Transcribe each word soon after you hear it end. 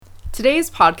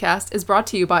Today's podcast is brought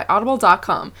to you by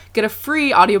Audible.com. Get a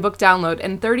free audiobook download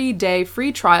and 30-day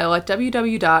free trial at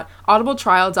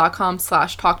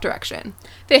www.audibletrial.com/talkdirection.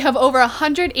 They have over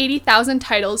 180,000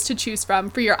 titles to choose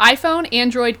from for your iPhone,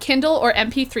 Android, Kindle, or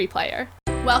MP3 player.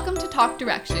 Welcome to Talk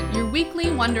Direction, your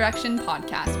weekly One Direction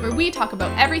podcast, where we talk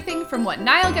about everything from what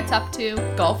Niall gets up to,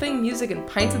 Golfing, music, and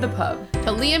pints at the pub,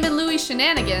 to Liam and Louis'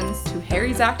 shenanigans, to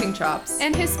Harry's acting chops,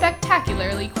 and his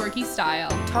spectacularly quirky style.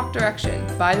 Talk Direction,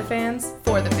 by the fans,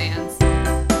 for the fans.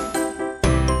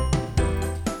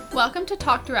 Welcome to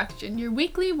Talk Direction, your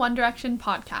weekly One Direction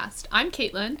podcast. I'm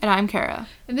Caitlin. And I'm Kara.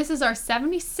 And this is our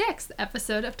 76th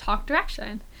episode of Talk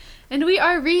Direction. And we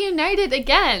are reunited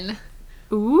again.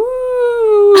 Ooh.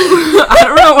 I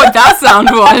don't know what that sound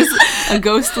was. A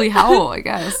ghostly howl, I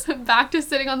guess. Back to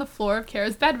sitting on the floor of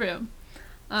Kara's bedroom.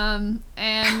 And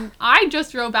I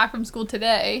just drove back from school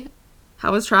today.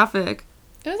 How was traffic?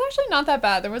 It was actually not that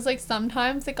bad. There was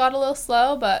sometimes it got a little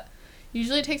slow, but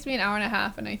usually it takes me an hour and a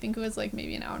half, and I think it was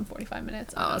maybe an hour and 45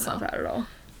 minutes. Oh, that's not bad at all.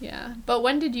 Yeah. But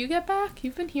when did you get back?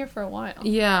 You've been here for a while.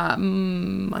 Yeah,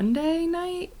 Monday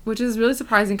night, which is really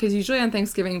surprising because usually on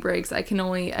Thanksgiving breaks I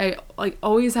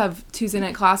always have Tuesday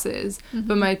night classes,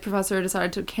 but my professor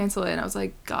decided to cancel it, and I was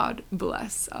like, God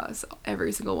bless us,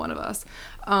 every single one of us.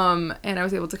 And I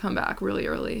was able to come back really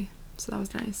early, so that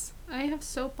was nice. I have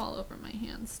soap all over my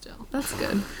hands still. That's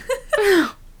good.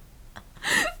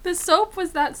 The soap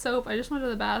was that soap. I just went to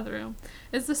the bathroom.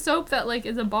 It's the soap that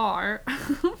is a bar.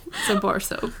 It's a bar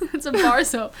soap. It's a bar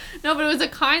soap. No, but it was a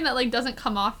kind that doesn't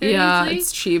come off very easily.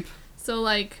 It's cheap. So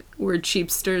we're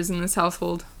cheapsters in this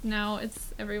household. No,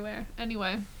 it's everywhere.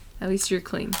 Anyway. At least you're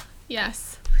clean.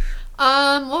 Yes.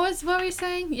 What were you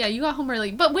saying? Yeah, you got home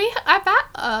early. But when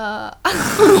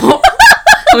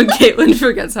Caitlin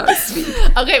forgets how to speak.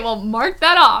 Okay, well, mark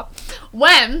that off.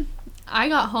 When I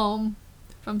got home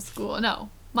from school. No,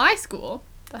 my school.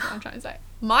 That's what I'm trying to say.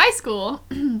 My school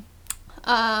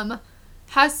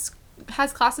has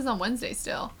classes on Wednesday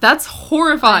still. That's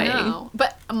horrifying. I know.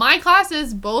 But my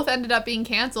classes both ended up being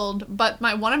canceled, but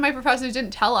one of my professors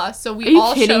didn't tell us, so we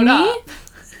all showed up.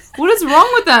 What is wrong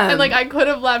with them? And I could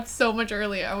have left so much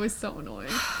earlier. I was so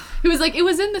annoyed. He was like, it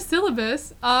was in the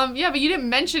syllabus. Yeah, but you didn't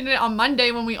mention it on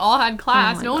Monday when we all had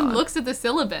class. No one looks at the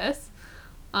syllabus.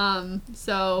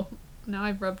 So now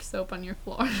I've rubbed soap on your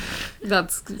floor.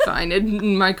 That's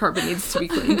fine. My carpet needs to be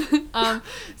cleaned.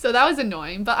 So that was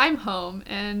annoying, but I'm home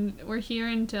and I'm here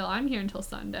until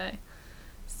Sunday.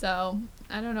 So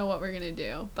I don't know what we're gonna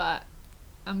do, but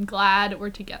I'm glad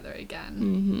we're together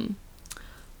again.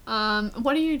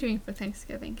 What are you doing for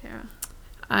Thanksgiving, Kara?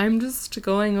 I'm just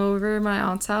going over my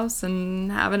aunt's house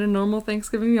and having a normal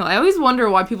Thanksgiving meal. I always wonder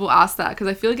why people ask that, because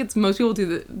I feel like most people do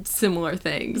the similar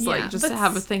things, just to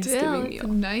have a Thanksgiving meal. It's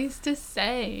nice to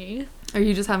say. Are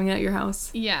you just having it at your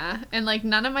house? Yeah, and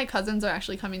none of my cousins are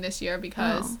actually coming this year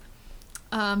because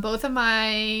both of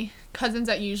my cousins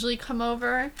that usually come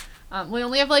over, we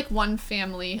only have one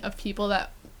family of people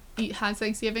that has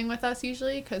Thanksgiving with us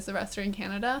usually, because the rest are in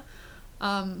Canada.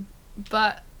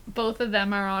 But both of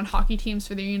them are on hockey teams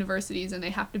for their universities, and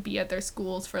they have to be at their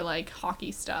schools for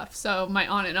hockey stuff. So my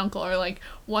aunt and uncle are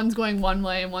one's going one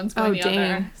way and one's going the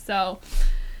other. So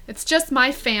it's just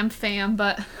my fam,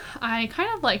 but I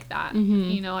kind of like that.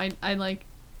 I like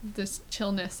this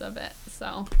chillness of it.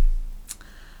 So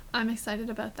I'm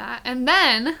excited about that. And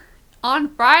then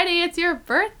on Friday, it's your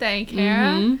birthday,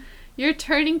 Kara. You're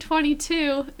turning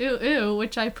 22, ooh,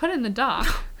 which I put in the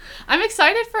doc. I'm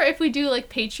excited for if we do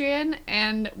Patreon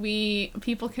and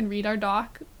people can read our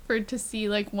doc to see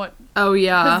what. Oh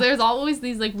yeah. Because there's always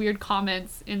these weird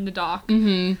comments in the doc.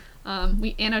 We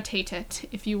annotate it,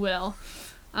 if you will.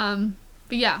 But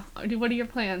yeah, what are your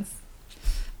plans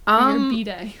for your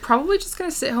B-Day? Probably just gonna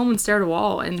sit home and stare at a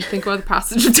wall and think about the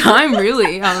passage of time.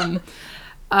 Really.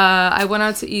 I went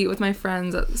out to eat with my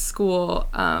friends at school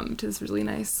to this really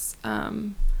nice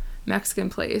Mexican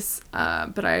place,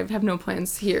 but I have no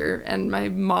plans here, and my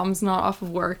mom's not off of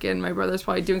work, and my brother's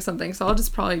probably doing something, so I'll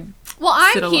just probably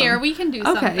I'm here. We can do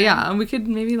something. Okay, yeah, we could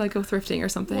maybe go thrifting or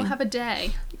something. We'll have a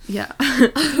day. Yeah.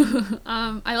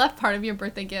 I left part of your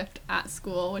birthday gift at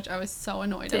school, which I was so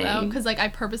annoyed about, because I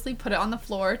purposely put it on the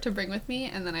floor to bring with me,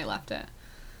 and then I left it.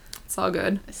 It's all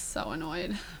good. I was so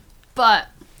annoyed, but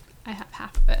I have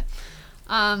half of it.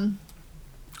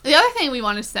 The other thing we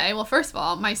want to say, well, first of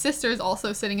all, my sister is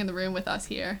also sitting in the room with us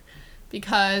here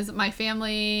because my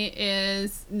family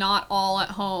is not all at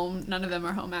home. None of them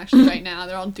are home actually right now.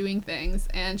 They're all doing things,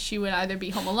 and she would either be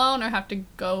home alone or have to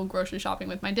go grocery shopping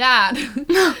with my dad.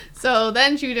 So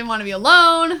then she didn't want to be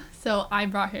alone, so I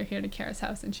brought her here to Kara's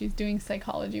house, and she's doing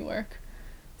psychology work.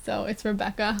 So it's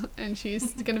Rebecca, and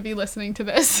she's going to be listening to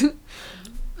this.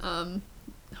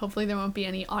 Hopefully there won't be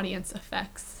any audience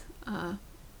effects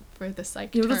for the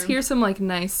psych You'll term. just hear some, like,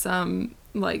 nice,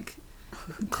 like,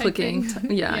 clicking.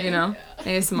 Yeah.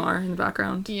 ASMR in the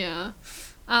background. Yeah.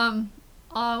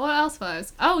 What else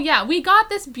was? Oh, yeah. We got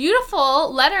this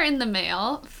beautiful letter in the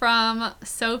mail from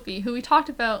Sophie, who we talked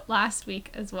about last week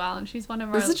as well. And she's one of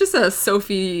our... This is just a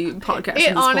Sophie podcast It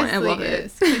at this honestly point. I love it.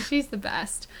 is, 'cause she's the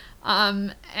best.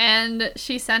 And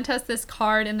she sent us this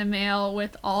card in the mail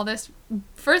with all this...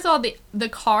 First of all, the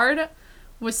card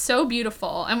was so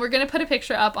beautiful. And we're going to put a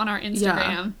picture up on our Instagram.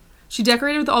 Yeah. She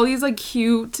decorated with all these, like,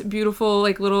 cute, beautiful,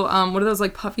 like, little, what are those,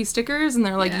 like, puffy stickers? And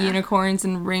they're, like, unicorns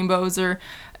and rainbows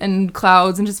and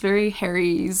clouds and just very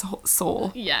Harry's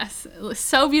soul. Yes.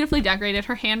 So beautifully decorated.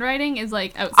 Her handwriting is,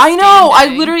 like, outstanding. I know!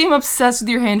 I literally am obsessed with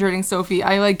your handwriting, Sophie.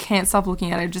 I, like, can't stop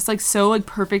looking at it. Just, like, so, like,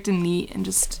 perfect and neat and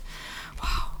just,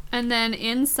 wow. And then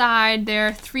inside, there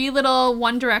are 3 little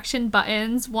One Direction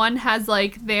buttons. One has,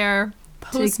 like, their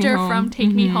poster from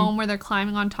Take Me Home, where they're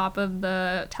climbing on top of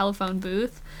the telephone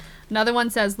booth. Another one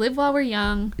says, "Live while we're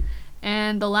young."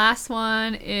 And the last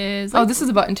one is... Like, this is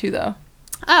a button, too, though.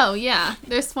 Oh, yeah.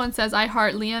 This one says, "I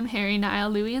heart Liam, Harry, Niall,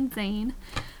 Louis, and Zayn."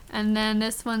 And then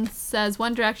this one says,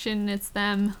 "One Direction, it's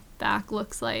them." Back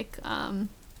looks like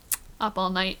Up All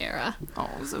Night era.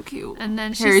 Oh, so cute. And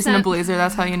then Harry's in a blazer,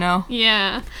 that's how you know.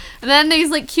 Yeah. And then these,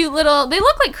 like, cute little... They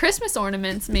look like Christmas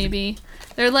ornaments, maybe.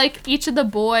 They're, like, each of the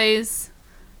boys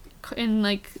in,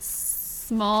 like...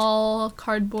 small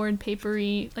cardboard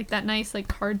papery, like that nice like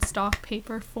cardstock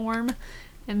paper form,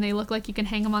 and they look like you can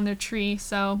hang them on their tree.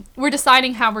 So we're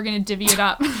deciding how we're gonna divvy it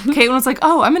up. Caitlin was like,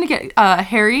 "Oh, I'm gonna get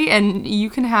Harry, and you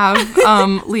can have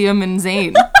Liam and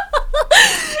Zayn."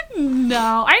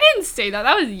 No, I didn't say that.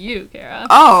 That was you, Kara.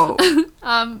 Oh.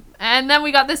 And then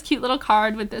we got this cute little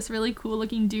card with this really cool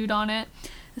looking dude on it.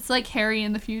 It's like Harry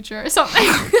in the future or something.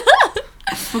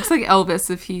 Looks like Elvis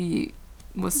if he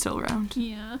was still around.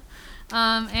 Yeah.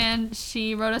 And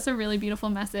she wrote us a really beautiful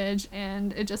message,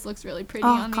 and it just looks really pretty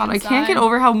on the inside. I can't get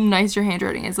over how nice your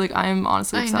handwriting is. Like, I'm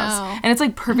honestly obsessed. I know. And it's,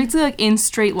 like, perfectly, like, in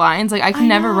straight lines. Like, I can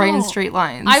never write in straight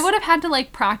lines. I would have had to,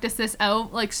 like, practice this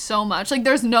out, like, so much. Like,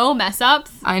 there's no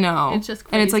mess-ups. I know. It's just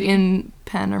crazy. And it's, like, in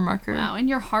pen or marker. Wow, and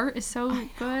your heart is so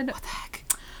good. What the heck?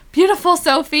 Beautiful,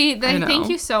 Sophie. I know. Thank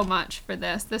you so much for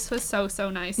this. This was so, so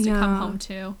nice to come home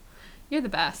to. You're the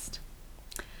best.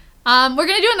 We're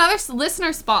going to do another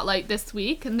listener spotlight this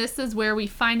week, and this is where we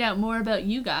find out more about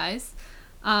you guys.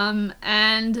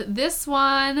 And this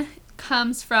one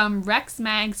comes from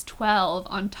RexMags12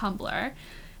 on Tumblr,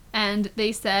 and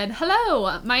they said,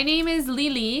 "Hello, my name is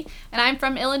Lily, and I'm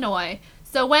from Illinois.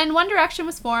 So when One Direction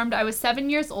was formed, I was 7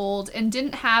 years old and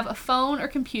didn't have a phone or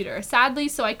computer, sadly,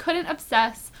 so I couldn't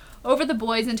obsess over the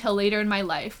boys until later in my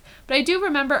life. But I do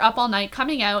remember Up All Night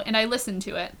coming out, and I listened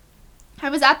to it. I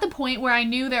was at the point where I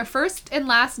knew their first and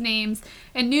last names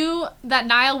and knew that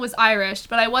Niall was Irish,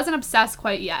 but I wasn't obsessed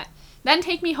quite yet. Then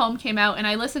Take Me Home came out, and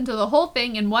I listened to the whole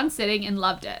thing in one sitting and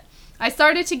loved it. I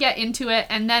started to get into it,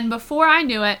 and then before I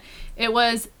knew it, I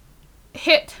was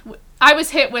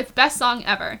hit with best song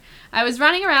ever. I was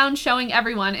running around showing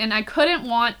everyone, and I couldn't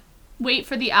wait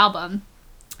for the album.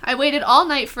 I waited all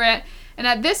night for it, and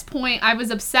at this point, I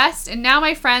was obsessed, and now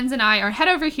my friends and I are head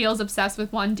over heels obsessed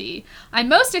with 1D. I'm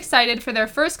most excited for their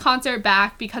first concert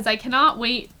back because I cannot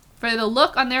wait for the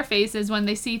look on their faces when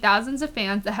they see thousands of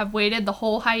fans that have waited the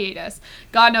whole hiatus.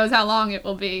 God knows how long it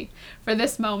will be for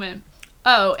this moment.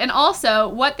 Oh, and also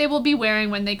what they will be wearing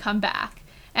when they come back.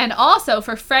 And also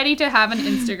for Freddie to have an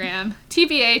Instagram.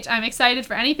 TBH, I'm excited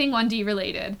for anything 1D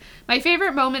related. My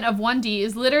favorite moment of 1D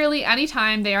is literally any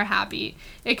time they are happy.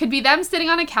 It could be them sitting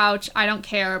on a couch, I don't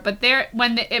care, but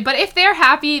if they're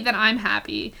happy, then I'm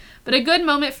happy. But a good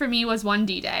moment for me was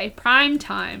 1D day. Prime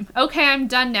time. Okay, I'm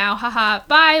done now. Haha.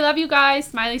 Bye. Love you guys.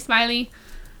 Smiley, smiley.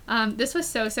 This was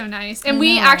so, so nice. And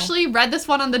we actually read this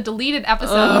one on the deleted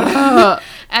episode.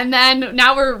 And then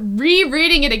now we're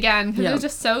rereading it again because it was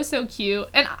just so, so cute.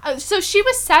 And so she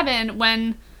was 7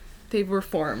 when they were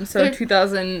formed. So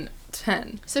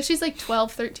 2010. So she's like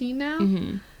 12, 13 now?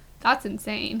 Mm-hmm. That's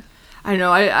insane. I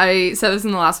know. I said this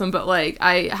in the last one, but, like,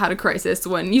 I had a crisis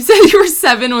when you said you were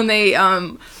 7 when they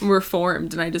were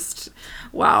formed. And I just,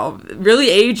 wow. Really,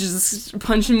 age is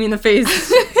punching me in the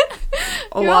face.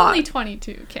 You're only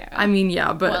 22, Kara. I mean,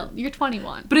 yeah, but... Well, you're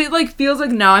 21. But it, like, feels like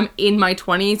now I'm in my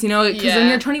 20s, you know? Because when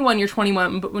you're 21, you're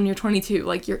 21. But when you're 22,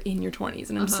 like, you're in your 20s.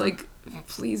 And I'm just like,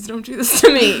 please don't do this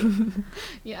to me.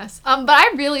 Yes. But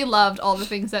I really loved all the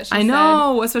things that she said. I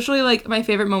know, especially like my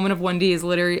favorite moment of 1D is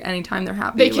literally anytime they're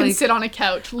happy. They can sit on a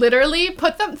couch. Literally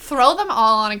throw them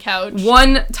all on a couch.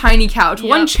 One tiny couch,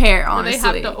 one chair, honestly.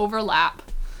 Where they have to overlap.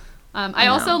 I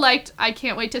also liked, I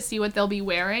can't wait to see what they'll be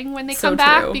wearing when they So come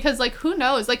back, true. because, like, who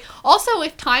knows? Like, also,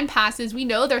 if time passes, we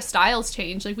know their styles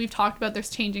change. Like, we've talked about their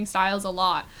changing styles a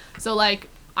lot. So, like,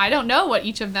 I don't know what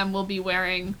each of them will be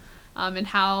wearing, and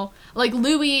how, like,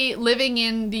 Louis living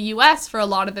in the U.S. for a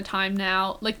lot of the time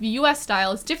now, like, the U.S.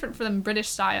 style is different from British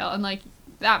style, and, like,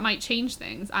 that might change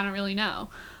things. I don't really know.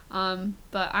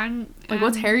 But I'm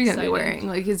what's Harry gonna be excited. wearing?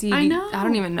 Like, is he? I know. I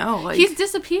don't even know. Like, He's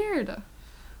disappeared.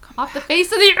 Off the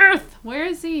face of the earth. Where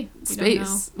is he? We don't know.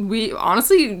 space. We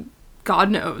honestly, God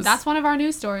knows. That's one of our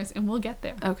news stories, and we'll get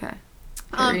there. okay.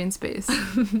 Harry in space.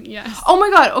 Yes. Oh my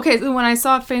God. Okay, so when I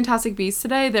saw Fantastic Beasts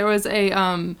today, there was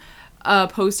a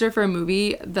poster for a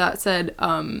movie that said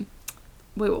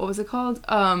wait, what was it called?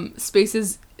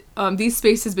 Spaces. These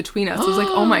spaces between us. I was like,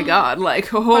 oh my God,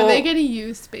 like, oh. Are they gonna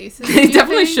use spaces? They do you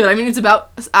definitely think? should. I mean, it's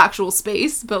about actual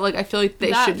space, but like, I feel like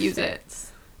they That should use it.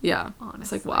 fits. Yeah.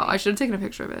 Honestly. It's like, wow, I should have taken a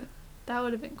picture of it. That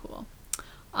would have been cool.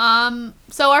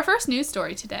 So our first news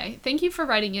story today. Thank you for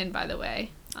writing in, by the way.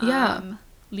 Yeah.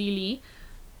 Lily.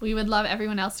 We would love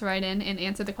everyone else to write in and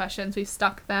answer the questions. We've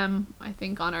stuck them, I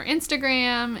think, on our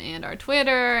Instagram and our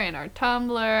Twitter and our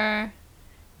Tumblr.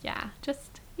 Yeah,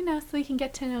 just, so we can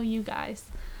get to know you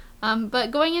guys. But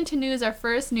going into news, our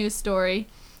first news story,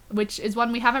 which is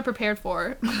one we haven't prepared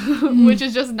for, which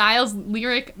is just Niall's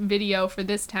lyric video for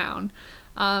This Town.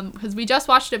 Because we just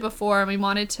watched it before and we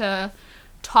wanted to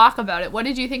talk about it. What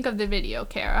did you think of the video,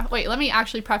 Kara? Wait, let me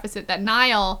actually preface it that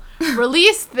Niall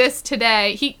released this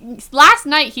today. Last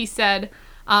night he said,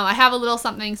 I have a little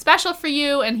something special for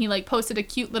you, and he like posted a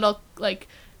cute little like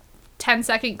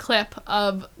 10-second clip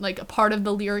of like a part of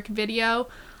the lyric video.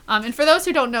 And for those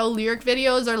who don't know, lyric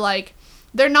videos are like,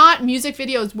 they're not music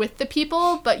videos with the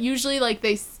people, but usually like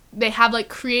they have like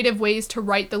creative ways to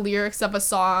write the lyrics of a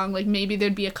song. Like maybe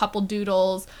there'd be a couple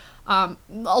doodles. A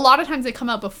lot of times they come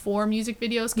out before music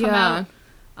videos come out.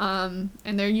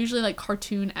 And they're usually like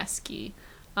cartoon-esque.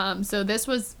 So this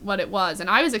was what it was. And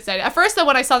I was excited. At first though,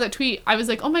 when I saw that tweet, I was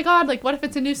like, oh my God, like what if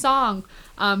it's a new song?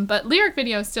 But lyric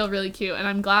video is still really cute, and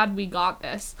I'm glad we got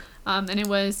this. And it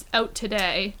was out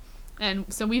today.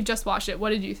 And so we've just watched it. What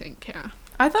did you think, Kara?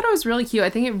 I thought it was really cute. I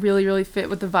think it really, really fit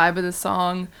with the vibe of the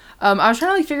song. I was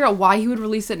trying to like figure out why he would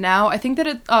release it now. I think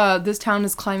that This Town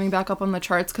is climbing back up on the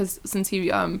charts since he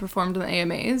performed in the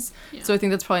AMAs. Yeah. So I think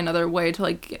that's probably another way to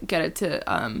like get it to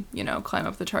climb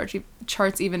up the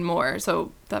charts even more.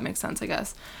 So that makes sense, I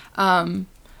guess.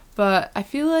 But I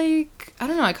feel like, I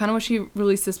don't know, I kind of wish he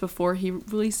released this before he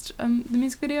released the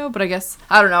music video, but I guess,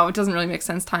 I don't know, it doesn't really make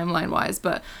sense timeline-wise,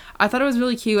 but I thought it was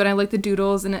really cute, and I liked the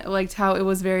doodles, and I liked how it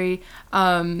was very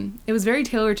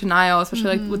tailored to Niall,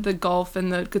 especially, like, with the golf and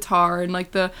the guitar, and,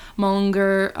 like, the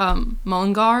Mullingar,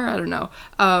 I don't know,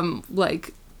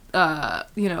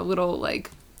 little,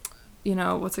 like,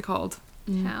 what's it called?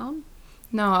 Town?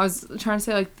 No, I was trying to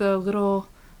say, like, the little...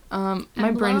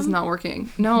 my brain is not working.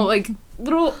 No, like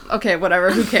little. Okay,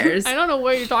 whatever. Who cares? I don't know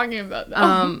what you're talking about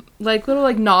though. Like little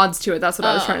like nods to it. That's what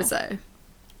I was trying to say.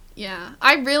 Yeah,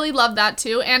 I really love that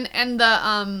too, and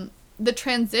the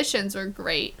transitions were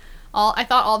great. I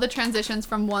thought all the transitions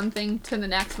from one thing to the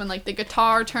next, when like the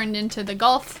guitar turned into the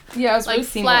golf, yeah, it was like really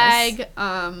seamless.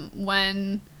 flag,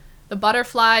 when the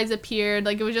butterflies appeared,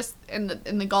 like it was just in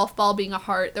the golf ball being a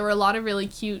heart. There were a lot of really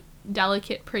cute,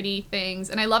 delicate, pretty things,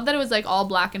 and I love that it was like all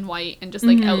black and white and just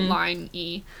like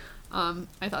outline-y.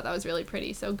 I thought that was really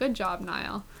pretty, so good job,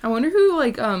 Niall. I wonder who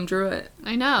like drew it.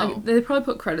 I know. Like, they probably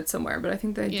put credit somewhere, but I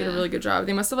think they did a really good job.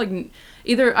 They must have like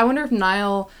either, I wonder if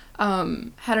Niall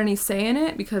had any say in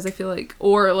it, because I feel like,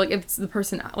 or like if the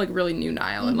person like really knew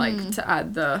Niall and like to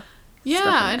add the stuff in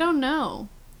I it. don't know.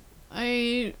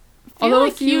 I feel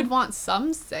like you'd want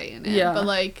some say in it,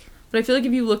 but I feel like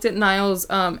if you looked at Niall's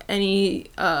any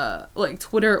like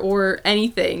Twitter or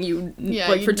anything,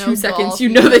 like for 2 seconds you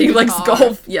know that he likes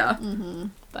golf. Yeah.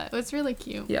 But it was really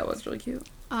cute. Yeah, it was really cute.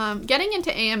 Getting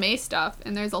into AMA stuff,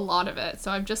 and there's a lot of it,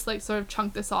 so I've just like sort of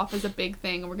chunked this off as a big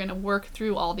thing, and we're gonna work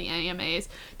through all the AMAs.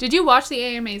 Did you watch the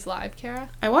AMAs live, Kara?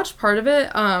 I watched part of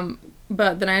it,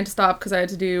 but then I had to stop because I had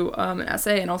to do an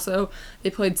essay, and also they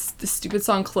played the stupid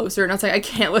song Closer, and I was like, I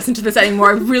can't listen to this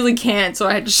anymore. I really can't, so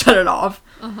I had to shut it off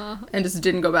and just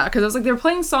didn't go back, because I was like, they're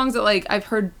playing songs that like I've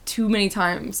heard too many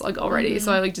times like already,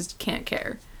 so I like just can't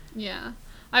care. Yeah.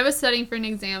 I was studying for an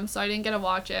exam, so I didn't get to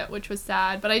watch it, which was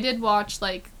sad, but I did watch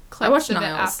like clips of it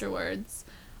afterwards.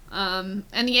 And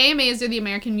the AMAs are the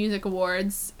American Music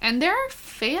Awards, and they're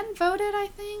fan voted, I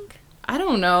think. I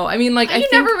don't know. I mean, like, I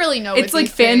think never really know. It's like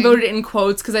fan voted in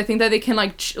quotes because I think that they can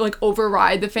like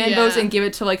override the fan votes and give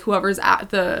it to like whoever's at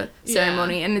the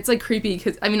ceremony, and it's like creepy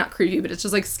because I mean not creepy, but it's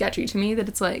just like sketchy to me that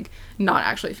it's like not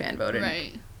actually fan voted.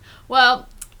 Right. Well,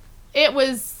 it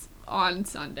was on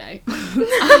Sunday.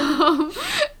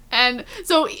 And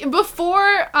so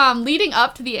before, leading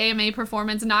up to the AMA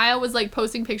performance, Niall was like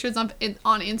posting pictures on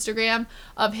Instagram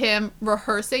of him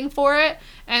rehearsing for it.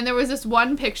 And there was this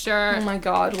one picture oh my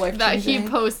God, that he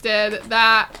posted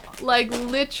that like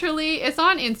literally, it's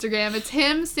on Instagram. It's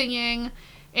him singing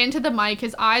into the mic.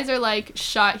 His eyes are like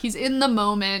shut. He's in the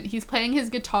moment. He's playing his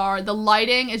guitar. The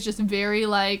lighting is just very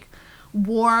like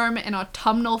warm and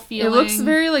autumnal feeling. It looks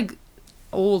very like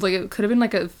old, like it could have been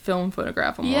like a film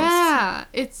photograph almost. Yeah,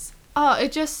 it's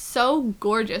just so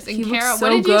gorgeous. And he Kara, so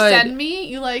what did good. you send me?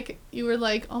 You were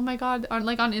like, oh my God, on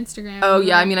Instagram. Oh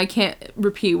yeah, I mean I can't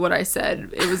repeat what I said.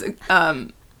 It was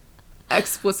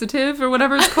explicitive or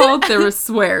whatever it's called. There were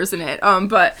swears in it.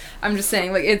 But I'm just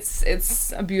saying like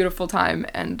it's a beautiful time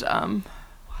and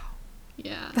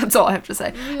yeah. That's all I have to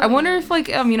say. Really? I wonder if, like,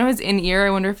 his in-ear,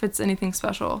 I wonder if it's anything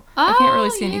special. I can't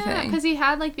really see anything. Because he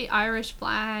had, like, the Irish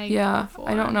flag before.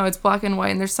 I don't know. It's black and white,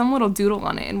 and there's some little doodle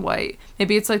on it in white.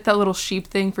 Maybe it's, like, that little sheep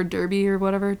thing for Derby or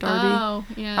whatever, Derby. Oh,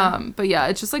 yeah. But, yeah,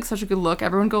 it's just, like, such a good look.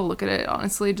 Everyone go look at it,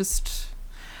 honestly. Just,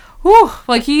 whew.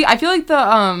 Like, I feel like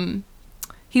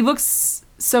he looks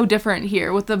so different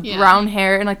here with the brown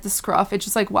hair and, like, the scruff. It's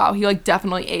just, like, wow, he, like,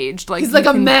 definitely aged. Like, he's like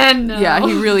a man now. Yeah,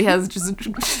 he really has just...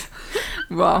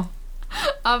 Wow.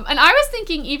 And I was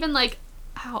thinking even like,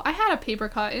 ow, I had a paper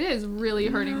cut. It is really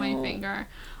hurting my finger.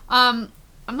 I'm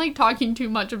like talking too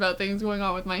much about things going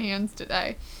on with my hands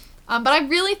today. But I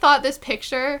really thought this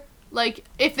picture, like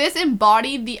if this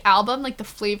embodied the album, like the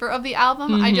flavor of the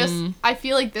album, I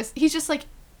feel like this, he's just like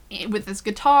with his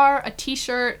guitar, a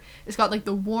t-shirt. It's got like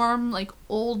the warm, like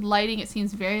old lighting. It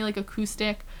seems very like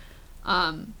acoustic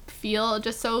feel,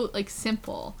 just so like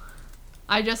simple.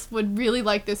 I just would really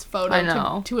like this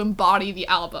photo to embody the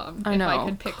album if I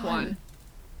could pick one.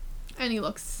 And he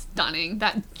looks stunning.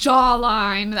 That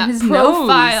jawline, that his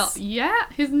profile. Nose. Yeah,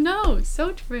 his nose.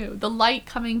 So true. The light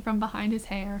coming from behind his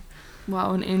hair.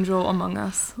 Wow, an angel among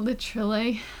us.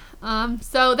 Literally.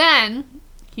 So then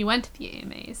he went to the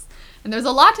AMAs. And there's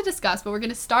a lot to discuss, but we're going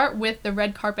to start with the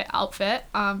red carpet outfit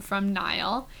from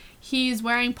Niall. He's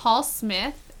wearing Paul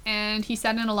Smith, and he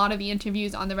said in a lot of the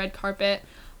interviews on the red carpet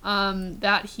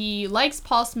that he likes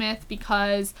Paul Smith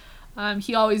because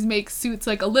he always makes suits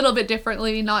like a little bit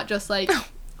differently, not just like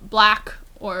black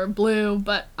or blue,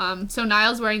 but so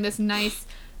Niall's wearing this nice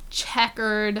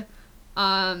checkered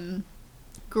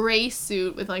gray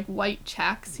suit with like white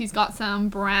checks. He's got some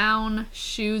brown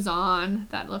shoes on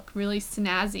that look really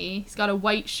snazzy. He's got a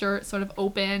white shirt sort of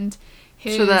opened.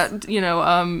 So that,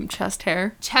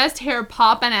 chest hair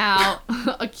popping out,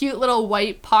 a cute little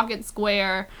white pocket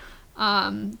square.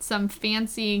 Some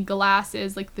fancy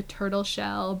glasses, like the turtle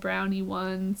shell brownie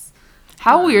ones.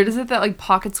 How weird is it that like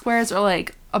pocket squares are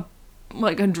like a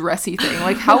dressy thing?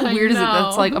 Like how weird is it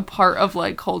that's like a part of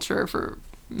like culture for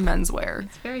menswear?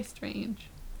 It's very strange.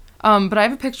 But I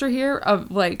have a picture here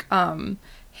of like Niall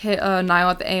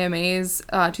at the AMAs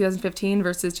 2015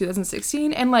 versus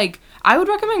 2016, and like I would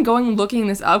recommend looking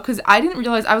this up because I didn't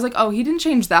realize. I was like, oh, he didn't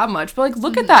change that much, but like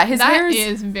look at that, his hair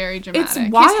is very dramatic.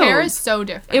 It's wild. His hair is so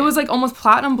different. It was like almost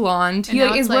platinum blonde. And he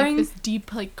like is wearing this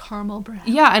deep like caramel brown.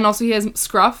 Yeah, and also he has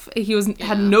scruff. He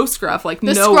had no scruff, like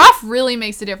the scruff really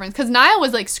makes a difference because Niall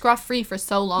was like scruff free for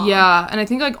so long. Yeah, and I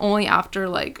think like only after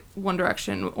like One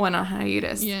Direction went on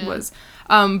hiatus was.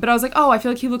 But I was like, oh, I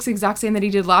feel like he looks the exact same that he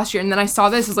did last year. And then I saw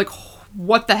this, I was like,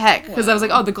 what the heck? Because I was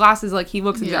like, oh, the glasses, like, he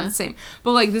looks exactly the same.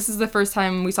 But, like, this is the first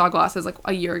time we saw glasses, like,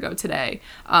 a year ago today.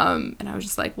 And I was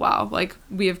just like, wow, like,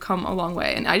 we have come a long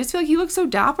way. And I just feel like he looks so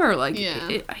dapper. Like,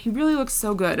 he really looks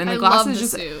so good. And the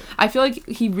glasses suit. I feel like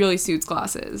he really suits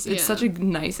glasses. It's such a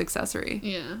nice accessory.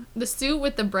 Yeah. The suit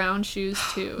with the brown shoes,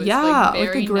 too. Is,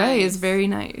 like the gray is very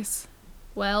nice.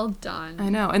 Well done. I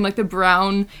know. And, like, the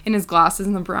brown in his glasses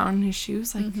and the brown in his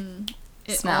shoes, like,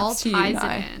 it all ties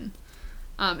it in.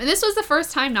 And this was the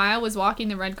first time Niall was walking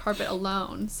the red carpet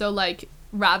alone. So, like,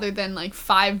 rather than, like,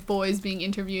 5 boys being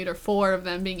interviewed or 4 of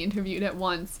them being interviewed at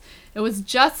once, it was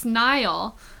just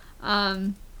Niall.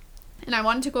 And And I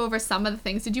wanted to go over some of the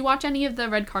things. Did you watch any of the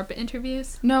red carpet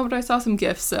interviews? No, but I saw some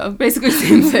gifs, so basically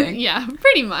same thing. Yeah,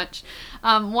 pretty much.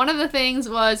 One of the things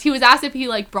was he was asked if he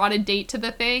like brought a date to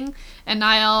the thing, and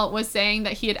Niall was saying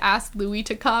that he had asked Louis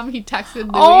to come. He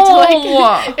texted Louis to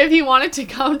like if he wanted to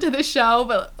come to the show,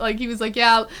 but like he was like,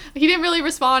 yeah, he didn't really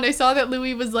respond. I saw that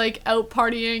Louis was like out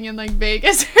partying in like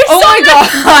Vegas. My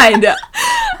god!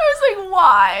 I was like,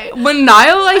 why? When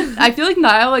Niall, like, I feel like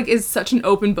Niall, like, is such an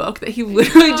open book that he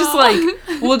literally just, like,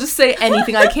 will just say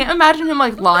anything. I can't imagine him,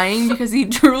 like, lying because he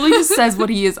truly just says what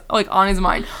he is, like, on his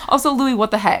mind. Also, Louis,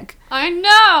 what the heck? I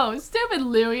know. Stupid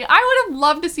Louis. I would have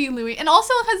loved to see Louis. And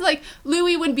also because, like,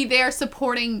 Louis would be there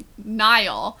supporting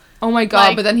Niall. Oh, my God.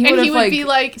 Like, but then he would have, be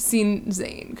like, seen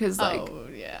Zayn because, like... Oh,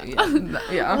 yeah.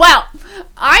 Yeah. Well,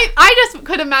 I just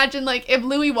could imagine, like, if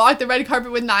Louis walked the red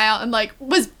carpet with Niall and, like,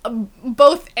 was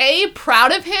both, A,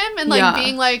 proud of him and, like,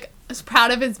 being, like,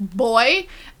 proud of his boy,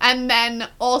 and then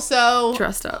also...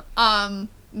 Dressed up.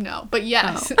 No, but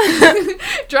yes.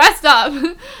 Dressed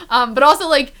up. But also,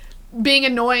 like, being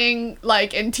annoying,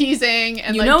 like, and teasing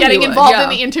and, like, getting involved in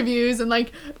the interviews and,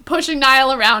 like, pushing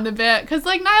Niall around a bit. Because,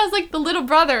 like, Niall's, like, the little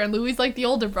brother and Louis, like, the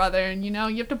older brother. And, you know,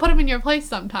 you have to put him in your place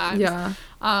sometimes. Yeah.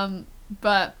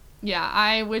 But, yeah,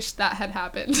 I wish that had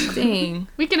happened. Dang.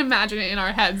 We can imagine it in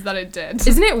our heads that it did.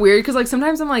 Isn't it weird? Because, like,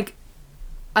 sometimes I'm, like,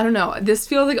 I don't know. This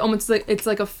feels like almost like it's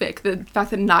like a fic. The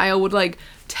fact that Niall would like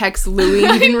text Louis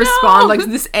and he didn't respond, like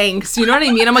this angst. You know what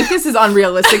I mean? I'm like, this is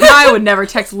unrealistic. Niall would never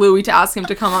text Louis to ask him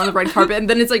to come on the red carpet, and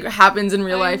then it's like happens in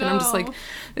real life, and I'm just like,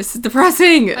 this is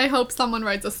depressing. I hope someone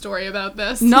writes a story about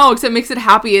this. No, except it makes it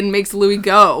happy and makes Louis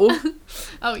go.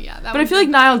 Oh yeah, but I feel like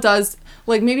Niall does.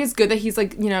 Like, maybe it's good that he's,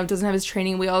 like, you know, doesn't have his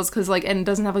training wheels, because, like, and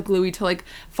doesn't have, like, Louis to, like,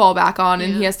 fall back on,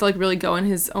 and he has to, like, really go in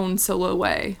his own solo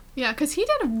way. Yeah, because he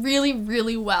did really,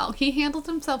 really well. He handled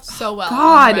himself so well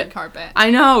on the red carpet. I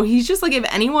know. He's just, like, if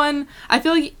anyone... I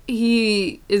feel like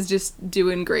he is just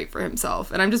doing great for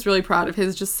himself, and I'm just really proud of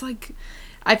his just, like...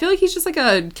 I feel like he's just, like,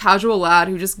 a casual lad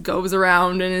who just goes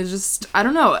around and is just... I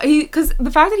don't know. Because the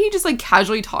fact that he just, like,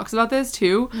 casually talks about this,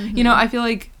 too, you know, I feel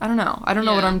like... I don't know. I don't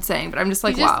know what I'm saying, but I'm just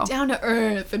like, he's wow. He's just down to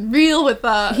earth and real with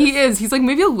us. He is. He's, like,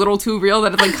 maybe a little too real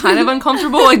that it's, like, kind of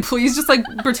uncomfortable. Like, please just, like,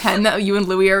 pretend that you and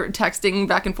Louis are texting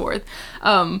back and forth.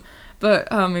 But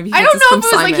maybe he I don't know if it was,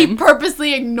 Simon. like, he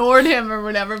purposely ignored him or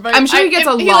whatever, but... I'm sure he gets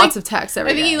lots of texts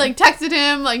every day. I think he, like, texted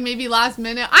him, like, maybe last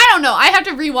minute. I don't know. I have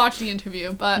to rewatch the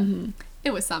interview, but...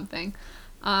 It was something.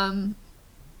 What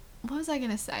was I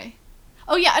gonna say?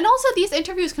 Oh yeah, and also these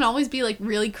interviews can always be like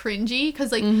really cringy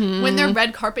because like when they're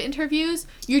red carpet interviews,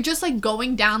 you're just like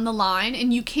going down the line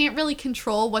and you can't really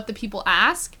control what the people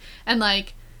ask, and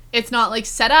like it's not like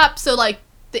set up so like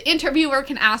the interviewer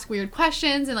can ask weird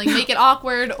questions and like make it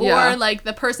awkward, or like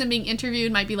the person being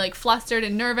interviewed might be like flustered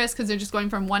and nervous because they're just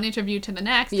going from one interview to the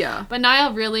next. Yeah. But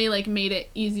Niall really like made it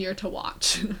easier to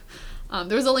watch.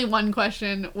 There was only one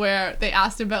question where they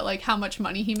asked about like how much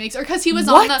money he makes, or because he was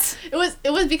on the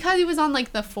it was because he was on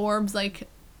like the Forbes like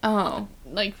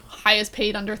like highest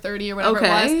paid under 30 or whatever it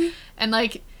was, and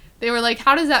like they were like,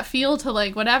 how does that feel to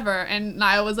like whatever, and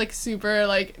Niall was like super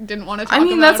like didn't want to talk about it. I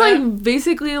mean, that's like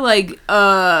basically like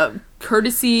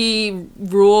courtesy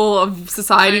rule of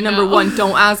society number 1,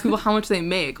 don't ask people how much they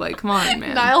make. Like, come on,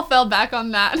 man. Niall fell back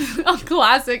on that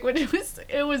classic, which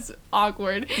it was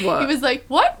awkward. What? He was like,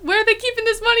 what? Where are they keeping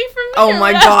this money from me? Oh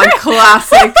my god,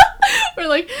 classic. We're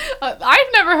like, I've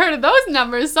never heard of those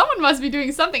numbers. Someone must be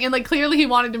doing something. And like clearly he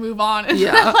wanted to move on. And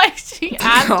then, like she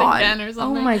asked again or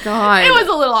something. Oh my god. It was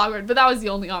a little awkward, but that was the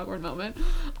only awkward moment.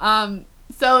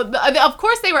 So of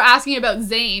course they were asking about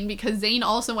Zayn because Zayn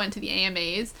also went to the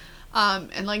AMAs.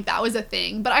 And like that was a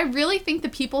thing, but I really think the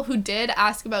people who did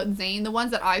ask about Zayn, the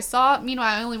ones that I saw,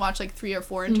 meanwhile I only watched like 3 or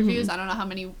 4 interviews, I don't know how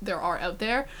many there are out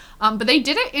there, but they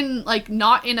did it in like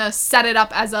not in a set it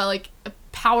up as a like a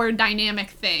power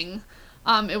dynamic thing.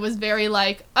 It was very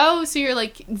like, oh, so you're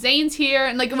like Zayn's here,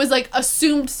 and like it was like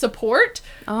assumed support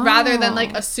rather than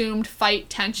like assumed fight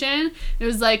tension. It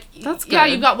was like, that's good. Yeah,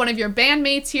 you've got one of your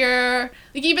bandmates here,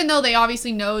 like even though they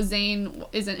obviously know Zayn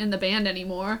isn't in the band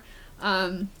anymore.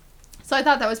 So I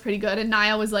thought that was pretty good. And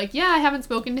Niall was like, yeah, I haven't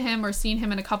spoken to him or seen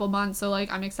him in a couple months, so, like,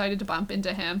 I'm excited to bump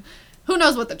into him. Who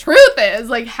knows what the truth is,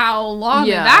 like, how long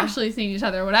they've actually seen each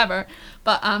other or whatever.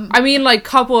 But, I mean, like,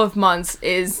 couple of months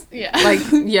is, like,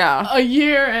 a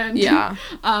year and... Yeah.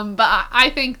 But I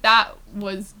think that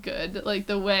was good, like,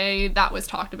 the way that was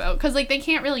talked about. Because, like, they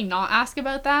can't really not ask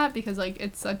about that because, like,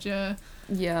 it's such a,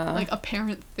 like,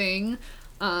 apparent thing.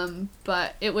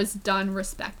 But it was done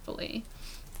respectfully.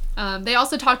 They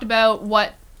also talked about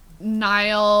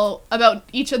about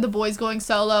each of the boys going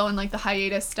solo and like the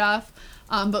hiatus stuff.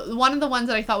 But one of the ones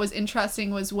that I thought was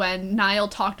interesting was when Niall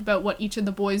talked about what each of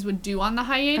the boys would do on the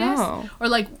hiatus, or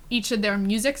like each of their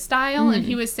music style, and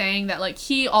he was saying that like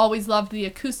he always loved the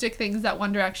acoustic things that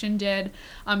One Direction did.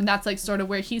 That's like sort of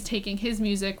where he's taking his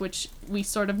music, which we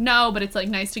sort of know, but it's like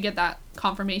nice to get that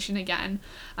confirmation again.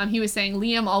 He was saying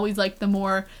Liam always liked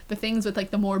the things with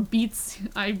like the more beats.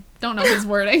 I don't know his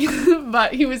wording,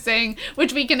 but he was saying,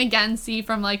 which we can again see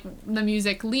from like the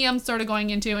music Liam's sort of going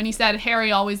into, and he said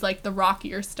Harry always liked the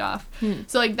rockier stuff.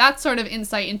 So like that's sort of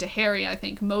insight into Harry, I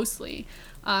think, mostly.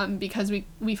 Because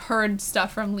we've heard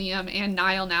stuff from Liam and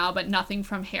Niall now, but nothing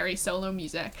from Harry solo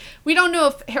music. We don't know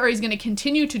if Harry's going to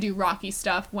continue to do rocky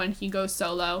stuff when he goes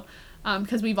solo,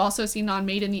 because we've also seen on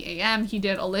Made in the AM, he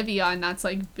did Olivia, and that's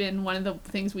like been one of the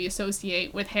things we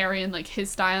associate with Harry and like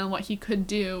his style and what he could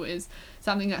do is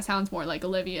something that sounds more like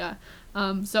Olivia.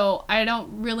 So I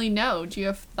don't really know. Do you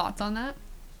have thoughts on that?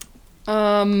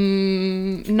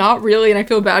 Not really, and I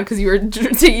feel bad because you were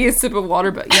taking a sip of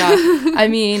water, but yeah. I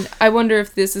mean, I wonder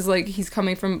if this is like he's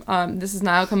coming from this is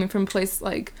Niall coming from a place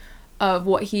like of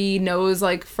what he knows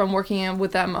like from working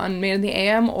with them on Made in the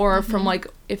AM, or from like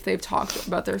if they've talked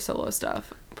about their solo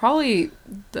stuff. Probably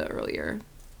the earlier,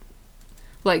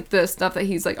 like the stuff that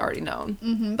he's like already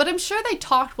known. But I'm sure they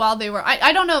talked while they were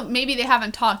I don't know, maybe they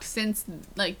haven't talked since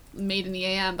like Made in the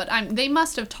AM, but they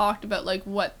must have talked about like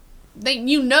what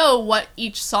what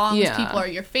each song's people are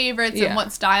your favorites and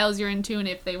what styles you're into, and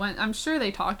if they went, I'm sure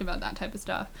they talked about that type of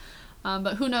stuff.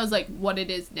 But who knows like what it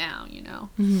is now, you know.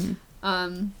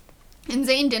 And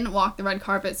Zayn didn't walk the red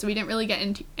carpet, so we didn't really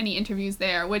get any interviews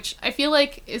there, which I feel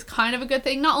like is kind of a good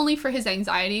thing, not only for his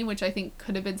anxiety, which I think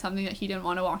could have been something that he didn't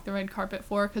want to walk the red carpet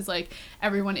for, because like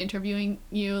everyone interviewing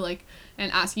you like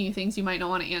and asking you things you might not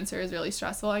want to answer is really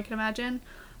stressful, I can imagine.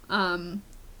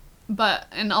 But,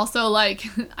 and also, like,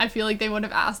 I feel like they would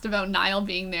have asked about Niall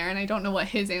being there, and I don't know what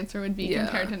his answer would be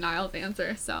compared to Niall's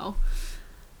answer, so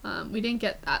we didn't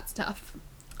get that stuff.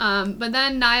 But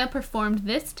then Niall performed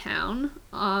This Town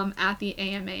at the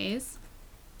AMAs,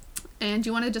 and do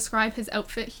you want to describe his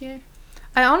outfit here?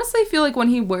 I honestly feel like when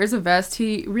he wears a vest,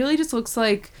 he really just looks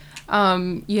like,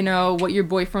 you know, what your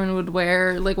boyfriend would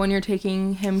wear, like when you're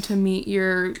taking him to meet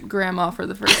your grandma for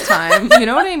the first time. You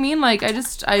know what I mean? Like, I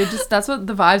just, that's what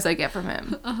the vibes I get from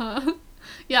him.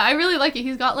 Yeah, I really like it.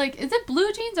 He's got, like, is it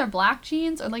blue jeans or black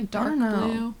jeans or, like, dark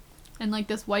blue? And, like,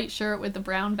 this white shirt with the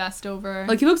brown vest over.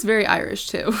 Like, he looks very Irish,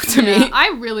 too, to me. I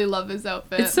really love his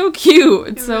outfit. It's so cute.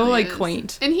 It's so, really like, is.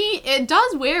 quaint. And it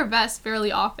does wear vests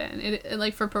fairly often, it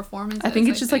like, for performances. I think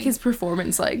it's just, like, his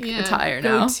performance, like, attire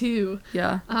now. Go-to.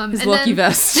 Yeah. His lucky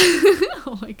vest.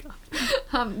 Oh, my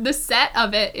God. The set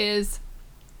of it is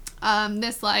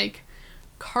this, like,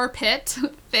 carpet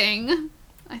thing.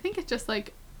 I think it's just,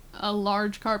 like, a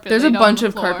large carpet. There's a bunch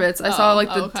of carpets. I saw like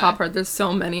the top part. There's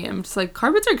so many. I'm just like,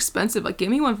 carpets are expensive. Like, give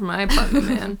me one for my apartment,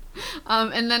 man.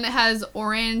 And then it has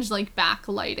orange like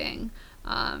backlighting.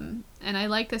 And I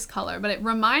like this color, but it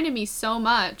reminded me so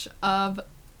much of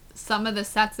some of the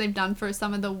sets they've done for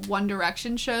some of the One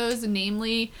Direction shows,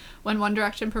 namely when One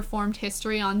Direction performed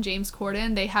History on James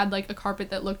Corden, they had like a carpet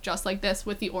that looked just like this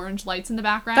with the orange lights in the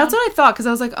background. That's what I thought, because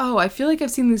I was like, oh, I feel like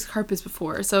I've seen these carpets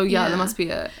before, so yeah, that must be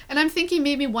it. And I'm thinking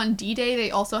maybe one D-Day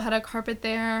they also had a carpet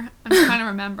there. I'm trying to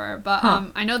remember, but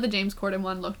I know the James Corden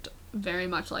one looked very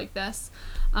much like this.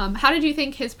 How did you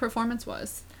think his performance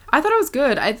was? I thought it was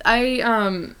good.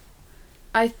 I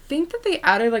think that they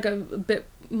added like a bit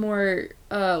more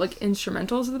like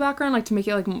instrumentals to the background, like to make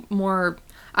it like more,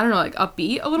 I don't know, like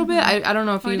upbeat a little bit. I don't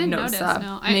know if you noticed that.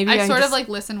 No. I sort of like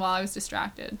listened while I was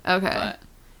distracted. Okay. But.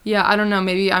 Yeah, I don't know.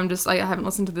 Maybe I'm just like, I haven't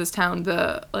listened to This Town,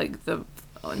 the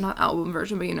not album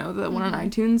version, but you know, the one on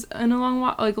iTunes in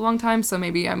a long time. So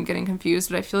maybe I'm getting confused,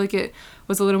 but I feel like it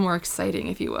was a little more exciting,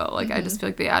 if you will. Like I just feel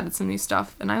like they added some new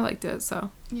stuff, and I liked it.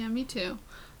 So yeah, me too.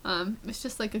 It's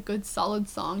just like a good solid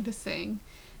song to sing.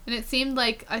 And it seemed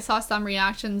like I saw some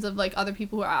reactions of like other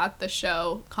people who are at the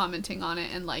show commenting on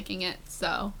it and liking it,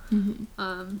 so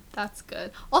that's good.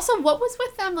 Also, what was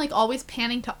with them like always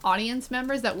panning to audience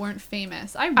members that weren't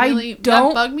famous?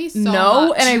 That bugged me so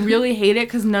much. And I really hate it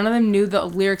because none of them knew the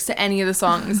lyrics to any of the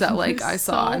songs that like I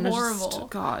saw. So and horrible. Just,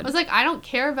 God. I was like, I don't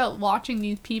care about watching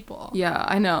these people. Yeah,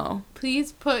 I know.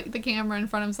 Please put the camera in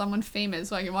front of someone famous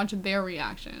so I can watch their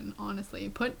reaction. Honestly,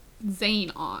 put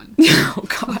Zayn on. Oh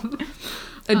God.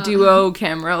 A duo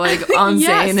camera, like, on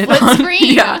Zayn and split on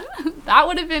screen. Yeah. That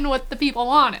would have been what the people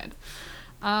wanted.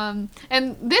 And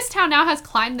This Town now has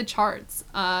climbed the charts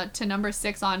to number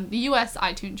 6 on the US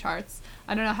iTunes charts.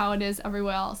 I don't know how it is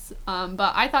everywhere else,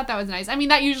 but I thought that was nice. I mean,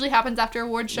 that usually happens after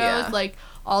award shows. Yeah. Like,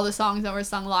 all the songs that were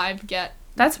sung live get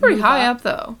That's pretty high up,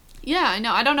 though. Yeah, I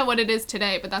know. I don't know what it is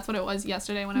today, but that's what it was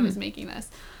yesterday when I was making this.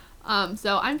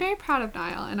 So I'm very proud of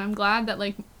Niall, and I'm glad that,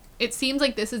 like, it seems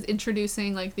like this is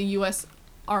introducing, like, the U.S.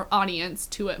 our audience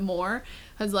to it more.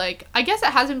 Because, like, I guess it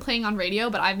has been playing on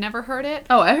radio, but I've never heard it.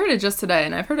 Oh, I heard it just today,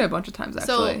 and I've heard it a bunch of times,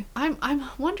 actually. So I'm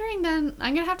wondering then,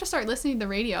 I'm going to have to start listening to the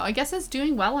radio. I guess it's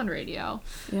doing well on radio.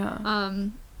 Yeah.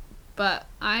 But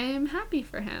I'm happy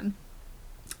for him.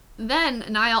 Then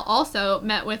Niall also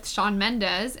met with Shawn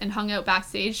Mendes and hung out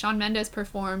backstage. Shawn Mendes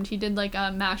performed. He did, like,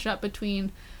 a mashup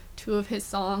between 2 of his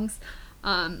songs.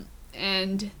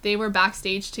 And they were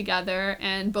backstage together,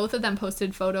 and both of them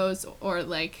posted photos or,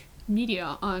 like,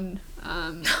 media on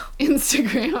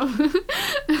Instagram.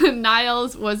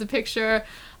 Niall's was a picture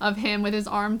of him with his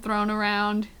arm thrown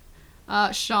around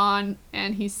Shawn,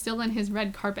 and he's still in his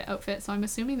red carpet outfit, so I'm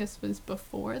assuming this was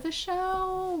before the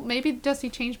show. Maybe does he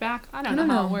change back? I don't know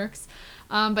how it works.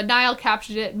 But Niall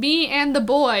captured it, "Me and the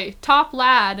boy, top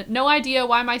lad, no idea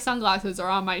why my sunglasses are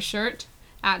on my shirt.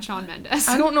 At Shawn Mendes."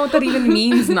 I don't know what that even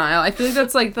means, Niall. I feel like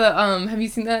that's like the, have you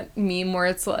seen that meme where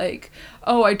it's like,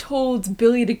 oh, I told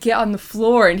Billy to get on the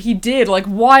floor, and he did, like,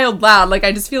 wild lad. Like,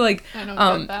 I just feel like, I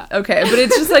don't get that. Okay, but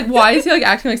it's just like, why is he, like,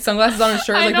 acting like sunglasses on his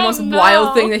shirt is, like, the most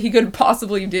wild thing that he could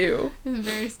possibly do? It's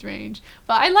very strange.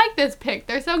 But I like this pic.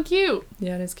 They're so cute.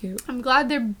 Yeah, it is cute. I'm glad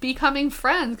they're becoming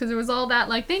friends, because there was all that,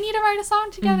 like, they need to write a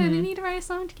song together, they need to write a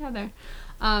song together.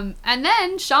 And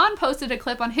then Shawn posted a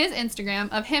clip on his Instagram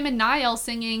of him and Niall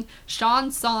singing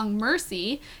Shawn's song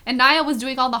Mercy, and Niall was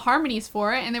doing all the harmonies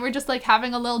for it, and they were just, like,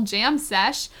 having a little jam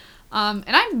sesh. And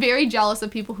I'm very jealous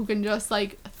of people who can just,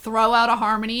 like, throw out a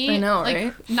harmony. I know, like,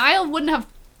 right? Niall wouldn't have,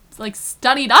 like,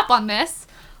 studied up on this.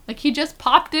 Like, he just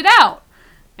popped it out.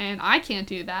 And I can't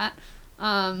do that.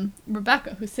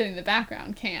 Rebecca, who's sitting in the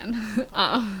background, can.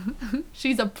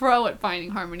 She's a pro at finding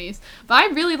harmonies. But I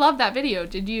really love that video.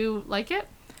 Did you like it?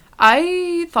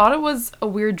 I thought it was a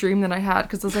weird dream that I had,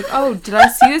 because I was like, oh, did I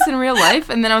see this in real life?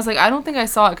 And then I was like, I don't think I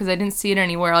saw it, because I didn't see it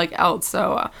anywhere, like, else,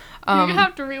 so... You're gonna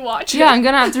have to rewatch it. Yeah, I'm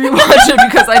gonna have to rewatch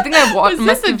it, because I think I watched...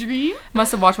 Was this a dream?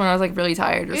 Must have watched when I was, like, really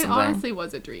tired or it something. It honestly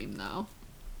was a dream, though.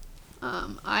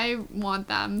 I want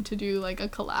them to do, like, a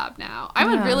collab now. I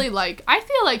would really like... I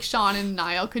feel like Shawn and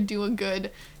Niall could do a good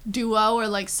duo or,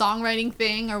 like, songwriting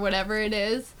thing or whatever it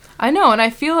is. I know, and I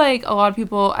feel like a lot of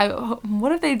people...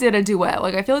 what if they did a duet?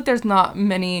 Like, I feel like there's not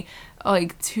many,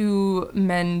 like, 2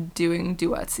 men doing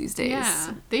duets these days.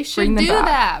 Yeah, they should do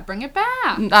that. Bring it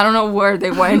back. I don't know where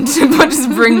they went, but just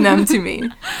bring them to me.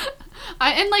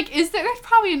 And, like, there's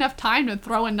probably enough time to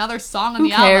throw another song on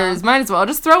the album. Who cares? Might as well.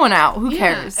 Just throw one out. Who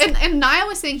cares? And Niall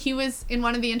was saying he was, in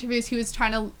one of the interviews, he was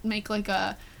trying to make, like,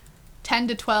 a 10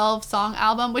 to 12 song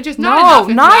album, which is not enough.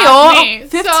 Niall!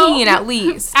 15 at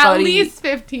least. At least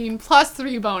 15 plus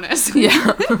 3 bonus.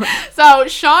 Yeah. So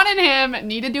Shawn and him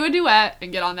need to do a duet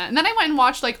and get on that. And then I went and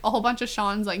watched, like, a whole bunch of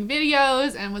Shawn's, like,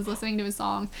 videos and was listening to his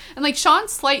songs. And, like,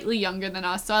 Shawn's slightly younger than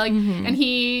us, so I, like, and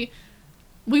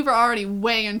we were already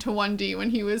way into 1D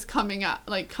when he was coming up.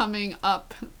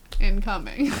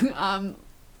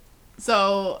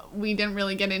 So we didn't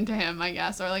really get into him, I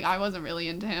guess, or, like, I wasn't really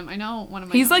into him. I know one of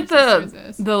my He's like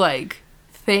the like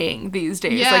thing these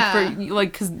days, like, for,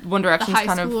 like, because One Direction's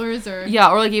kind of or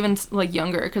or, like, even, like,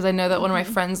 younger, because I know that one of my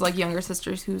friends, like, younger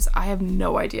sisters, who's, I have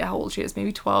no idea how old she is,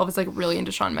 maybe 12, is, like, really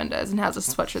into Shawn Mendes and has a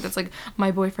sweatshirt that's like,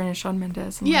 my boyfriend is Shawn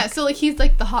Mendes. And, like, so, like, he's,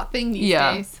 like, the hot thing these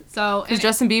days. So because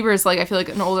Justin Bieber is, like, I feel like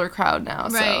an older crowd now,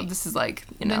 so this is, like,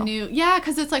 you know, the new,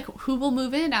 because it's like, who will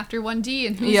move in after 1D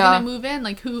and who's gonna move in,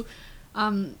 like, who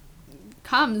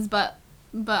comes, but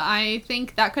I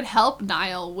think that could help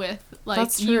Niall with,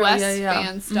 like, US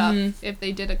fan stuff if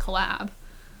they did a collab,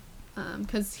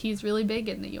 because he's really big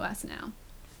in the US now.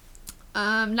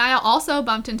 Niall also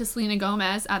bumped into Selena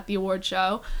Gomez at the award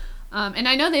show, and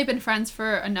I know they've been friends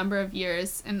for a number of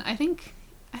years, and I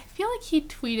feel like he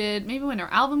tweeted maybe when her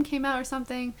album came out or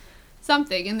something,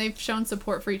 and they've shown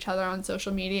support for each other on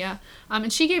social media.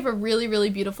 And she gave a really, really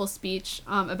beautiful speech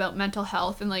about mental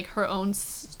health and, like, her own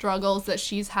struggles that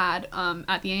she's had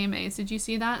at the AMAs. Did you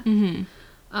see that?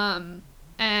 Mm-hmm.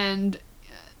 And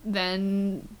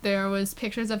then there was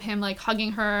pictures of him, like,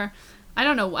 hugging her. I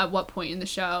don't know at what point in the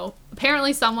show.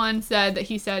 Apparently someone said that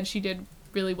he said she did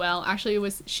really well. Actually, it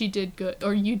was she did good,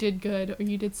 or you did good, or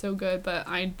you did so good, but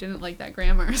I didn't like that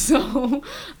grammar, so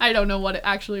I don't know what it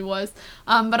actually was.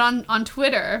 But on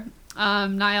Twitter,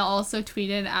 Niall also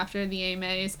tweeted after the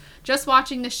AMAs, just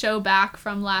watching the show back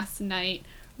from last night.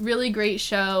 Really great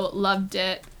show. Loved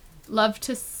it. Love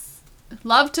to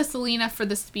Selena for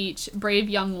the speech. Brave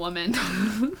young woman.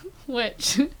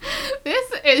 Which,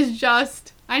 this is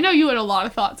just... I know you had a lot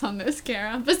of thoughts on this,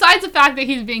 Kara. Besides the fact that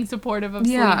he's being supportive of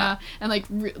Selena and, like,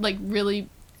 really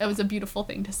it was a beautiful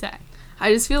thing to say.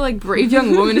 I just feel like brave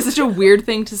young woman is such a weird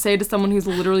thing to say to someone who's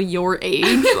literally your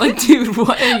age. Like, dude,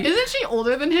 what? Isn't she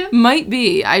older than him? Might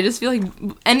be. I just feel like,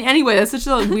 and anyway, that's such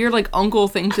a weird, like, uncle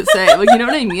thing to say. Like, you know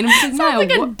what I mean? I'm just like, Sounds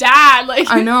like a dad.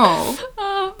 Like, I know.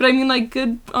 But I mean, like,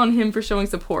 good on him for showing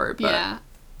support. But. Yeah,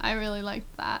 I really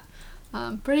liked that.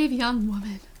 Brave young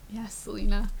woman. Yes,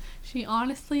 Selena. She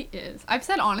honestly is. I've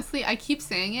said honestly. I keep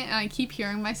saying it, and I keep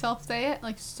hearing myself say it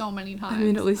like so many times. I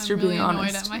mean, at least you're really being annoyed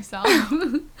honest. at myself.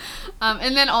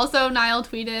 And then also Niall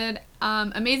tweeted,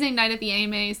 "Amazing night at the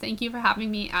AMAs. Thank you for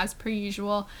having me as per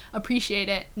usual. Appreciate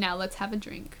it. Now let's have a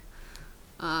drink."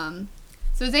 So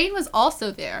Zayn was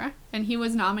also there, and he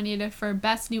was nominated for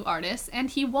Best New Artist, and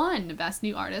he won Best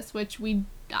New Artist, which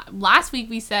last week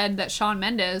we said that Shawn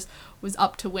Mendes was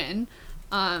up to win.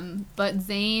 But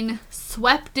Zayn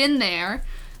swept in there,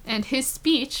 and his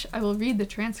speech, I will read the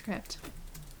transcript.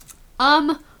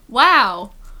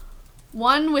 Wow.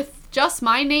 One with just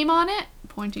my name on it,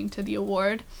 pointing to the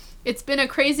award. It's been a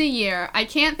crazy year. I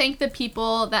can't thank the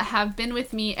people that have been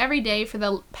with me every day for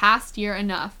the past year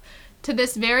enough. To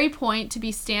this very point, to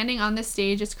be standing on this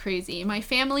stage is crazy. My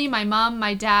family, my mom,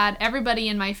 my dad, everybody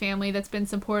in my family that's been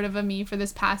supportive of me for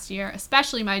this past year,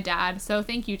 especially my dad. So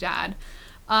thank you, Dad.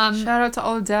 Shout out to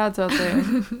all the dads out there.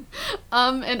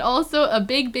 And also a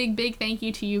big, big, big thank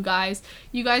you to you guys.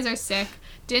 You guys are sick.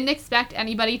 Didn't expect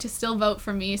anybody to still vote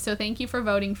for me, so thank you for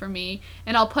voting for me.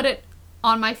 And I'll put it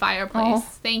on my fireplace. Oh.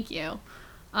 Thank you.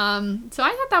 So I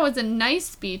thought that was a nice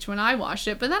speech when I watched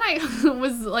it, but then I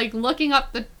was like looking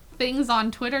up the things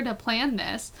on Twitter to plan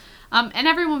this. And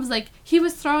everyone was like, he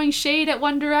was throwing shade at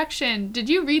One Direction. Did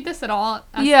you read this at all?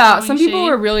 Yeah, some people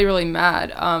were really, really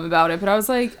mad about it, but I was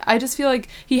like, I just feel like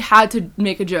he had to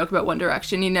make a joke about One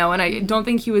Direction, you know, and I don't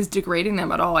think he was degrading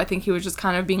them at all. I think he was just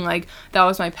kind of being like, that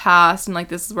was my past, and like,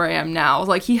 this is where I am now.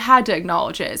 Like, he had to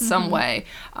acknowledge it some way.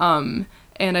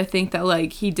 And I think that,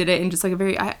 like, he did it in just, like, a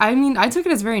very... I mean, I took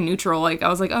it as very neutral. Like, I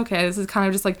was like, okay, this is kind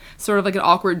of just, like, sort of, like, an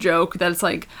awkward joke that it's,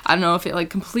 like... I don't know if it,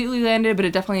 like, completely landed, but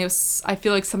it definitely was... I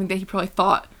feel like something that he probably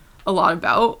thought a lot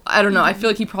about. I don't know. I feel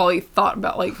like he probably thought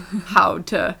about, like, how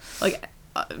to, like,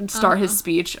 start his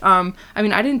speech. I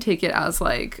mean, I didn't take it as,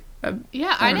 like... I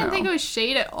didn't think it was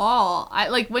shade at all.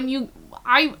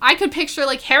 I could picture,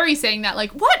 like, Harry saying that,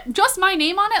 like, what? Just my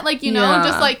name on it? Like, you know,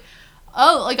 just, like...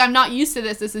 Oh, like, I'm not used to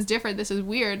this. This is different. This is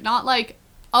weird. Not like,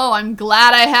 oh, I'm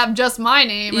glad I have just my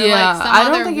name. Or, like,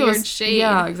 some other weird shade.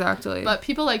 Yeah, exactly. But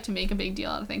people like to make a big deal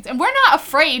out of things. And we're not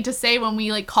afraid to say when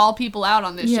we, like, call people out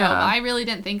on this show. I really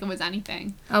didn't think it was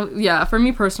anything. Oh, yeah, for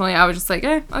me personally, I was just like,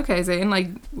 okay, Zayn, like,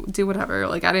 do whatever.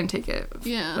 Like, I didn't take it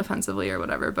offensively or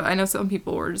whatever. But I know some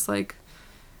people were just, like...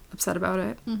 upset about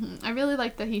it. I really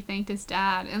like that he thanked his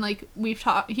dad, and like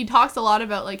he talks a lot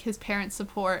about like his parents'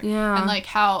 support, and like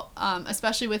how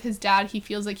especially with his dad, he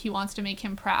feels like he wants to make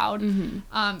him proud, and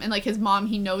like his mom,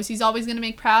 he knows he's always gonna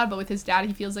make proud, but with his dad,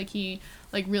 he feels like he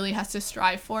like really has to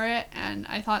strive for it, and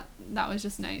I thought that was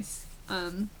just nice.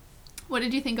 What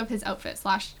did you think of his outfit?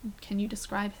 Can you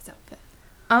describe his outfit?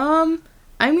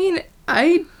 I mean,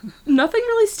 nothing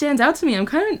really stands out to me. I'm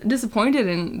kind of disappointed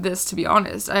in this, to be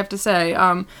honest, I have to say.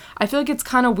 I feel like it's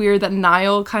kind of weird that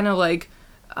Niall kind of, like,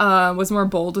 was more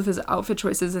bold with his outfit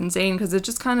choices than Zayn, because it's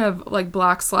just kind of, like,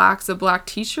 black slacks, a black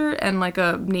t-shirt, and, like,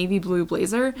 a navy blue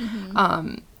blazer.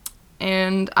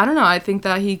 And I don't know, I think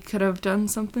that he could have done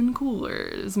something cooler,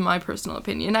 is my personal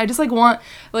opinion. I just, like, want,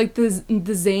 like, the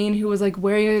Zayn who was, like,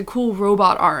 wearing a cool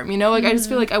robot arm, you know? Like, I just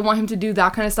feel like I want him to do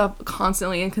that kind of stuff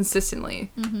constantly and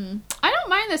consistently. I don't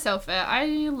mind this outfit. I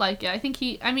like it. I think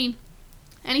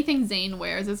anything Zayn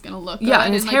wears is going to look good. Yeah,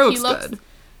 and his hair looks good.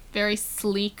 Very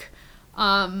sleek.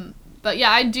 But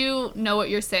yeah, I do know what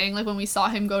you're saying. Like, when we saw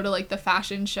him go to, like, the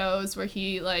fashion shows where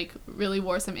he, like, really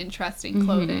wore some interesting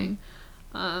clothing.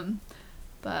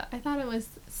 But I thought it was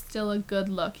still a good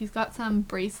look. He's got some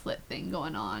bracelet thing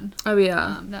going on. Oh,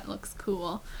 yeah. That looks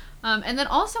cool. And then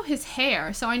also his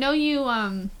hair. So I know you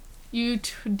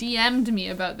DM'd me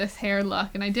about this hair look,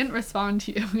 and I didn't respond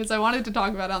to you because I wanted to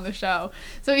talk about it on the show.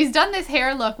 So he's done this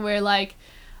hair look where, like,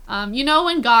 you know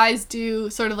when guys do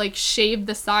sort of, like, shave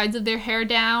the sides of their hair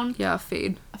down? Yeah,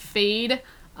 fade. A fade.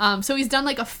 So he's done,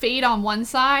 like, a fade on one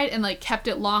side and, like, kept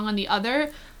it long on the other.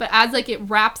 But as, like, it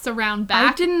wraps around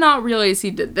back... I did not realize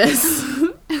he did this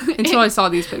until I saw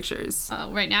these pictures.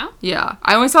 Right now? Yeah.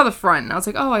 I only saw the front, and I was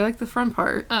like, oh, I like the front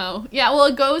part. Oh. Yeah, well,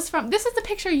 it goes from... This is the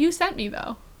picture you sent me,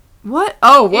 though. What?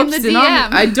 Oh, whoops. In the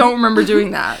DM. I don't remember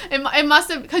doing that. It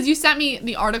must have... Because you sent me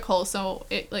the article, so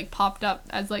it, like, popped up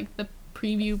as, like, the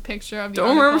preview picture of the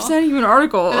article. Don't remember sending you an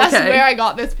article. That's where I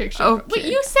got this picture. Okay. Wait,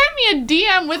 you sent me a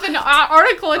DM with an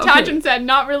article attached and said,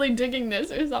 not really digging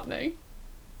this or something.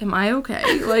 am I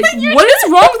okay? Like, what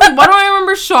is wrong with me? Why do I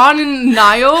remember Sean and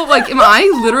Niall? Like, am I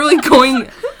literally going...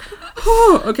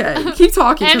 Oh, okay. Keep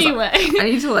talking. Anyway. I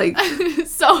need to, like,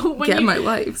 so when get my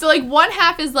life. So, like, one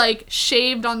half is, like,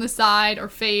 shaved on the side or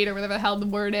fade or whatever the hell the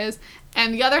word is.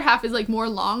 And the other half is, like, more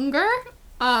longer.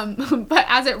 But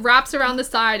as it wraps around the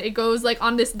side, it goes, like,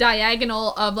 on this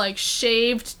diagonal of, like,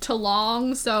 shaved to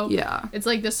long. So, yeah. It's,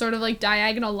 like, this sort of, like,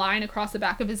 diagonal line across the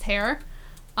back of his hair.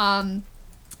 And,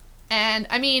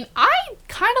 I mean, I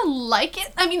kind of like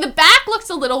it. I mean, the back looks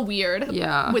a little weird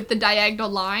with the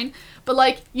diagonal line. But,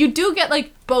 like, you do get,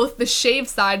 like, both the shaved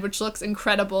side, which looks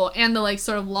incredible, and the, like,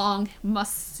 sort of long what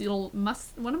am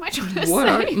I trying to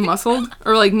say? Muscled?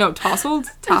 Or, like, no, tasseled?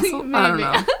 Tasseled? I don't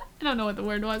know. I don't know what the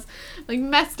word was. Like,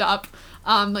 messed up,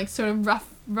 like, sort of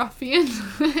ruffian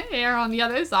hair on the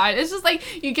other side. It's just,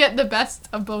 like, you get the best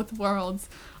of both worlds.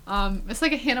 It's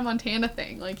like a Hannah Montana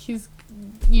thing. Like, he's...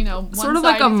 one sort of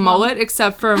like a mullet,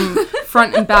 except from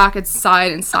front and back, it's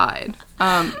side and side.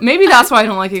 Maybe that's why I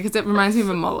don't like it, because it reminds me of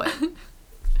a mullet.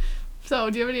 So,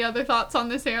 do you have any other thoughts on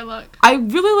this hair look? I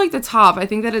really like the top. I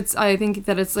think that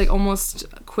it's like almost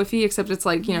quiffy, except it's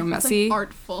like, messy. It's like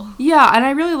artful. Yeah, and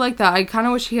I really like that. I kind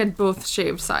of wish he had both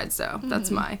shaved sides, though.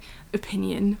 That's my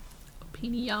opinion.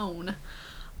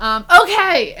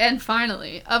 Okay, and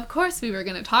finally, of course we were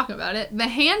going to talk about it, the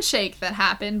handshake that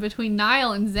happened between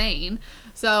Niall and Zayn.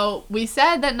 So we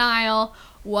said that Niall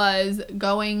was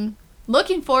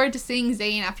looking forward to seeing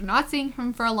Zayn after not seeing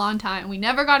him for a long time. We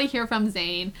never got to hear from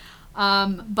Zayn.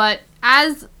 But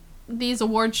as these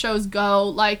award shows go,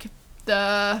 like,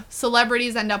 the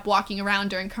celebrities end up walking around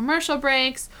during commercial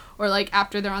breaks, or, like,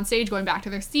 after they're on stage going back to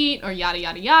their seat, or yada,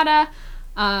 yada, yada.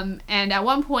 And at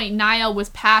one point, Niall was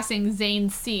passing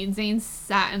Zayn's seat. Zayn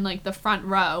sat in, like, the front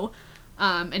row.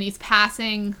 And he's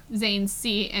passing Zayn's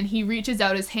seat, and he reaches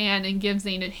out his hand and gives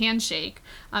Zayn a handshake.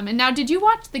 And now, did you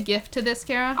watch the GIF to this,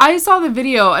 Kara? I saw the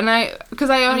video, and I'd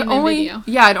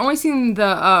only seen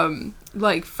the,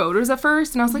 like, photos at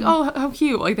first, and I was like, oh, how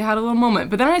cute. Like, they had a little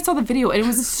moment. But then I saw the video, and it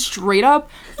was straight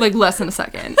up, like, less than a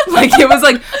second. Like, it was,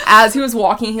 like, as he was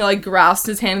walking, he, like, grasped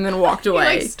his hand and then walked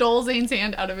away. He, like, stole Zayn's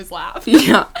hand out of his lap.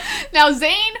 Yeah. Now,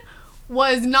 Zayn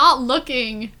was not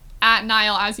looking at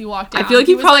Niall as he walked down. I feel like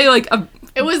he probably, like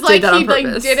it was like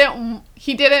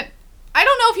he didn't, I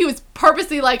don't know if he was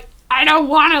purposely like, I don't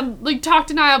want to, like, talk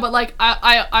to Niall, but, like,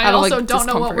 I also like, don't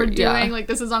know what we're doing. Yeah. Like,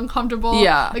 this is uncomfortable.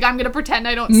 Yeah. Like, I'm going to pretend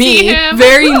I don't see him.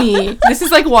 Very me. This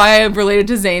is, like, why I related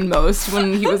to Zayn most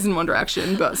when he was in One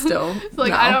Direction, but still. So,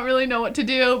 like, no. I don't really know what to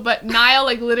do, but Niall,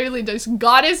 like, literally just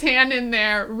got his hand in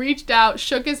there, reached out,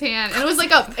 shook his hand, and it was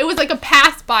like a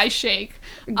pass-by shake.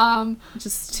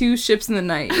 Just two ships in the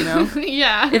night, you know?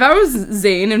 Yeah. If I was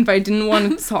Zayn and if I didn't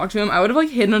want to talk to him, I would have, like,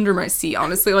 hidden under my seat,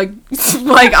 honestly. Like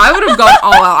I would have gone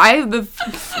all out. The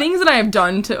things that I have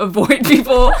done to avoid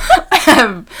people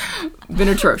have been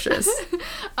atrocious.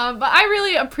 But I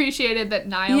really appreciated that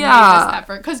Niall made this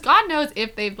effort, because God knows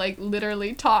if they've, like,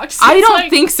 literally talked since, I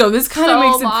don't think so. This kind of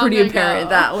makes it pretty ago. apparent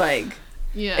that, like,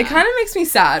 it kind of makes me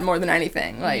sad more than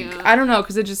anything. Like, I don't know,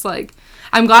 because it just, like,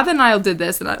 I'm glad that Niall did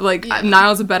this, and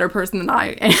Niall's a better person than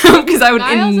I am, because I would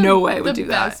Niall's in no way would do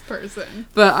that. the best person.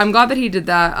 But I'm glad that he did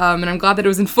that, and I'm glad that it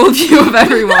was in full view of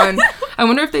everyone. I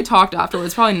wonder if they talked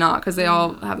afterwards. Probably not, because they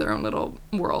all have their own little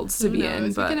worlds to be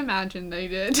in. But you can imagine they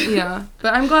did. Yeah,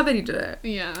 but I'm glad that he did it.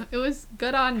 Yeah, it was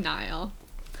good on Niall.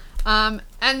 And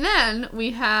then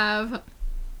we have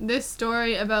this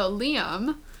story about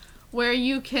Liam, where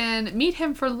you can meet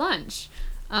him for lunch.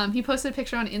 He posted a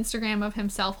picture on Instagram of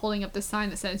himself holding up this sign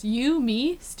that says, "You,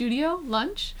 me, studio,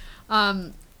 lunch."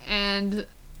 And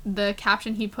the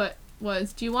caption he put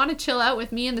was, "Do you want to chill out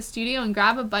with me in the studio and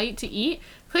grab a bite to eat?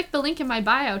 Click the link in my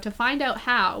bio to find out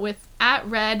how with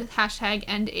 @red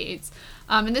 #EndAIDS."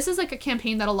 And this is, like, a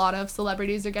campaign that a lot of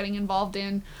celebrities are getting involved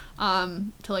in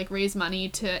to, like, raise money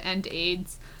to end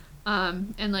AIDS.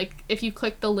 And, like, if you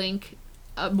click the link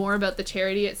more about the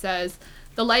charity, it says,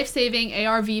 "The life-saving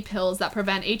ARV pills that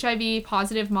prevent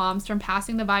HIV-positive moms from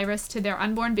passing the virus to their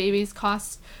unborn babies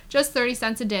cost just 30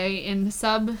 cents a day in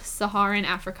sub-Saharan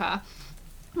Africa.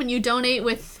 When you donate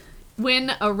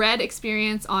win a red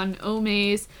experience on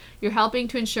Omaze, you're helping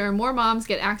to ensure more moms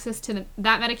get access to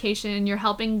that medication. You're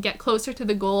helping get closer to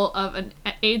the goal of an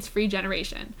AIDS-free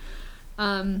generation."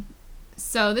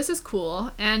 So this is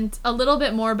cool. And a little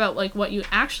bit more about, like, what you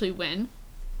actually win.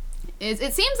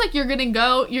 It seems like you're gonna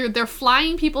go. They're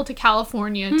flying people to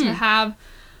California to have.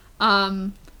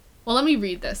 Well, let me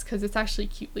read this because it's actually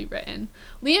cutely written.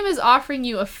 Liam is offering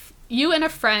you you and a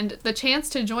friend the chance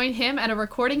to join him at a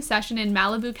recording session in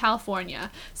Malibu,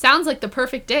 California. Sounds like the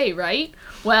perfect day, right?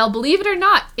 Well, believe it or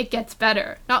not, it gets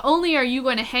better. Not only are you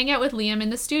going to hang out with Liam in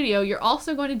the studio, you're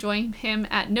also going to join him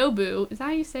at Nobu. Is that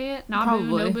how you say it? Nabu,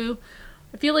 Probably. Nobu?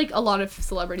 I feel like a lot of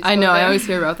celebrities I go know, there. I always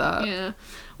hear about that. Yeah.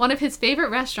 One of his favorite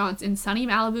restaurants in sunny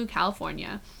Malibu,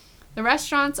 California. The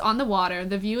restaurant's on the water,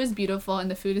 the view is beautiful,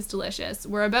 and the food is delicious.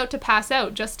 We're about to pass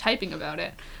out just typing about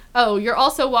it. Oh, you're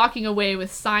also walking away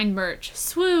with signed merch.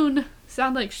 Swoon!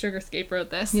 Sound like Sugarscape wrote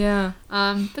this. Yeah.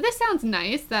 But this sounds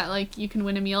nice that, like, you can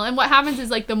win a meal. And what happens is,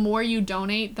 like, the more you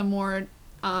donate, the more,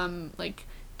 like,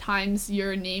 times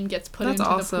your name gets put That's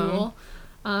into awesome. the pool.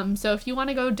 So if you want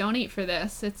to go donate for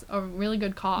this, it's a really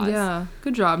good cause. Yeah.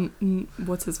 Good job.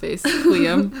 What's his face?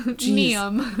 Liam. Jeez.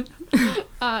 Liam.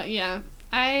 Yeah.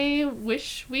 I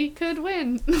wish we could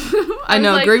win. I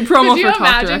know, was great promo could you for Talk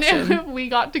imagine Direction. if we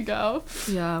got to go?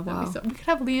 Yeah, That'd wow. be so, we could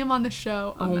have Liam on the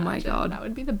show. Oh my Imagine. God. That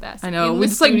would be the best. I know, In we the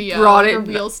just, like, studio, brought the it-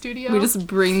 real studio. We just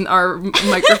bring our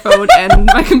microphone and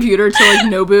my computer to, like,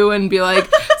 Nobu and be like,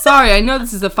 sorry, I know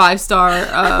this is a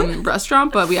 5-star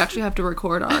restaurant, but we actually have to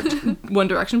record our One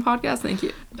Direction podcast. Thank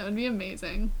you. That would be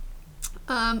amazing.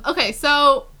 Okay,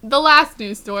 so the last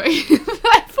news story that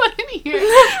I put in here,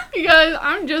 because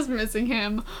I'm just missing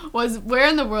him, was where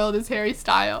in the world is Harry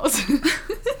Styles?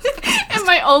 And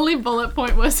my only bullet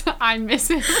point was, I miss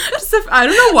him. I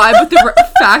don't know why, but the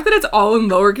fact that it's all in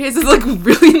lowercase is, like,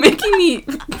 really making me,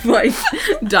 like,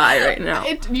 die right now.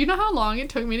 You know how long it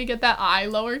took me to get that I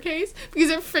lowercase? Because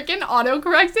it freaking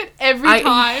autocorrects it every I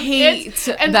time. hate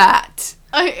and that.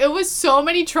 It was so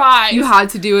many tries. You had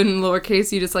to do it in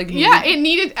lowercase. You just, like, Yeah, it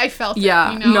needed. I felt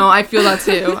Yeah, it. You know? no, I feel that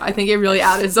too. I think it really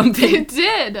added something. It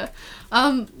did.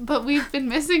 But we've been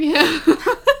missing him.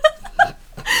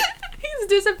 He's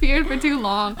disappeared for too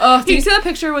long. Oh, did you see that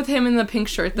picture with him in the pink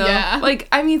shirt, though? Yeah. Like,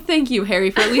 I mean, thank you,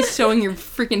 Harry, for at least showing your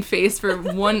freaking face for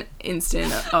one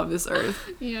instant of this earth.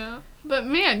 Yeah. But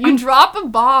man, you drop a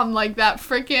bomb like that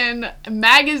freaking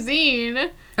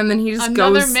magazine, And then he just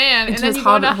another goes man, and into then his you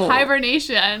go into hobbit hole.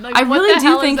 hibernation. Like, I what really the do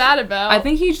hell think is that about? I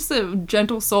think he's just a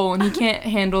gentle soul, and he can't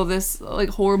handle this, like,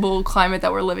 horrible climate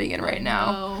that we're living in right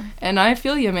now. No. And I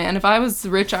feel you, man. If I was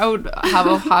rich, I would have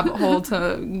a hobbit hole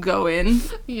to go in.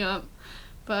 Yeah.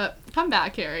 But come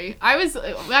back, Harry. I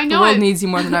The know world needs you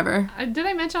more than ever. Did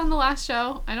I mention on the last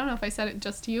show? I don't know if I said it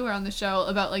just to you or on the show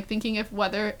about, like, thinking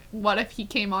what if he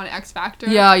came on X Factor?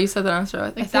 Yeah, you said that on the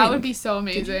show. Like, that would be so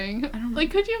amazing. I don't know.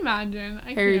 Like, could you imagine?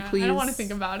 Harry, I don't want to please.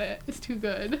 think about it. It's too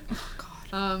good.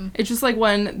 God. It's just like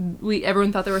when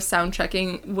everyone thought they were sound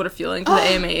checking What a Feeling for the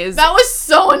AMAs. That was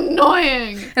so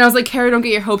annoying. And I was like, Carrie, don't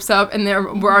get your hopes up. And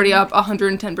we're already up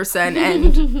 110%.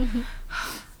 And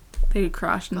they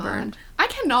crashed and burned. I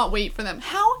cannot wait for them.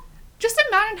 Just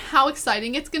imagine how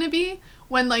exciting it's going to be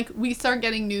when, like, we start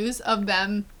getting news of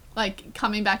them, like,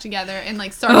 coming back together and,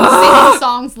 like, starting singing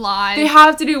songs live. They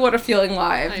have to do What a Feeling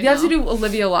live. I They have to know. do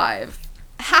Olivia live.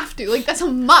 Have to. Like, that's a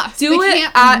must. Do They it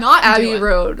can't at not Abbey do it.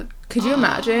 Road. Could you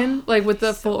imagine? Like, with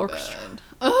the So full good. orchestra.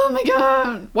 Oh my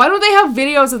god. Why don't they have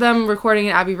videos of them recording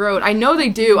in Abbey Road? I know they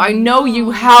do. I know you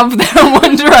have their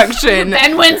One Direction.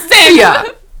 Ben Winston! Yeah.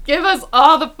 Give us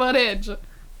all the footage.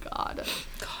 God.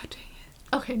 God dang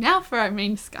Okay, now for our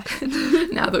main discussion.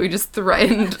 it. Now that we just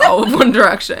threatened all of One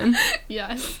Direction.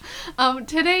 Yes.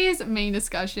 Today's main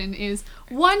discussion is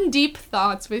One Deep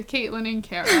Thoughts with Caitlin and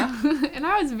Kara. And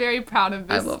I was very proud of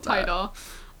this love that. title.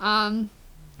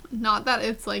 Not that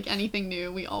it's like anything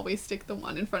new. We always stick the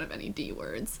one in front of any D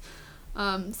words.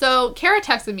 So Kara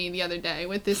texted me the other day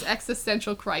with this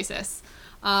existential crisis.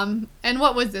 And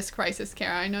what was this crisis,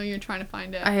 Kara? I know you're trying to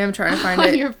find it. I am trying to find on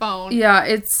it. your phone. Yeah,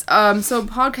 it's so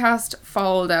Podcast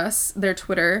followed us, their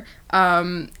Twitter,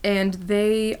 and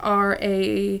they are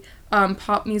a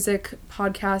pop music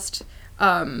podcast,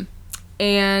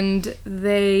 and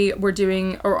they were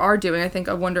doing or are doing, I think,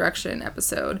 a One Direction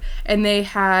episode, and they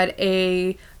had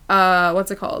a what's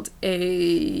it called? My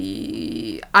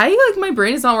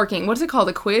brain is not working. What's it called?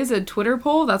 A quiz, a Twitter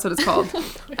poll? That's what it's called.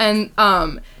 And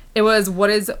it was, what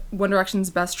is One Direction's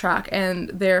best track? And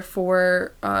their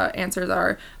 4 answers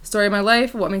are Story of My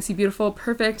Life, What Makes You Beautiful,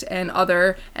 Perfect, and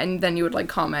Other, and then you would, like,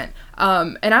 comment.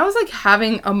 And I was, like,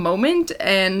 having a moment,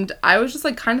 and I was just,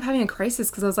 like, kind of having a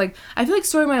crisis, because I was like, I feel like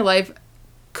Story of My Life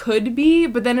could be,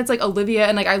 but then it's, like, Olivia,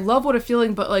 and, like, I love What a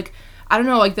Feeling, but, like, I don't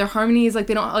know, like, their harmonies, like,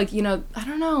 they don't, like, you know, I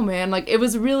don't know, man. Like, it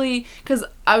was really, because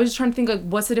I was trying to think, like,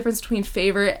 what's the difference between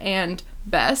favorite and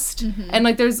best? And,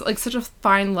 like, there's, like, such a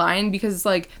fine line, because,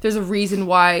 like, there's a reason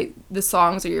why the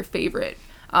songs are your favorite.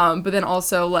 But then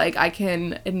also, like, I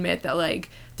can admit that, like,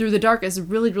 Through the Dark is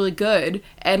really, really good,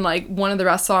 and, like, one of the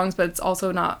best songs, but it's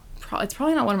also not it's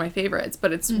probably not one of my favorites,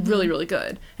 but it's really, really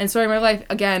good. And Story of My Life,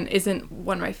 again, isn't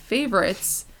one of my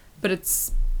favorites, but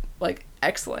it's, like,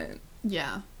 excellent.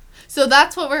 Yeah. So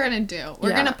that's what we're going to do.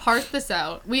 We're going to parse this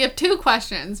out. We have 2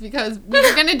 questions because we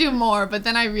were going to do more, but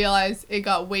then I realized it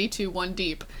got way too one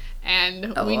deep.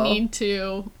 And we need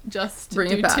to just bring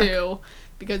do it back. 2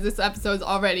 because this episode's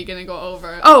already going to go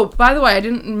over. Oh, by the way, I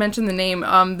didn't mention the name.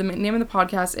 The name of the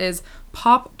podcast is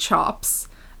Pop Chops.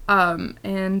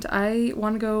 And I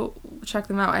want to go check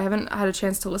them out. I haven't had a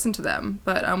chance to listen to them,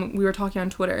 but we were talking on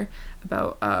Twitter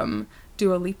about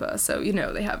Dua Lipa, so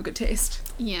they have good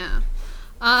taste. Yeah.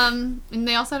 And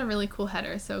they also had a really cool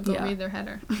header, so go read their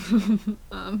header.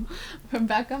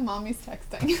 Rebecca, mommy's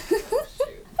texting.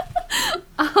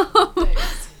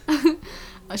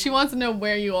 She wants to know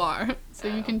where you are, so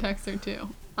you can text her too.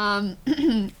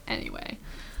 Anyway.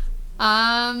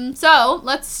 So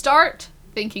let's start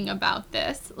thinking about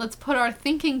this. Let's put our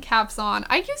thinking caps on.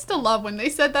 I used to love when they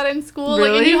said that in school. Really?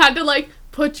 Like, and you had to, like,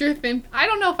 put your I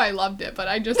don't know if I loved it, but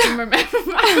I just remember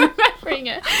remembering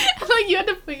it. Like, you had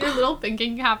to put your little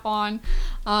thinking cap on.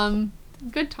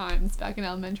 Good times back in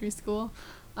elementary school.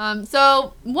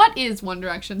 So what is One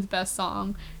Direction's best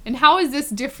song? And how is this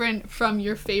different from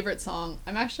your favorite song?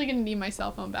 I'm actually going to need my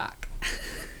cell phone back.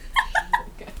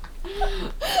 Okay.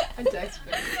 I text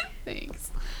you.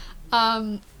 Thanks.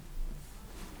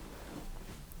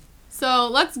 So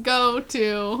let's go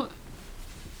to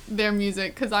their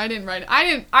music because I didn't write it. I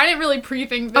didn't really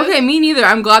pre-think this. Okay, me neither.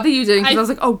 I'm glad that you didn't because I was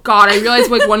like, oh god, I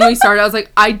realized like when we started, I was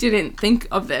like, I didn't think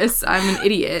of this. I'm an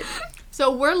idiot.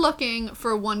 So we're looking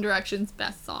for One Direction's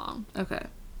best song. Okay.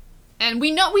 And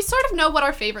we sort of know what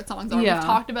our favorite songs are. Yeah. We've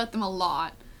talked about them a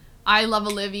lot. I love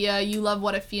Olivia. You love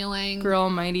What a Feeling. Girl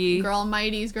Almighty. Girl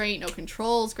Almighty's great. No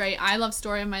Control's great. I love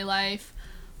Story of My Life.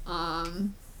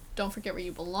 Don't Forget Where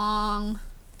You Belong.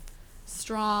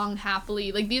 Strong,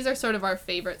 Happily. Like, these are sort of our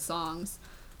favorite songs.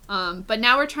 But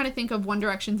now we're trying to think of One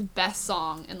Direction's best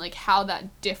song and, like, how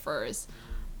that differs.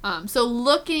 So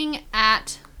looking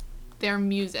at their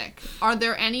music, are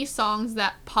there any songs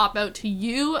that pop out to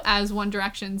you as One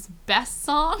Direction's best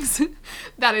songs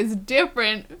that is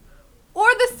different or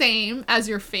the same as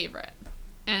your favorite?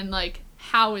 And, like,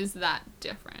 how is that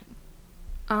different?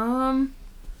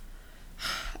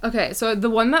 Okay, so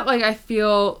the one that, like, I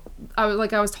feel, I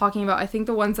was talking about, I think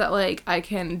the ones that, like, I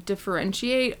can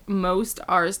differentiate most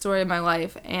are Story of My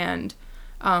Life and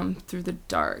Through the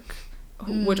Dark,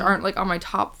 which aren't, like, on my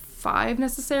top 5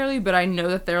 necessarily, but I know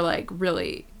that they're, like,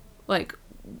 really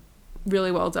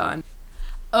well done.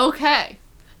 Okay,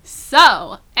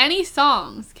 so, any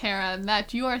songs, Kara,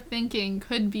 that you are thinking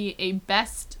could be a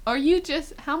best, or you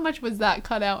just, how much was that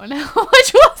cut out and how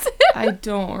much was it? I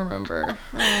don't remember.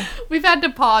 We've had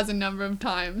to pause a number of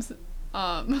times, so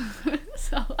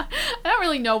I don't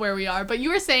really know where we are, but you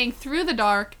were saying Through the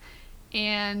Dark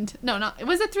and,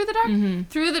 was it Through the Dark? Mm-hmm.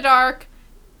 Through the Dark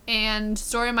and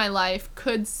Story of My Life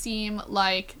could seem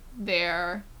like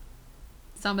they're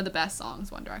some of the best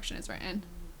songs One Direction has written.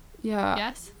 Yeah.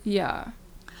 Yes? Yeah.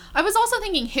 I was also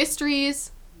thinking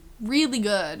History's really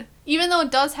good, even though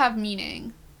it does have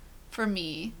meaning for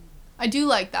me. I do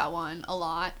like that one a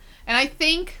lot. And I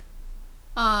think,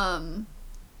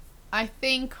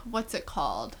 what's it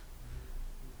called?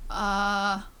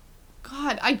 God,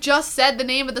 I just said the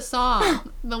name of the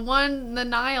song. The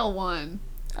Nile one.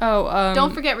 Oh,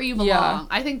 Don't Forget Where You Belong. Yeah.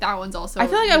 I think that one's also I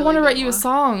feel like really I Want to Write good You one. a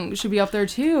Song should be up there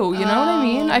too. You know what I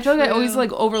mean? I feel like I always,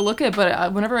 like, overlook it,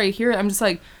 but whenever I hear it, I'm just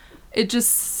like, it's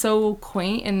just so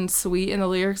quaint and sweet, and the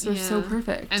lyrics are so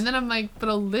perfect. And then I'm like, but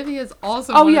Olivia's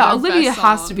also Olivia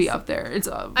has to be up there. It's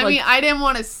I mean, I didn't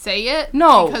want to say it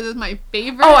because it's my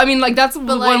favorite. Oh, I mean, like, that's the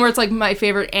one like, where it's, like, my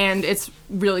favorite, and it's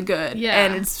really good. Yeah.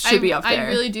 And it should be up there. I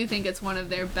really do think it's one of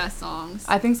their best songs.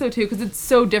 I think so, too, because it's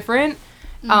so different,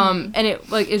 and it,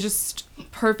 like, is just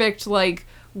perfect, like,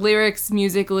 lyrics,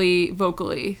 musically,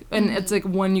 vocally, and it's, like,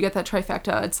 when you get that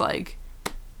trifecta, it's, like,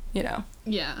 Yeah.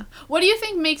 What do you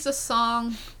think makes a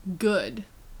song good?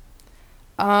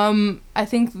 I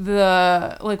think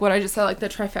what I just said, like, the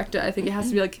trifecta, I think it has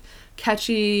to be, like,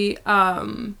 catchy,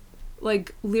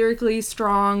 like, lyrically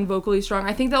strong, vocally strong.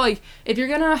 I think that, like, if you're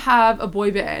gonna have a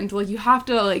boy band, like, you have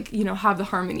to, like, have the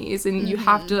harmonies, and you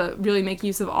have to really make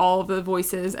use of all of the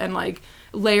voices and, like,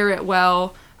 layer it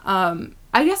well.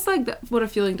 I guess, like, What a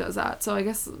Feeling does that, so I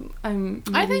guess I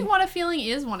think What a Feeling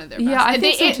is one of their best. Yeah, I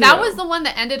think so, too. That was the one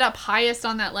that ended up highest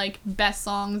on that, like, best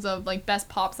songs of, like, best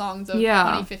pop songs of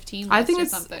 2015 list I think or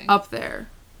it's something. up there.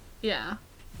 Yeah.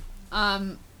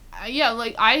 Yeah,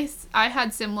 like, I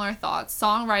had similar thoughts.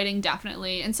 Songwriting,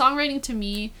 definitely. And songwriting, to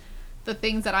me, the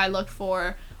things that I look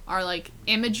for are like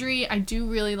imagery. I do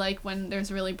really like when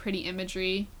there's really pretty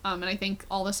imagery. And I think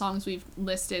all the songs we've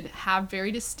listed have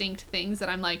very distinct things that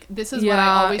I'm like, this is what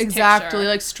I always exactly picture.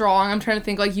 like strong. I'm trying to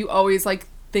think like you always like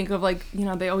think of like, you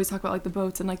know, they always talk about like the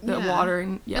boats and like the water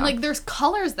and and like there's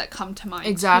colors that come to mind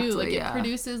exactly too. Like it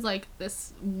produces like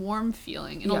this warm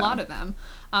feeling in a lot of them.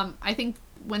 I think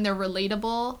when they're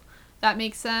relatable, that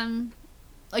makes them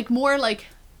like more like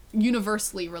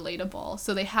universally relatable,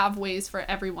 so they have ways for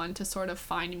everyone to sort of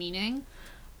find meaning.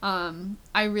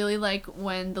 I really like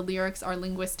when the lyrics are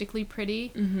linguistically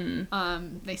pretty.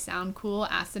 They sound cool,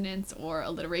 assonance or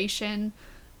alliteration,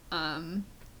 and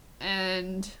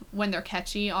when they're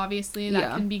catchy, obviously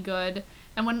that can be good,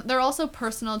 and when they're also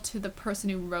personal to the person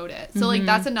who wrote it. So like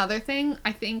that's another thing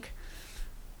I think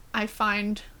I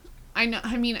find.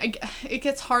 It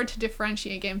gets hard to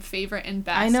differentiate game favorite and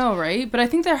best. I know, right? But I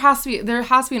think there has to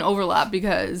be an overlap,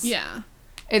 because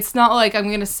it's not like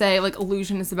I'm gonna say like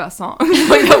Illusion is the best song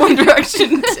like that One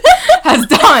Direction has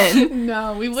done.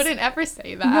 No, we wouldn't ever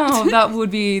say that. No, that would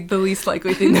be the least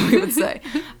likely thing that we would say.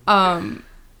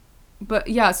 But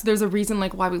yeah, so there's a reason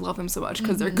like why we love them so much,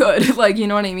 because they're good. Like, you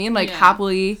know what I mean? Like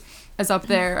Happily is up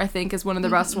there, I think, is one of the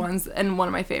best ones and one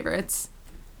of my favorites.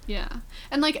 Yeah.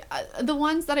 And, like, the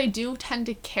ones that I do tend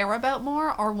to care about more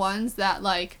are ones that,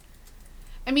 like,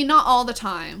 I mean, not all the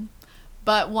time,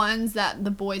 but ones that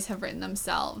the boys have written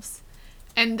themselves.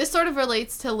 And this sort of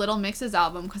relates to Little Mix's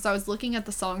album, because I was looking at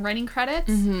the songwriting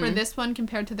credits for this one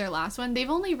compared to their last one. They've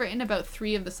only written about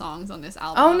 3 of the songs on this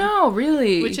album. Oh, no,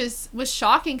 really? Which was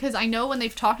shocking, because I know when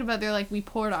they've talked about it, they're like, we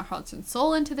poured our hearts and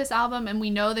soul into this album, and we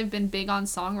know they've been big on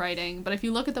songwriting. But if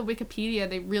you look at the Wikipedia,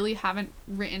 they really haven't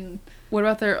written... What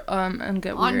about their, on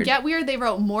Get Weird? On Get Weird, they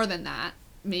wrote more than that.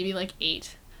 Maybe, like,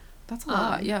 8. That's a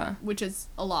lot, yeah. Which is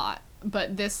a lot.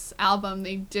 But this album,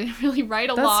 they didn't really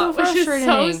write a That's lot, so frustrating.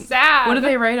 which is so sad. What did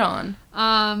they write on?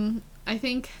 I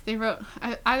think they wrote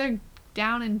either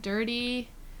Down and Dirty,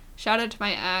 Shout Out to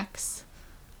My Ex,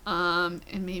 and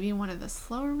maybe one of the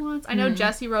slower ones. I know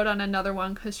Jessie wrote on another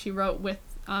one because she wrote with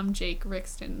Jake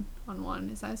Rixton on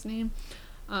one. Is that his name?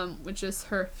 Which is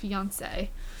her fiance.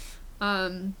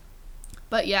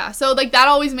 But yeah, so like that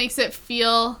always makes it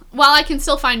feel, while I can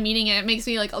still find meaning in it, it makes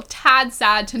me like a tad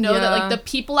sad to know that like the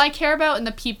people I care about and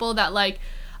the people that like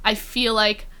I feel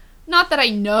like, not that I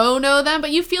know them,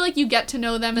 but you feel like you get to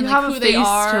know them and like who they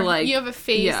are. Like, you have a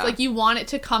face, like you want it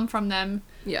to come from them.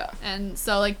 Yeah. And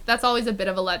so like that's always a bit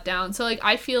of a letdown. So like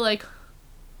I feel like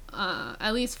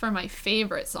at least for my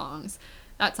favorite songs,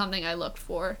 that's something I look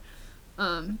for.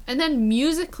 And then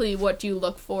musically, what do you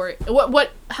look for?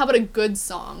 How about a good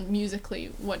song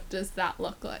musically? What does that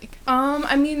look like?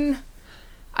 I mean,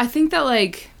 I think that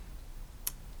like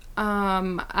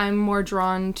I'm more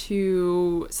drawn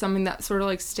to something that sort of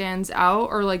like stands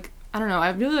out, or like, I don't know, I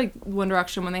really like One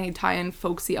Direction when they tie in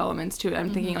folksy elements to it.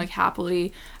 I'm thinking like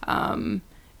Happily, and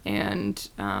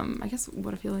I guess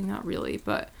What a Feeling, not really,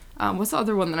 but what's the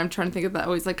other one that I'm trying to think of that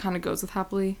always like kind of goes with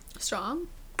Happily? Strong?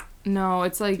 No,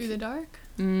 it's like... Through the Dark?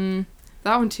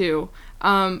 That one too.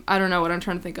 I don't know what I'm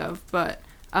trying to think of, but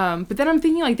then I'm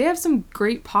thinking like they have some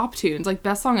great pop tunes. Like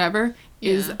Best Song Ever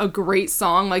is a great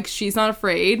song. Like She's Not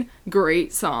Afraid,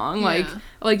 great song. Like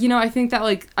you know, I think that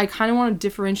like I kind of want to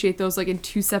differentiate those like in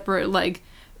 2 separate like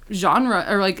genre,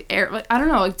 or like I don't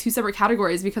know, like 2 separate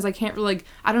categories, because I can't really like,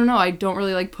 I don't know, I don't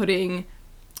really like putting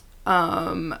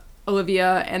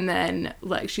Olivia and then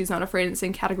like She's Not Afraid in the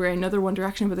same category. I know they're One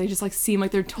Direction, but they just like seem like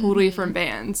they're totally different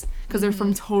bands, because they're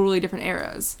from totally different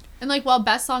eras. And like, while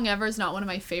Best Song Ever is not one of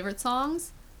my favorite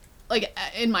songs, like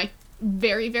in my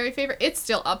very, very favorite, it's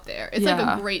still up there. It's like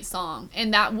a great song,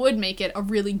 and that would make it a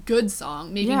really good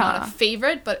song. Maybe not a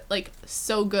favorite, but like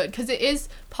so good, because it is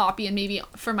poppy, and maybe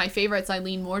for my favorites I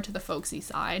lean more to the folksy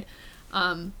side.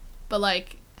 But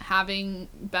like having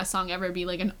Best Song Ever be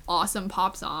like an awesome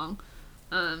pop song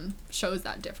shows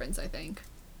that difference, I think.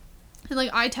 And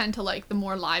like I tend to like the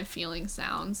more live feeling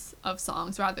sounds of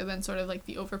songs rather than sort of like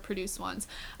the overproduced ones.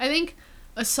 I think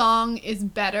a song is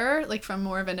better like from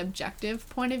more of an objective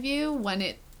point of view when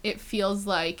it feels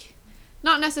like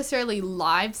not necessarily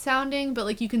live sounding, but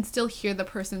like you can still hear the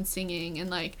person singing, and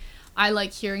like I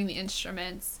like hearing the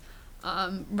instruments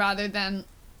rather than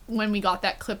when we got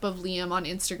that clip of Liam on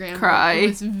Instagram. Cry. It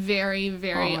was very,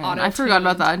 very auto-tuned. I forgot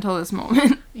about that until this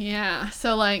moment. Yeah,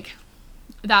 so like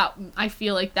that, I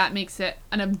feel like that makes it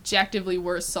an objectively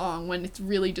worse song when it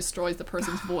really destroys the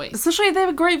person's voice. Especially if they have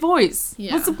a great voice.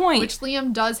 Yeah. What's the point? Which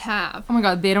Liam does have. Oh my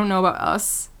god, they don't know about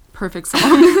us. Perfect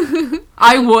song.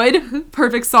 I would.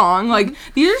 Perfect song. Like,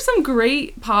 these are some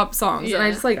great pop songs. Yeah. And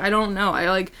I just like, I don't know. I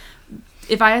like,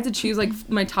 if I had to choose like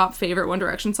my top favorite One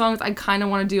Direction songs, I kind of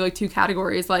want to do like 2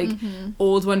 categories, like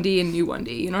old 1D and new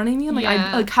 1D. You know what I mean? Like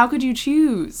I like, how could you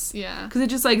choose? Yeah. Because it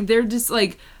just like they're just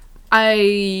like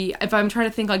if I'm trying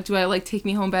to think like, do I like Take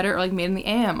Me Home better or like Made in the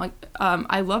AM? Like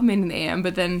I love Made in the AM,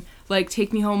 but then like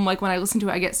Take Me Home, like when I listen to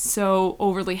it, I get so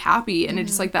overly happy, and it's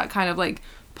just like that kind of like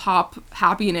pop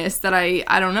happiness that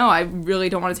I don't know, I really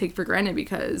don't want to take for granted,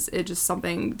 because it's just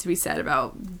something to be said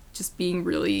about just being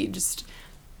really just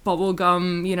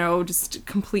bubblegum, you know, just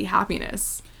complete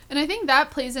happiness. And I think that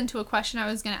plays into a question I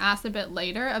was going to ask a bit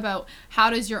later about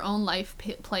how does your own life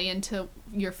play into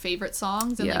your favorite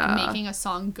songs and like making a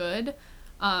song good,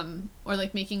 or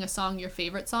like making a song your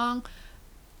favorite song.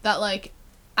 That like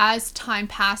as time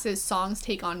passes, songs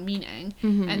take on meaning,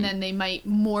 and then they might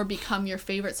more become your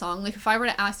favorite song. Like if I were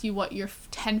to ask you what your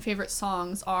 10 favorite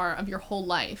songs are of your whole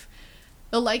life,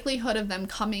 the likelihood of them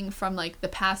coming from like the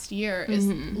past year is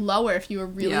lower if you were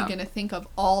really going to think of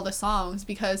all the songs,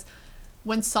 because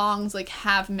when songs like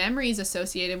have memories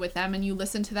associated with them and you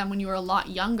listen to them when you were a lot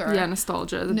younger. Yeah,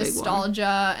 nostalgia, the big one.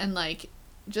 Nostalgia, and like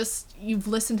just you've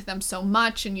listened to them so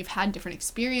much and you've had different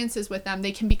experiences with them,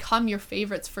 they can become your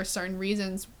favorites for certain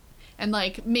reasons. And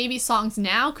like maybe songs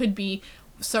now could be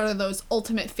sort of those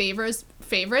ultimate favorites,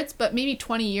 but maybe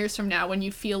 20 years from now when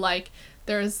you feel like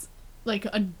there's like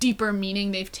a deeper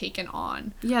meaning they've taken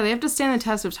on. Yeah, they have to stand the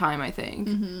test of time, I think.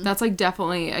 That's like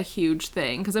definitely a huge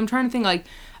thing, because I'm trying to think like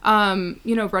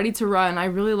you know, Ready to Run, I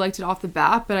really liked it off the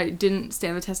bat, but it didn't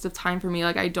stand the test of time for me.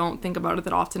 Like I don't think about it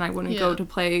that often. I wouldn't go to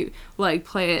play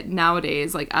it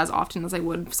nowadays like as often as I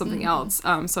would something else.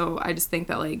 So I just think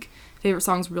that like favorite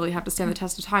songs really have to stand the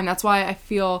test of time. That's why I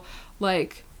feel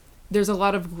like there's a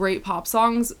lot of great pop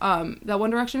songs that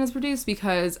One Direction has produced,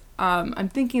 because I'm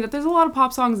thinking that there's a lot of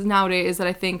pop songs nowadays that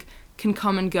I think can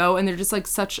come and go, and they're just like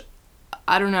such,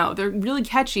 I don't know, they're really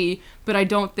catchy, but I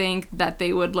don't think that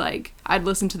they would like, I'd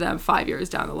listen to them 5 years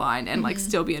down the line and like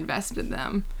still be invested in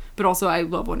them. But also I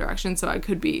love One Direction, so I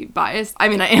could be biased. I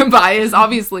mean, I am biased,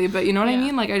 obviously, but you know what I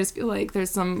mean? Like, I just feel like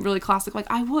there's some really classic, like,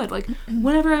 I would, like,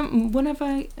 when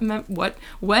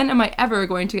am I ever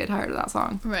going to get tired of that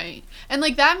song? Right. And,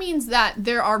 like, that means that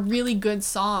there are really good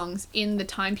songs in the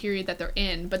time period that they're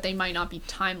in, but they might not be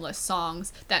timeless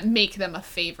songs that make them a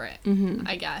favorite,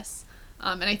 I guess.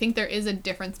 And I think there is a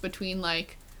difference between,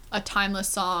 like, a timeless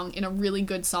song and a really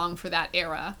good song for that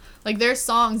era. Like there's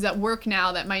songs that work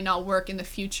now that might not work in the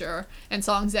future, and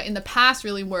songs that in the past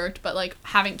really worked but like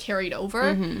haven't carried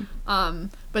over.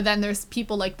 But then there's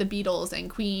people like the Beatles and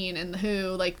Queen and the Who,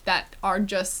 like that are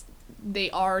just,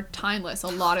 they are timeless. A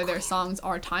lot of their songs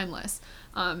are timeless.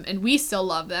 And we still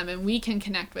love them and we can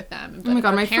connect with them.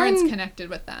 But my parents connected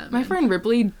with them. My friend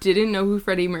Ripley didn't know who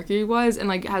Freddie Mercury was, and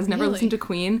like has never listened to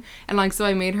Queen, and like so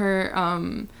I made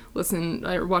her listen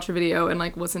or watch a video and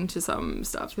like listen to some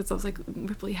stuff, because I was like,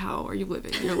 Ripley, how are you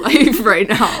living your life right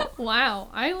now? Wow,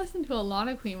 I listened to a lot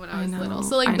of Queen when I was little,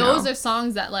 so like those are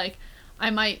songs that like I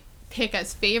might pick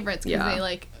as favorites because they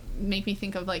like make me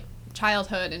think of like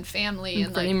childhood and family,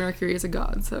 and Freddie like Mercury is a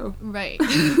god, so right.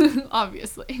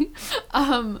 Obviously.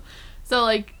 So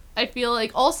like I feel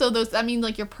like also those, I mean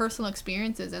like your personal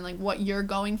experiences and like what you're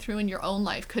going through in your own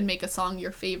life could make a song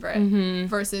your favorite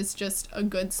versus just a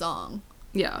good song.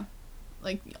 Yeah.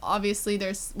 Like obviously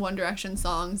there's One Direction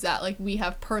songs that like we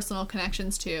have personal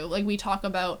connections to, like we talk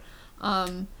about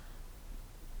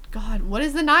God, what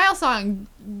is the Niall song?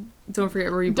 Don't forget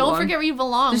where you belong. Don't forget where you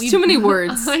belong. There's too many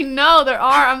words. I know there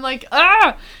are. I'm like,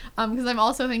 because I'm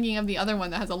also thinking of the other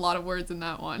one that has a lot of words in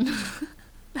that one.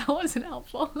 That wasn't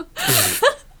helpful.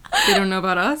 They don't know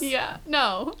about us? Yeah.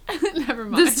 No. Never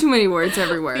mind. There's too many words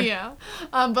everywhere. Yeah.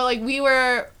 But like we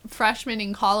were freshmen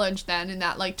in college then, and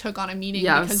that like took on a meaning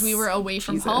because we were away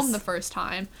from home the first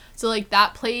time. So like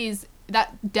that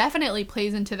definitely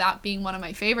plays into that being one of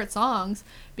my favorite songs,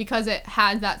 because it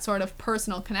has that sort of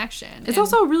personal connection. It's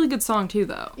also a really good song too,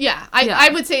 though. Yeah, I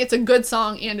would say it's a good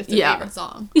song and it's a favorite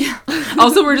song. Yeah.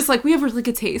 Also, we're just like, we have really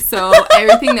good taste, so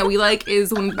everything that we like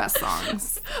is one of the best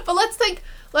songs. But let's think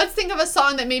of a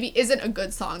song that maybe isn't a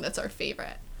good song that's our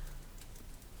favorite.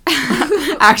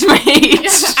 Act My Age.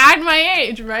 Yeah, Act My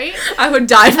Age, right? I would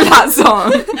die for that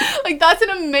song. Like that's an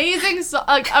amazing song,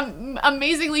 like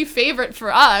amazingly favorite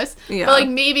for us. Yeah. But like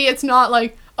maybe it's not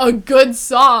like a good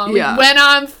song. Yeah. When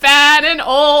I'm fat and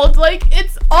old, like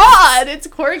it's odd, it's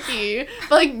quirky,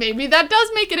 but like maybe that does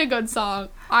make it a good song.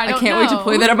 I can't wait to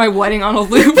play that at my wedding on a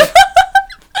loop.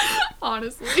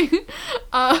 Honestly.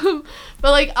 But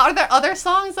like, are there other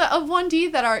songs of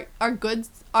 1D that are good?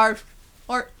 Or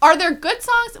are there good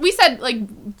songs? We said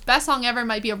like best song ever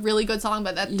might be a really good song,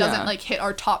 but that doesn't like hit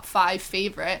our top 5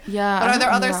 favorite. Yeah. But are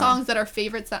there other songs that are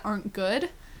favorites that aren't good?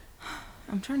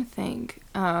 I'm trying to think.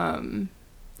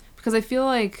 Because I feel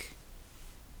like,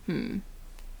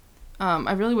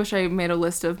 I really wish I made a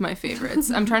list of my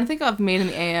favorites. I'm trying to think of Made in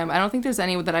the AM. I don't think there's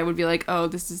any that I would be like, oh,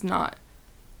 this is not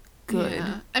good.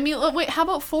 Yeah. I mean, wait, how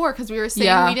about 4? Because we were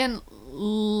saying we didn't,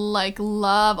 like,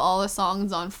 love all the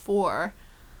songs on 4.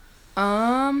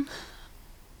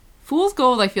 Fool's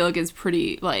Gold, I feel like, is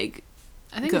pretty, like,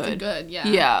 I think good. It's good, yeah.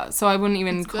 Yeah, so I wouldn't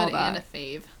even call good that. and a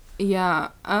fave. Yeah.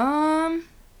 I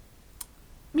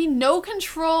mean, No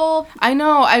Control. I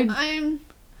know.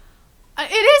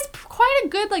 It is quite a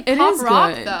good, like, pop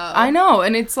rock, good. though. I know,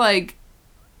 and it's, like,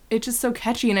 it's just so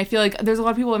catchy, and I feel like there's a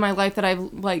lot of people in my life that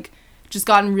I've, like, just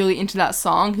gotten really into that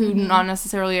song who not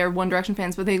necessarily are One Direction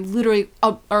fans, but they literally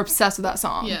are obsessed with that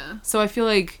song. Yeah. So I feel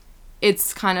like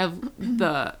it's kind of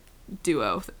the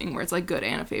duo thing where it's, like, good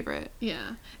and a favorite.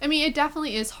 Yeah. I mean, it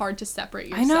definitely is hard to separate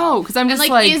yourself. I know, because I'm just, and,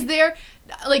 like... is there,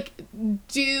 like,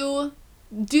 do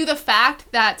the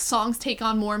fact that songs take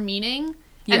on more meaning...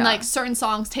 Yeah. And, like, certain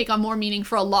songs take on more meaning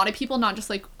for a lot of people, not just,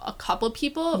 like, a couple of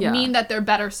people, mean that they're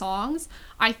better songs.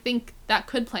 I think that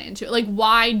could play into it. Like,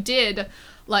 why did,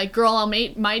 like, Girl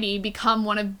Almighty become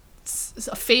one of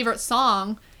a favorite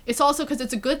song? It's also because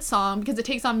it's a good song, because it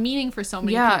takes on meaning for so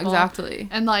many people. Yeah, exactly.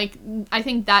 And, like, I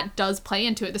think that does play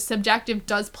into it. The subjective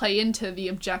does play into the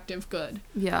objective good.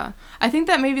 Yeah. I think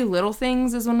that maybe Little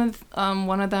Things is one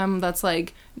of them that's,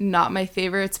 like, not my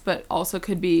favorites, but also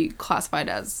could be classified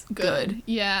as good.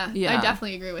 Yeah, Yeah. I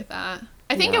definitely agree with that.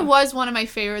 I think it was one of my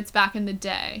favorites back in the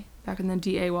day. Back in the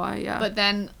DAY, yeah. But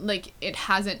then, like, it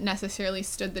hasn't necessarily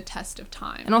stood the test of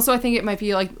time. And also I think it might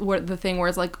be, like, the thing where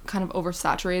it's, like, kind of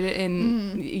oversaturated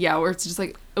in, where it's just,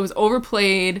 like, it was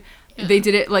overplayed. Yeah. They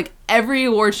did it, like, every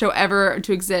award show ever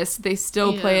to exist. They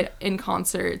still play it in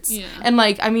concerts. Yeah. And,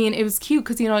 like, I mean, it was cute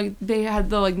because, you know, like, they had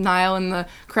the, like, Niall and the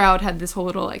crowd had this whole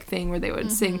little, like, thing where they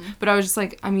would sing. But I was just,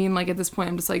 like, I mean, like, at this point,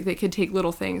 I'm just, like, they could take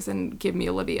Little Things and give me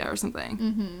Olivia or something.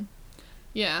 Mm-hmm.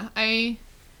 Yeah, I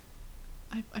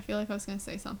feel like I was going to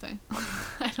say something.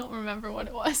 I don't remember what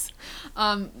it was.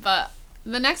 But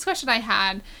the next question I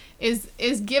had is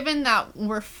given that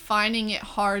we're finding it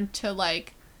hard to,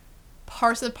 like,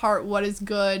 parse apart what is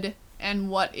good and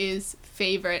what is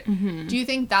favorite, do you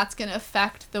think that's going to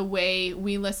affect the way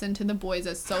we listen to the boys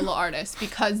as solo artists?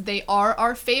 Because they are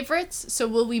our favorites, so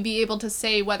will we be able to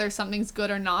say whether something's good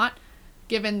or not,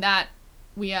 given that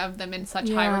we have them in such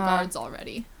high regards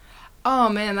already? Oh,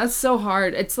 man, that's so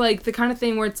hard. It's, like, the kind of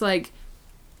thing where it's, like,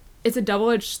 it's a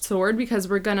double-edged sword because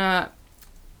we're gonna,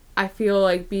 I feel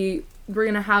like, we're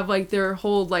gonna have, like, their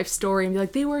whole life story and be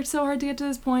like, they worked so hard to get to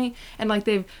this point, and, like,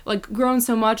 they've, like, grown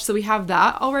so much, so we have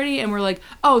that already, and we're like,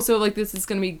 oh, so, like, this is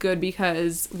gonna be good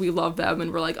because we love them,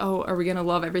 and we're like, oh, are we gonna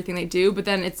love everything they do? But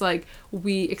then it's, like,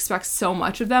 we expect so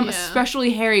much of them,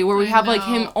 especially Harry, where we have, like,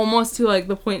 him almost to, like,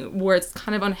 the point where it's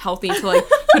kind of unhealthy to, like,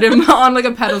 put him on, like,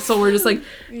 a pedestal. We're just, like,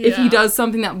 if he does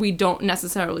something that we don't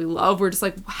necessarily love, we're just,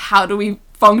 like, how do we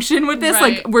function with this?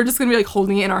 Like, we're just gonna be, like,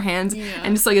 holding it in our hands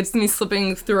and just, like, it's gonna be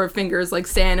slipping through our fingers like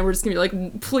sand, and we're just gonna be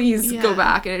like, please go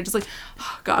back. And it's just like,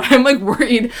 oh god, I'm, like,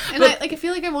 worried. And but I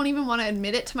feel like I won't even want to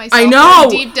admit it to myself. I know,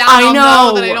 deep down I'll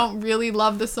know that I don't really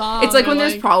love the song. It's like when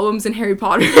there's problems in Harry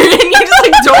Potter and you just,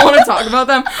 like, don't want to talk about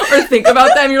them or think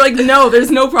about them. You're like, no,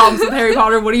 there's no problems with Harry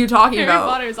Potter. What are you talking about?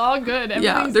 Harry Potter's all good.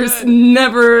 Everything's there's good.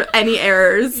 never any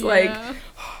errors. Like,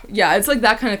 it's like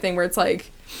that kind of thing where it's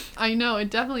like, I know, it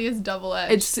definitely is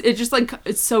double-edged. It's just, like,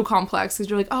 it's so complex because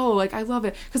you're like, oh, like, I love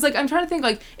it. Because, like, I'm trying to think,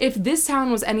 like, if This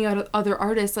Town was any other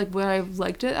artist, like, would I have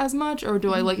liked it as much? Or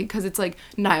do I like it because it's, like,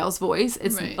 Niall's voice?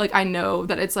 It's, like, I know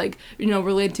that it's, like, you know,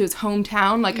 related to his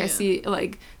hometown. Like, I see,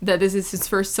 like, that this is his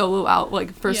first solo out,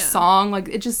 like, first song. Like,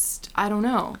 it just, I don't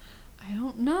know. I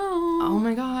don't know. Oh,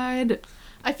 my God.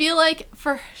 I feel like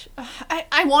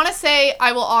I want to say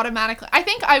I will automatically, I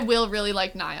think I will really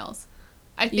like Niall's.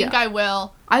 I think I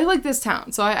will. I like This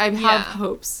Town, so I have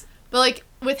hopes. But, like,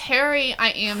 with Harry, I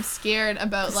am scared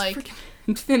about, like,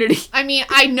 Infinity. I mean,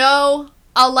 I know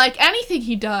I'll like anything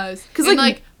he does. Because,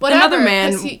 like whatever, Another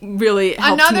Man really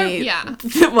helped me,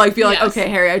 like, be like, okay,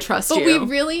 Harry, I trust you. But we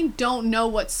really don't know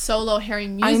what solo Harry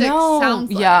music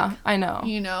sounds like. Yeah, I know.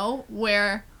 You know,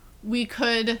 where we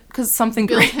could something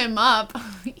build great. him up.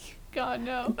 God,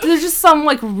 no. There's just some,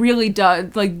 like, really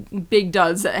big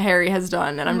duds that Harry has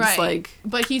done, and I'm just like...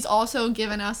 But he's also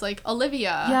given us, like,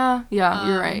 Olivia. Yeah,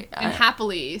 you're right. And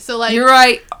Happily. So, like... You're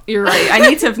right. I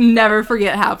need to never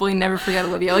forget Happily, never forget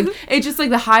Olivia. Like, it's just, like,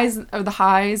 the highs are the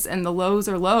highs, and the lows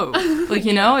are lows. Like,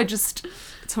 you know,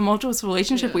 it's tumultuous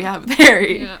relationship we have with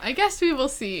Harry. Yeah, I guess we will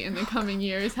see in the coming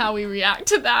years how we react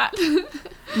to that.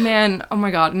 Man, oh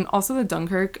my god. And also the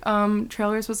Dunkirk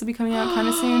trailer is supposed to be coming out kind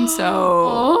of soon, so...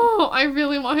 Oh, I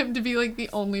really want him to be, like, the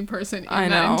only person in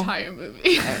that entire movie.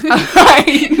 I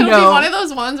It'll know. be one of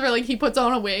those ones where, like, he puts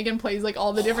on a wig and plays, like,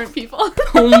 all the different people.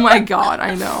 Oh my god,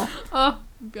 I know. Oh,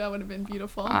 that would have been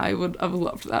beautiful. I would have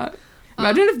loved that.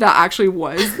 Imagine if that actually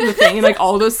was the thing, and, like,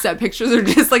 all those set pictures are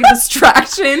just, like, a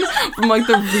distraction from, like,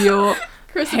 the real...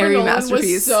 Christopher Harry Nolan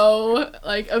masterpiece. was so,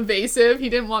 like, evasive. He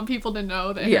didn't want people to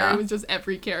know that Harry was just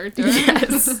every character.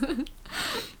 Yes.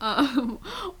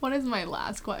 What is my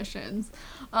last questions?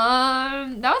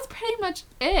 That was pretty much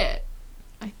it,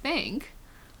 I think.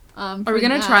 Are we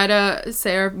going to try to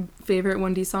say our favorite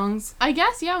 1D songs? I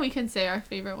guess, yeah, we can say our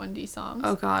favorite 1D songs.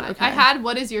 Oh, God, okay. I had,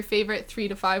 what is your favorite 3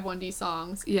 to 5 1D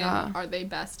songs? Yeah. And are they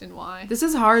best and why? This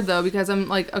is hard, though, because I'm,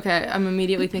 like, okay, I'm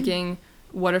immediately thinking,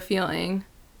 What a Feeling,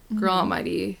 Girl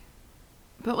Almighty.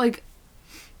 But, like,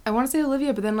 I want to say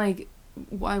Olivia, but then, like,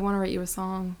 I want to write you a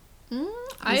song.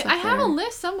 I have a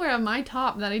list somewhere on my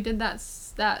top that I did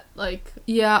that like...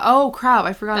 Yeah, oh, crap,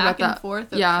 I forgot about that. Back and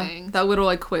forth of things. That little,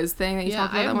 like, quiz thing that you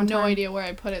talked about that one time. I have no idea where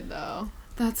I put it, though.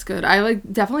 That's good. I,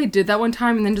 like, definitely did that one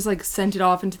time and then just, like, sent it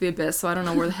off into the abyss, so I don't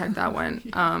know where the heck that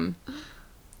went. But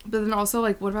then also,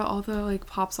 like, what about all the, like,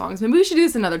 pop songs? Maybe we should do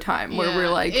this another time where we're,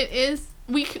 like... It is...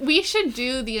 We should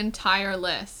do the entire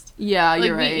list. Yeah, like,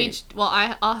 you're right.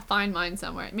 I'll find mine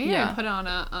somewhere. Maybe I put it on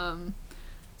a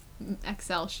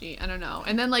Excel sheet. I don't know.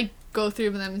 And then, like, go through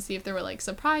them and see if there were, like,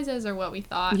 surprises or what we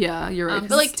thought. Yeah, you're right.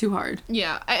 But, like, it's too hard.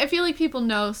 Yeah, I feel like people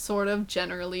know sort of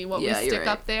generally what we stick right.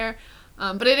 up there.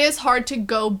 But it is hard to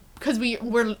go, because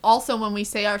we're also, when we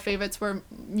say our favorites, we're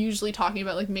usually talking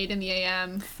about, like, Made in the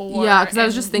AM, 4, yeah, because I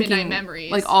was just thinking, Midnight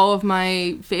Memories. Like, all of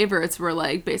my favorites were,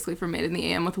 like, basically from Made in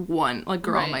the AM with one, like,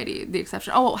 Girl Almighty, the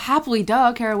exception. Oh, Happily,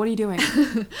 duh, Kara, what are you doing?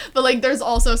 But, like, there's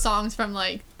also songs from,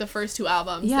 like, the first 2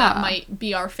 albums that might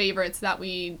be our favorites that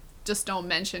we just don't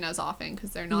mention as often because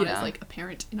they're not as, like,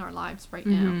 apparent in our lives right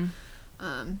now.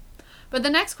 But the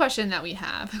next question that we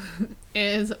have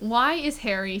is, why is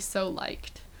Harry so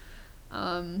liked?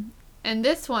 And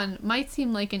this one might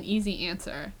seem like an easy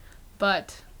answer,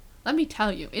 but let me tell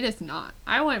you, it is not.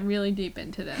 I went really deep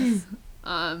into this.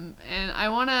 And I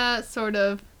want to sort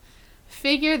of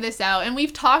figure this out. And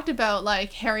we've talked about,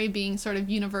 like, Harry being sort of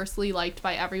universally liked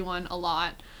by everyone a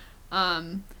lot.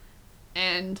 And,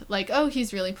 like, oh,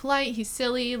 he's really polite, he's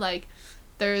silly, like,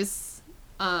 there's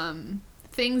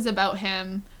things about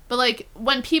him. But, like,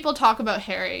 when people talk about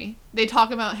Harry, they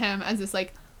talk about him as this,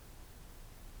 like,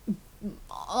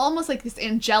 almost like this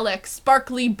angelic,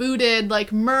 sparkly booted,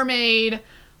 like, mermaid,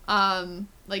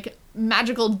 like,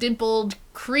 magical dimpled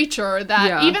creature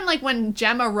that even, like, when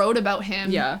Gemma wrote about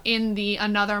him in the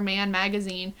Another Man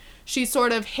magazine, she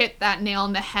sort of hit that nail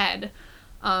on the head,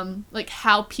 like,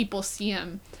 how people see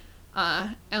him.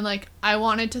 And, like, I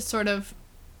wanted to sort of,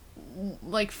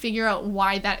 like, figure out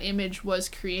why that image was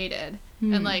created.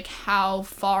 And, like, how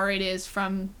far it is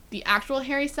from the actual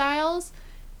Harry Styles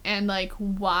and, like,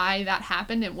 why that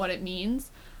happened and what it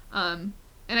means. And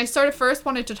I sort of first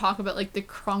wanted to talk about, like, the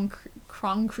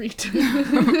concrete.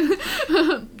 The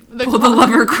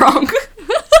lover Kronk. They're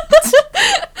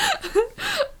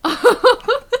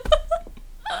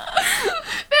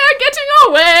getting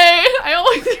away! I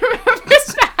always remember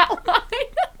that line.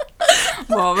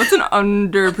 Well, that's an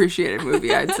underappreciated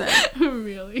movie, I'd say.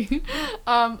 Really?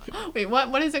 Wait,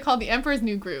 what is it called? The Emperor's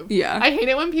New Groove. Yeah. I hate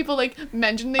it when people, like,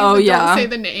 mention things but don't say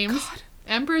the names. God.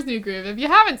 Emperor's New Groove. If you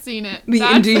haven't seen it, the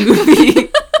indie movie.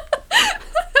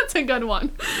 That's a good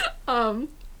one.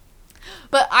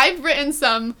 But I've written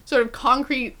some sort of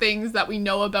concrete things that we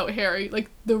know about Harry, like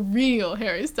the real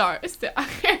Harry Styles.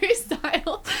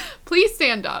 Please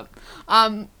stand up.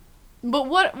 But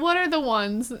what are the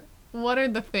ones? What are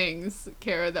the things,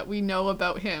 Kara, that we know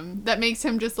about him that makes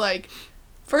him just, like,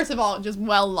 first of all, just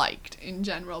well-liked in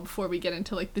general before we get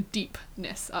into, like, the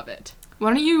deepness of it?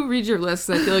 Why don't you read your list?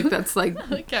 I feel like that's, like,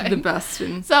 the best.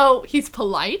 So, he's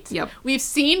polite. Yep. We've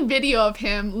seen video of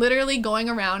him literally going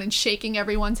around and shaking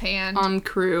everyone's hand. On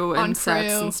crew and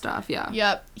sets and stuff, yeah.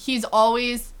 Yep. He's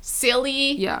always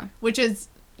silly. Yeah. Which is,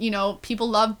 you know, people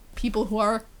love people who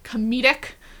are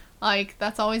comedic. Like,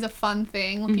 that's always a fun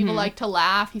thing. When people like to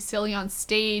laugh. He's silly on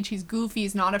stage. He's goofy.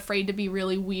 He's not afraid to be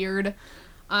really weird.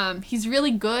 He's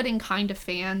really good and kind to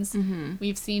fans.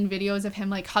 We've seen videos of him,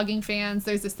 like, hugging fans.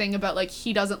 There's this thing about, like,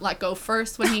 he doesn't let go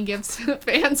first when he gives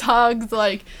fans hugs.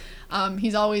 Like,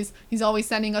 he's always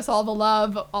sending us all the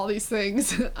love, all these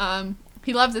things.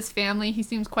 He loves his family. He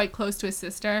seems quite close to his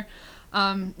sister.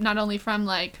 Not only from,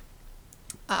 like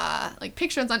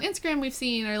pictures on Instagram we've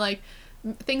seen, or, like,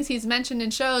 things he's mentioned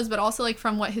in shows, but also like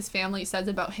from what his family says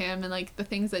about him and like the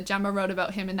things that Gemma wrote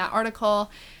about him in that article.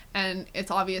 And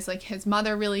it's obvious like his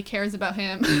mother really cares about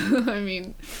him. I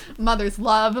mean, mother's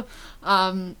love.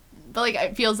 But like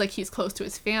it feels like he's close to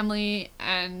his family,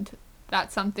 and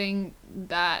that's something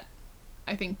that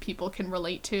I think people can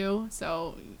relate to.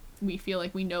 So we feel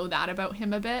like we know that about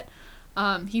him a bit.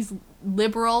 He's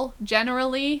liberal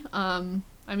generally.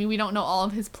 I mean, we don't know all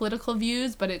of his political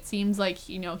views, but it seems like,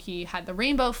 you know, he had the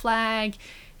rainbow flag.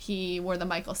 He wore the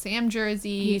Michael Sam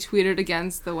jersey. He tweeted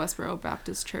against the Westboro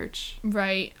Baptist Church.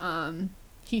 Right.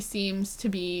 He seems to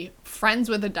be friends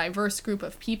with a diverse group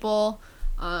of people.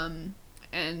 And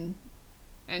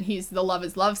he's the love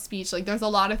is love speech. Like, there's a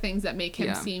lot of things that make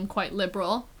him seem quite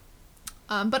liberal.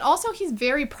 But also he's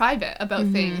very private about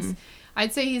things.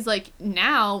 I'd say he's like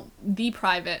now the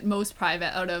most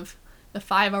private out of the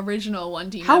 5 original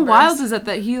 1D How members. wild is it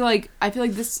that he, like, I feel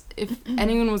like this, if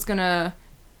anyone was gonna,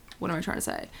 what am I trying to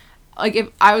say? Like, if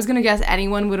I was gonna guess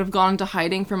anyone would have gone into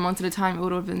hiding for months at a time, it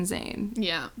would have been Zayn.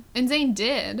 Yeah. And Zayn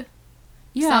did.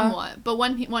 Yeah. Somewhat. But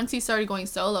once he started going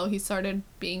solo, he started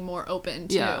being more open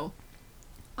too. Yeah.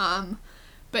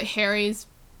 But Harry's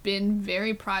been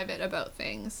very private about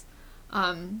things.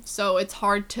 So it's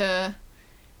hard to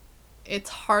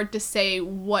say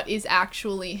what is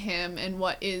actually him and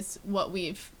what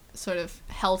we've sort of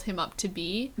held him up to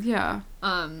be. Yeah.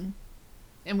 And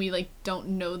we like don't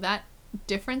know that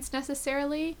difference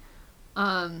necessarily.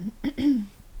 And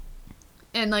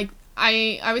like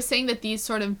I was saying that these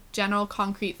sort of general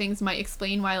concrete things might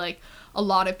explain why like a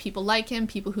lot of people like him,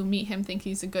 people who meet him think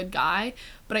he's a good guy,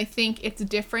 but I think it's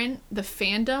different.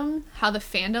 How the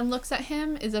fandom looks at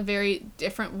him is a very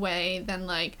different way than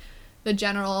like the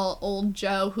general old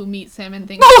Joe who meets him and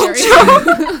thinks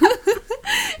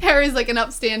Harry's like an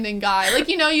upstanding guy. Like,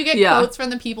 you know, you get quotes from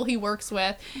the people he works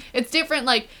with. It's different,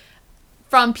 like,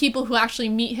 from people who actually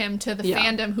meet him to the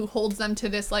fandom who holds them to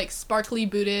this, like, sparkly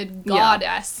booted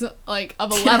goddess, like,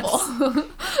 of a level.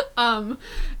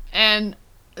 And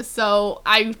so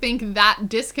I think that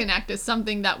disconnect is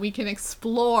something that we can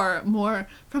explore more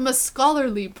from a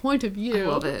scholarly point of view. I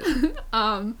love it.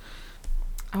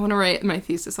 I want to write my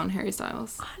thesis on Harry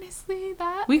Styles. Honestly,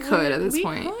 we could at this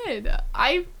point. We could.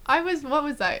 I was, what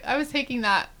was I? I was taking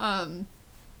that,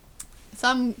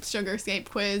 some Sugarscape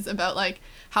quiz about, like,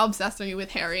 how obsessed are you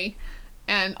with Harry?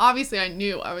 And obviously I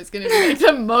knew I was going to be, like,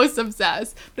 the most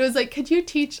obsessed. But it was like, could you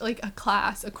teach, like, a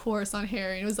course on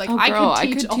Harry? And it was like, I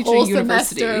could teach a whole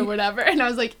semester or whatever. And I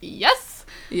was like, yes!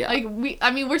 Yeah. Like,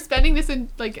 we're spending this in,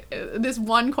 like, this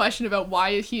one question about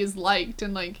why he is liked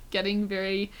and, like, getting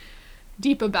very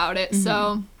deep about it.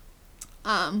 So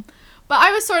but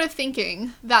I was sort of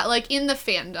thinking that like in the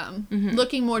fandom,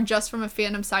 looking more just from a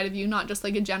fandom side of view, not just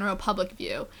like a general public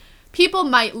view, people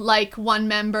might like one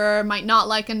member, might not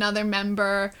like another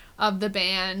member of the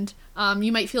band.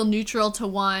 You might feel neutral to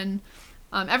one.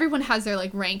 Everyone has their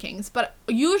like rankings, but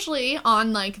usually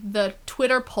on like the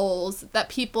Twitter polls that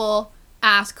people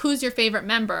ask who's your favorite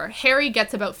member, Harry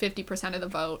gets about 50% of the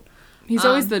vote. He's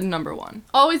always the number one.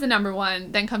 Always the number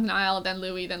one. Then comes Niall, then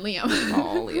Louis, then Liam.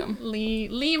 Oh, Liam.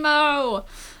 Limo.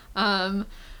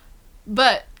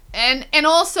 But, and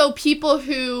also people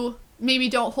who maybe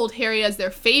don't hold Harry as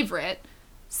their favorite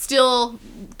still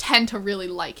tend to really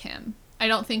like him. I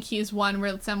don't think he's one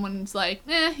where someone's like,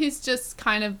 he's just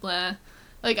kind of bleh.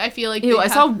 Like, I feel like... I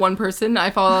saw one person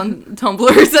I follow on Tumblr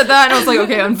who said that, and I was like,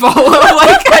 okay, unfollow.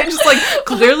 Like, I just, like,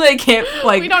 clearly I can't,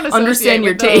 like, understand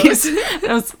your taste. And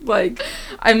I was like,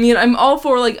 I mean, I'm all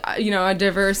for, like, you know, a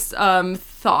diverse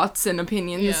thoughts and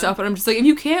opinions and stuff, but I'm just like, if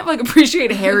you can't, like,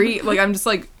 appreciate Harry, like, I'm just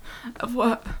like,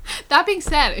 what? That being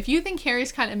said, if you think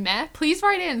Harry's kind of meh, please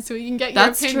write in so we can get your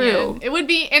opinion. That's true. It would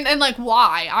be, and like,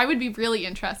 why? I would be really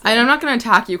interested. And I'm not going to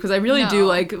attack you, because I really do,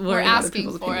 like, learn other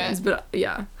people's opinions, but,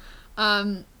 yeah.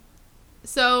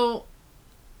 So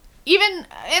even,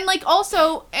 and like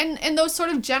also, and those sort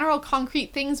of general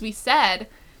concrete things we said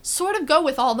sort of go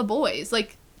with all the boys.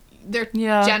 Like, they're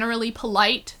generally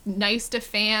polite, nice to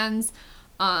fans,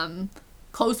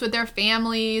 close with their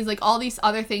families, like all these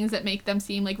other things that make them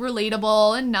seem like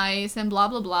relatable and nice and blah,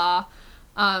 blah, blah.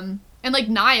 And like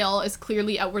Niall is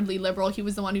clearly outwardly liberal. He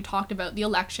was the one who talked about the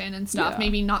election and stuff.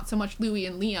 Maybe not so much Louis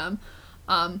and Liam.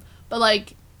 But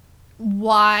like,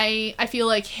 why I feel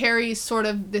like Harry's sort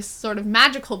of this sort of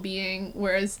magical being,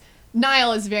 whereas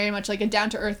Niall is very much like a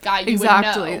down-to-earth guy you would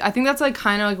know. I think that's like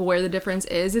kind of like where the difference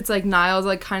is. It's like Niall's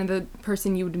like kind of the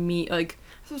person you would meet like, I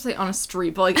was supposed to say on a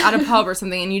street, but like at a pub or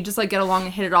something, and you just like get along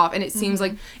and hit it off, and it seems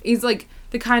like he's like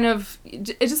the kind of,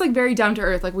 it's just like very down to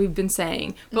earth, like we've been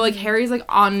saying, but like Harry's like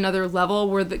on another level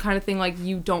where the kind of thing like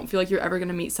you don't feel like you're ever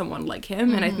gonna meet someone like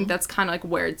him, and I think that's kind of like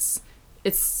where it's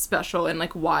special, and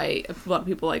like why a lot of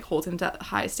people like hold him to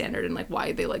high standard, and like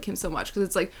why they like him so much, because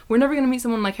it's like we're never gonna meet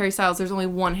someone like Harry Styles. There's only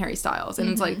one Harry Styles, and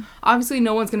it's like obviously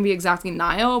no one's gonna be exactly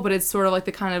Niall, but it's sort of like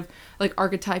the kind of like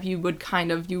archetype you would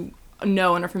kind of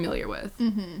and are familiar with.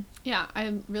 Yeah,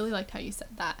 I really liked how you said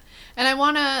that, and I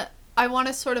want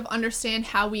to sort of understand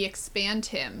how we expand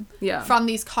him from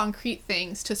these concrete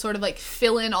things to sort of like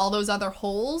fill in all those other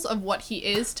holes of what he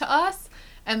is to us,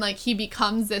 and like he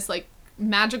becomes this like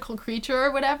magical creature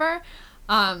or whatever.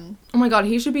 Oh my god,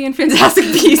 he should be in Fantastic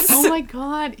Beasts. Oh my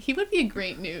god, he would be a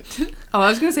great Newt. I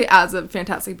was gonna say as a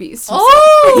Fantastic Beast.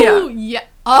 Oh yeah.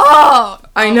 Oh,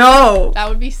 I know. That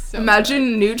would be so.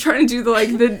 Imagine good. Newt trying to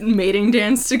do the mating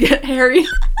dance to get Harry.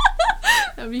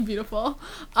 That would be beautiful.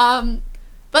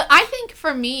 But I think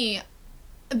for me,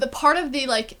 the part of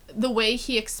the way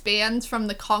he expands from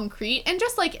the concrete, and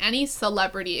just like any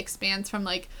celebrity expands from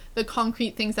like the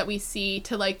concrete things that we see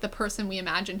to like the person we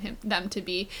imagine them to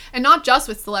be, and not just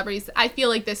with celebrities. I feel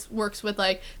like this works with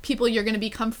like people you're going to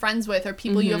become friends with, or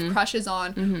people you have crushes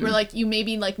on, where like you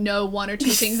maybe like know one or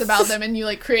two things about them, and you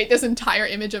like create this entire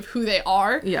image of who they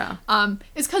are. Yeah.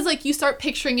 It's because like you start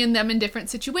picturing in them in different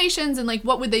situations, and like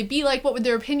what would they be like, what would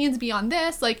their opinions be on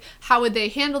this, like how would they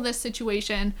handle this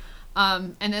situation.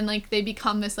 And then like they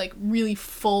become this like really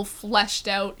full fleshed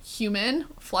out human,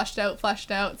 fleshed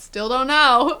out, still don't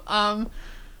know.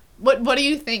 What do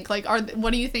you think, like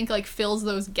what do you think like fills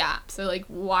those gaps, or like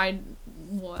why,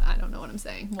 what, I don't know what I'm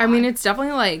saying. Why? I mean, it's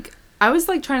definitely like, I was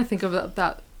like trying to think of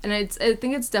that, and I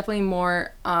think it's definitely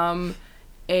more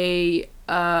a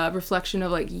reflection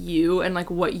of like you and like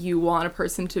what you want a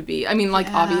person to be. I mean,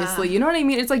 like obviously, you know what I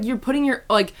mean? It's like you're putting your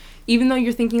like, even though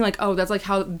you're thinking like, oh, that's like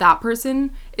how that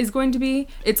person is going to be,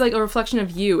 it's like a reflection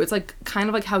of you. It's like kind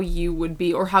of like how you would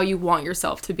be, or how you want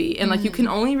yourself to be. And like you can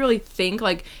only really think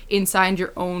like inside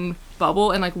your own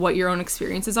bubble, and like what your own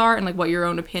experiences are, and like what your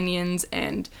own opinions,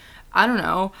 and I don't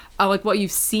know, like what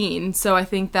you've seen. So I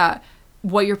think that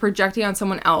what you're projecting on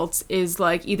someone else is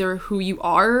like either who you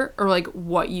are, or like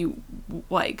what you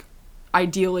like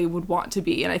ideally would want to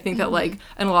be. And I think that like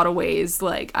in a lot of ways,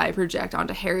 like I project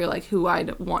onto Harry like who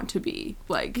I'd want to be,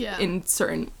 like in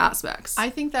certain aspects. I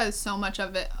think that is so much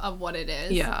of what it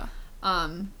is. Yeah.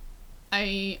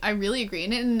 I really agree.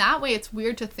 And in that way, it's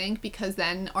weird to think, because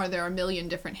then are there a million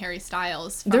different Harry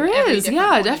Styles? There is,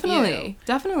 yeah, definitely.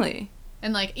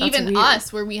 And like That's even weird.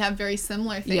 Us, where we have very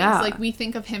similar things, Yeah. like we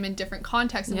think of him in different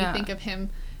contexts, and we think of him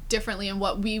differently in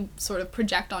what we sort of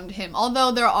project onto him.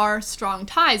 Although there are strong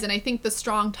ties, and I think the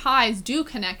strong ties do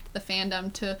connect the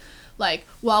fandom to, like,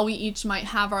 while we each might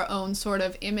have our own sort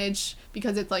of image,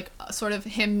 because it's like sort of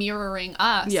him mirroring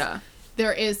us. Yeah.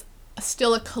 There is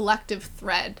still a collective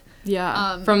thread.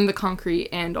 Yeah. From the concrete,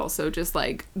 and also just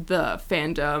like the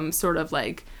fandom sort of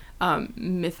like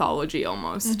mythology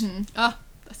almost. Oh,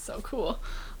 that's so cool.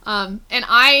 And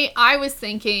I was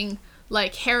thinking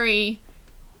like Harry,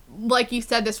 like you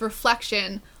said, this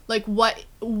reflection, like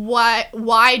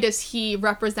why does he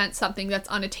represent something that's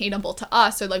unattainable to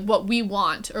us, or like what we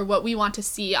want to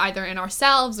see either in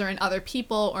ourselves or in other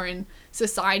people or in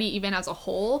society even as a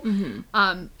whole.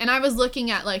 And I was looking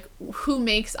at like who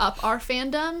makes up our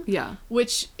fandom,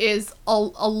 which is a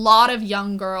lot of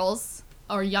young girls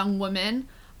or young women.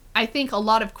 I think a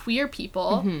lot of queer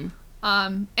people.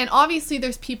 And obviously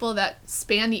there's people that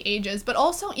span the ages, but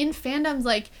also in fandoms,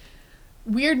 like,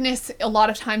 weirdness a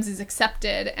lot of times is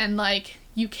accepted, and like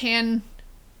you can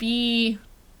be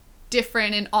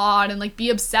different and odd and like be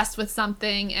obsessed with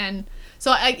something. And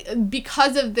so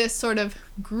because of this sort of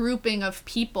grouping of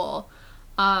people,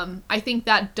 I think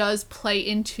that does play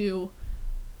into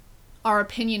our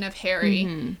opinion of Harry.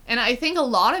 And I think a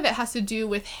lot of it has to do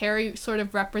with Harry sort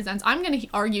of represents, I'm going to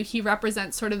argue he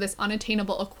represents sort of this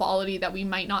unattainable equality that we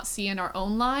might not see in our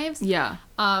own lives.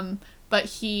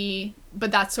 But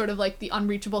that's sort of like the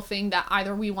unreachable thing that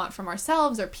either we want from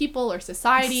ourselves or people or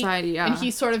society. And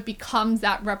he sort of becomes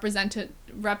that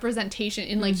representation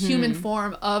in like human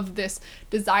form of this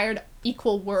desired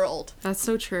equal world. That's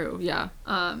so true. Yeah.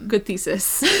 Good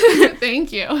thesis.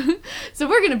 Thank you. So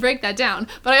we're going to break that down,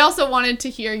 but I also wanted to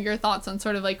hear your thoughts on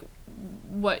sort of like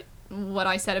what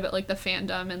I said about like the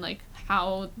fandom and like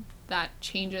how that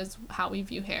changes how we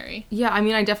view Harry. Yeah, I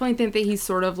mean, I definitely think that he's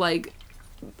sort of like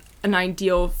an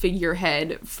ideal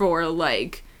figurehead for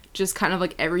like just kind of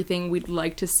like everything we'd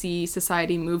like to see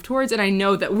society move towards. And I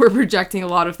know that we're projecting a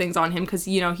lot of things on him because,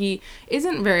 you know, he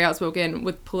isn't very outspoken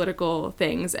with political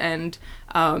things, and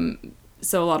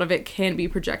so a lot of it can be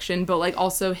projection, but like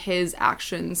also his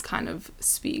actions kind of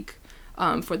speak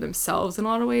for themselves in a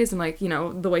lot of ways, and like, you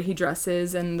know, the way he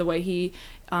dresses and the way he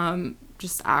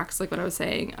just acts, like what I was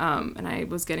saying, and I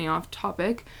was getting off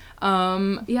topic.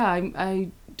 I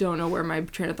don't know where my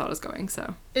train of thought is going.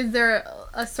 So is there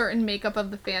a certain makeup of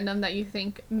the fandom that you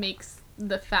think makes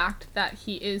the fact that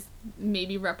he is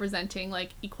maybe representing like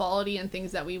equality and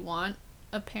things that we want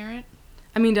apparent?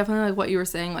 I mean, definitely like what you were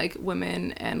saying, like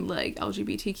women and like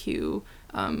LGBTQ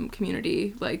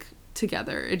community like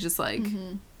together. It just like,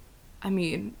 I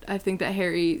mean, I think that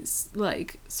Harry's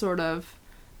like sort of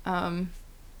I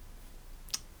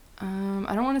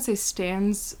don't want to say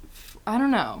stands I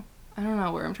don't know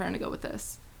where I'm trying to go with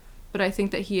this, but I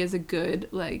think that he is a good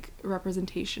like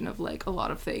representation of like a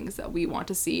lot of things that we want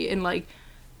to see in like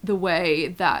the way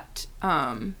that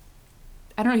I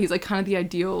don't know, he's like kind of the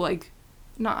ideal like,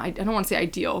 not, I don't want to say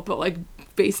ideal, but like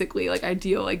basically like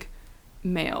ideal like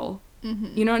male,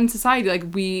 you know, in society,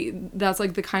 like that's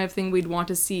like the kind of thing we'd want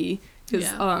to see,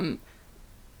 because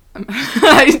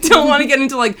I don't want to get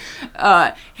into like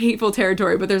hateful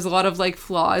territory, but there's a lot of like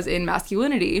flaws in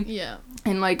masculinity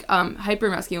and like hyper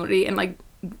masculinity, and like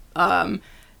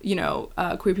you know,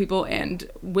 queer people and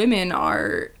women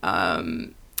are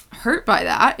hurt by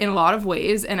that in a lot of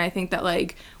ways, and I think that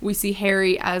like we see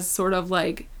Harry as sort of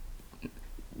like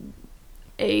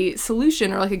a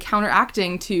solution or like a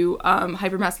counteracting to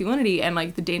hypermasculinity and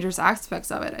like the dangerous aspects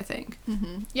of it, I think.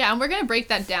 Yeah, and we're gonna break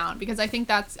that down, because I think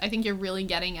you're really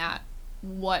getting at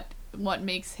what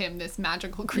makes him this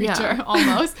magical creature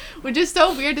almost, which is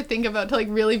so weird to think about, to like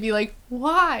really be like,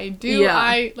 why do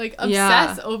I like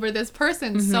obsess over this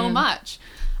person so much?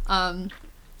 So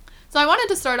I wanted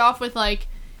to start off with like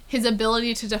his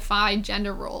ability to defy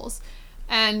gender roles,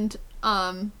 and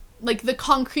like the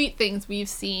concrete things we've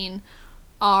seen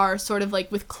are sort of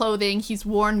like with clothing. He's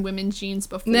worn women's jeans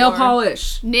before. Nail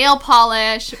polish,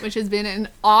 which has been an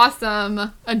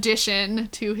awesome addition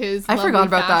to his I forgot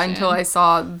about fashion. that until I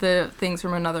saw the things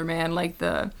from Another Man, like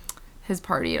his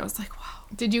party, and I was like, wow.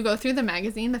 Did you go through the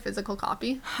magazine, the physical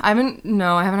copy? I haven't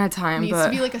had time. It needs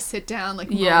to be like a sit down like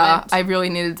moment. I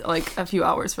really needed like a few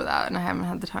hours for that, and I haven't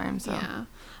had the time, so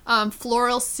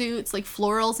floral suits, like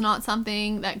floral's not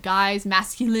something that guys,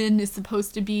 masculine is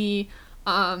supposed to be.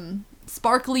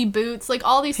 Sparkly boots, like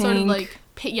all these sort of like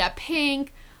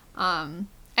pink, and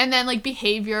then like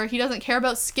behavior. He doesn't care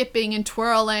about skipping and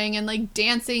twirling and like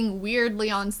dancing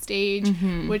weirdly on stage,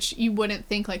 which you wouldn't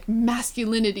think like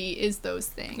masculinity is those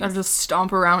things. Gotta just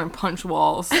stomp around and punch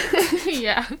walls.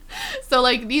 So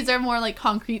like these are more like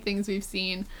concrete things we've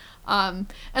seen, and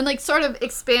like sort of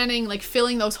expanding, like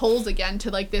filling those holes again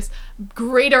to like this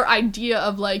greater idea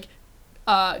of like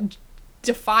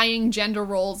defying gender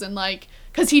roles, and like,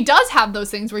 because he does have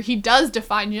those things where he does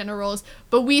define gender roles,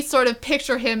 but we sort of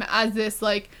picture him as this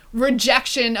like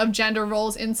rejection of gender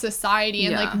roles in society,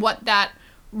 and like what that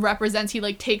represents. He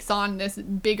like takes on this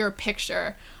bigger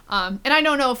picture, and I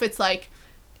don't know if it's like,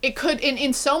 it could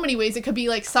in so many ways it could be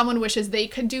like someone wishes they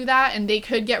could do that and they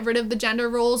could get rid of the gender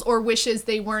roles, or wishes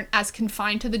they weren't as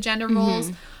confined to the gender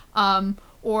roles,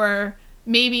 or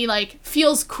maybe like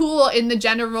feels cool in the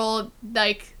gender role,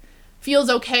 like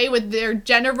feels okay with their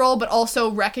gender role, but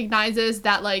also recognizes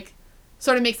that like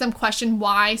sort of makes them question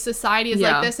why society is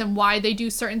like this and why they do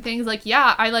certain things. Like,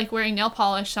 I like wearing nail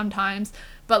polish sometimes,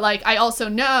 but like I also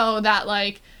know that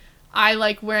like I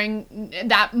like wearing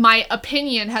that, my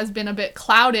opinion has been a bit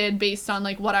clouded based on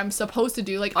like what I'm supposed to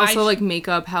do. Like also like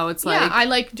makeup, how it's like, I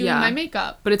like doing my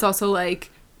makeup, but it's also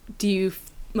like, do you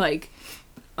like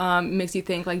makes you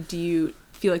think like, do you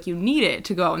feel like you need it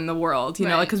to go out in the world, you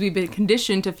know, like, because we've been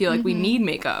conditioned to feel like we need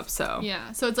makeup, so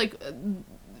so it's like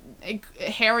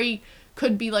Harry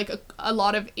could be like a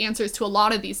lot of answers to a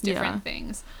lot of these different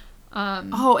things.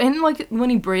 And like when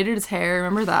he braided his hair,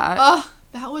 remember that?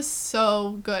 That was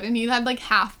so good, and he had like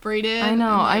half braided. I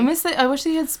know, and, like, I miss it. I wish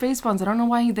they had space buns. I don't know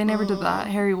why they never did that.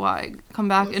 Harry, why come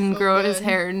back and grow out his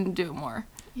hair and do it more?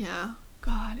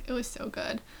 God, it was so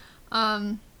good.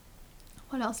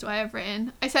 What else do I have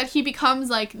written? I said he becomes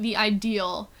like the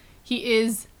ideal. He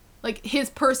is like, his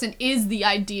person is the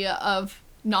idea of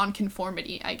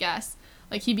nonconformity, I guess.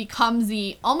 Like he becomes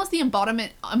almost the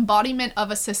embodiment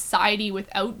of a society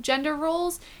without gender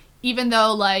roles, even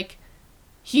though like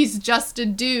he's just a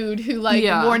dude who like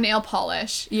wore nail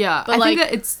polish. But I think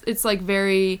that it's like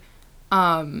very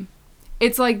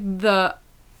it's like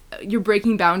you're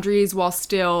breaking boundaries while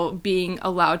still being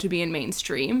allowed to be in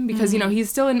mainstream, because you know, he's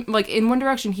still in One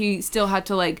Direction, he still had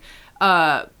to like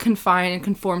confine and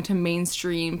conform to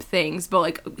mainstream things, but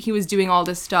like he was doing all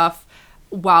this stuff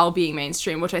while being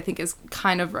mainstream, which I think is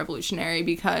kind of revolutionary,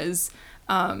 because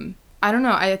I don't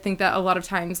know. I think that a lot of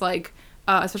times, like,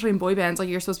 especially in boy bands, like,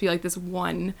 you're supposed to be, like, this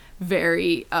one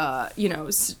very, you know,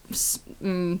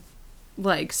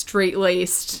 like,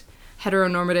 straight-laced,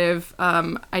 heteronormative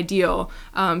ideal.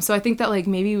 So I think that, like,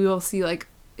 maybe we will see, like,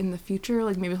 in the future,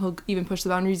 like, maybe he'll even push the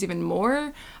boundaries even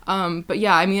more. But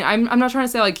yeah, I mean, I'm not trying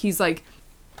to say, like, he's, like,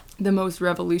 the most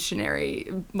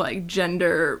revolutionary, like,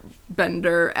 gender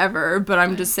bender ever, but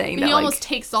I'm just saying that, he like, almost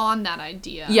takes on that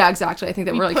idea. yeah, exactly. I think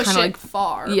that we're, like, push kind of, it like,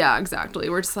 far. yeah, exactly.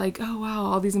 We're just like, oh wow,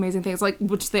 all these amazing things, like,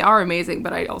 which they are amazing,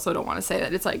 but I also don't want to say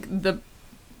that it's, like, the,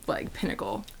 like,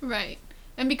 pinnacle. Right.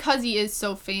 And because he is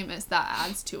so famous, that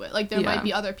adds to it. Like, there might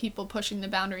be other people pushing the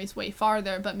boundaries way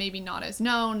farther, but maybe not as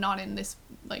known, not in this,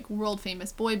 like,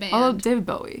 world-famous boy band. Although David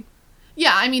Bowie.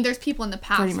 Yeah, I mean, there's people in the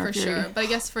past, Freddie for Mercury. sure. But I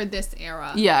guess for this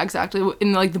era. Yeah, exactly.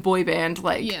 In, like, the boy band,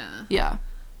 like... Yeah. Yeah.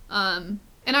 And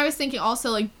I was thinking also,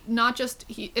 like,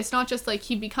 it's not just, like,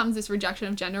 he becomes this rejection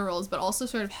of gender roles, but also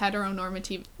sort of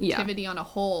heteronormativity on a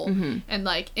whole. Mm-hmm. And,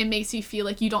 like, it makes you feel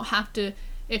like you don't have to,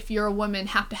 if you're a woman,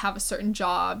 have to have a certain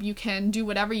job. You can do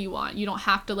whatever you want. You don't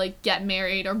have to, like, get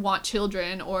married or want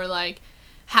children or, like,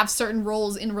 have certain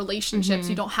roles in relationships. Mm-hmm.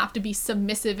 You don't have to be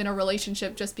submissive in a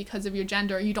relationship just because of your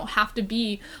gender. You don't have to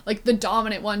be, like, the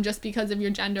dominant one just because of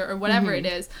your gender or whatever it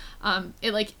is.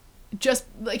 It, like, just,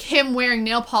 like, him wearing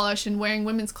nail polish and wearing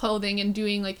women's clothing and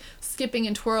doing, like, skipping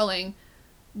and twirling,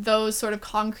 those sort of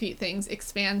concrete things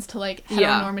expands to, like,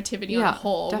 heteronormativity on a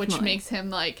whole, definitely. which makes him,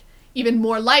 like, even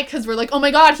more like, because we're like, oh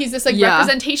my god, he's this, like,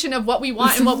 representation of what we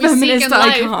want and what we seek in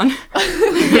life.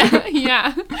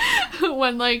 yeah.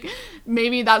 When, like,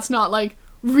 maybe that's not, like,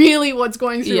 really what's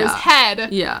going through his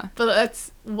head. Yeah. But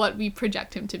that's what we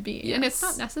project him to be. Yes. And it's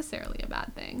not necessarily a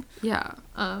bad thing. Yeah.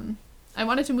 I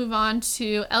wanted to move on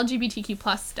to LGBTQ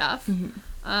plus stuff.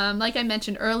 Like I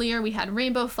mentioned earlier, we had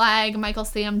Rainbow Flag, Michael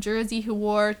Sam Jersey, who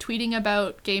wore, tweeting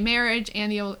about gay marriage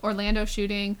and the Orlando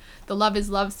shooting, the Love is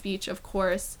Love speech, of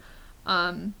course.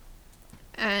 And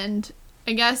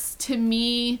I guess to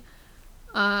me,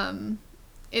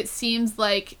 it seems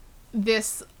like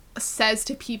this says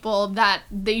to people that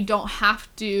they don't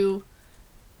have to,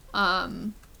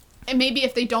 and maybe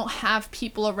if they don't have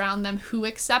people around them who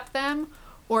accept them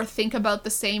or think about the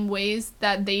same ways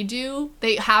that they do,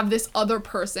 they have this other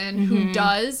person who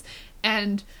does.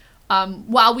 And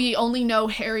while we only know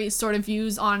Harry's sort of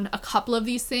views on a couple of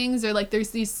these things, or, like, there's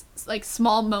these, like,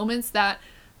 small moments that,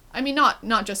 I mean,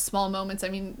 not just small moments. I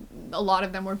mean, a lot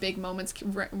of them were big moments.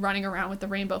 Running around with the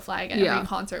rainbow flag at every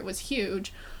concert was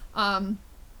huge.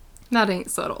 That ain't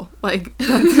subtle. Like,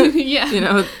 yeah. you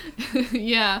know.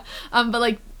 Yeah. But,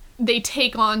 like, they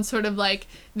take on sort of, like,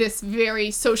 this very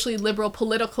socially liberal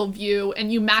political view,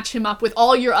 and you match him up with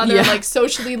all your other, like,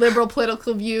 socially liberal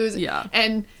political views. Yeah.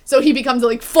 And so he becomes a,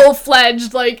 like,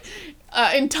 full-fledged, like,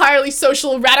 entirely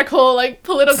social, radical, like,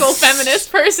 political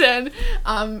feminist person.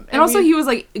 And also he was,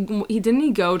 like, didn't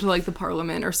he go to, like, the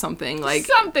parliament or something? Like,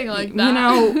 something like that. You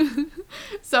know.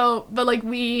 So, but, like,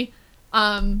 we,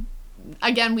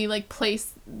 again, we, like,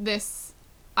 place this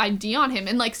idea on him.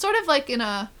 And, like, sort of, like, in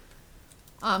a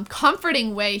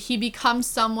comforting way, he becomes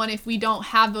someone, if we don't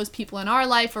have those people in our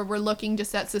life, or we're looking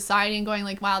just at society and going,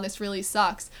 like, wow, this really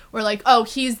sucks, we're like, oh,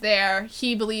 he's there,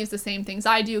 he believes the same things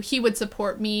I do, he would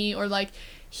support me, or, like,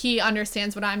 he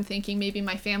understands what I'm thinking, maybe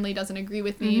my family doesn't agree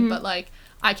with me, but, like,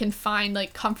 I can find,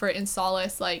 like, comfort and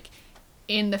solace, like,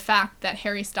 in the fact that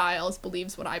Harry Styles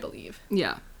believes what I believe.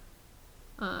 Yeah.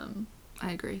 I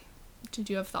agree. Did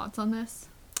you have thoughts on this?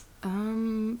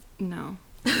 No.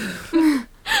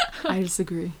 I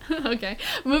disagree. Okay.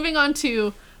 Moving on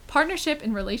to partnership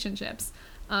and relationships.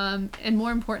 And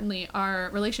more importantly, our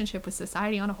relationship with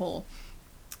society on a whole.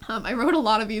 I wrote a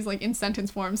lot of these, like, in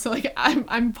sentence form, so, like,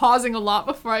 I'm pausing a lot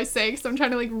before I say, because I'm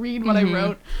trying to, like, read what I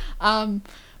wrote. But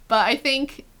I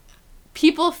think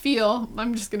people feel,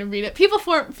 I'm just going to read it, people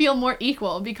feel more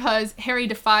equal because Harry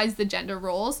defies the gender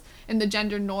roles and the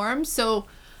gender norms. So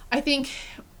I think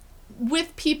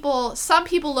with people, some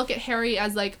people look at Harry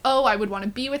as, like, oh, I would want to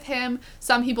be with him.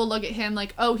 Some people look at him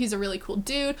like, oh, he's a really cool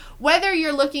dude. Whether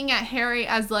you're looking at Harry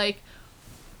as, like,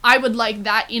 I would like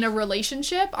that in a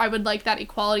relationship, I would like that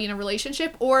equality in a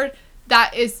relationship, or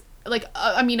that is, like,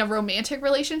 a romantic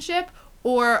relationship,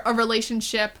 or a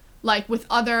relationship, like, with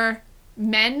other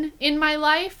men in my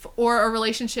life, or a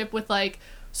relationship with, like,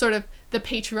 sort of the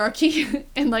patriarchy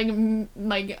and,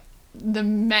 like the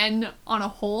men on a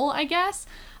whole, I guess.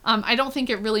 I don't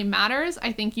think it really matters.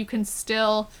 I think you can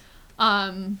still,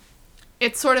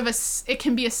 it's sort of it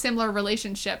can be a similar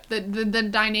relationship. The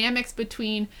dynamics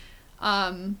between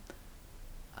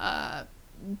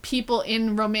people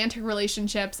in romantic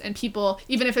relationships and people,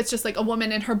 even if it's just, like, a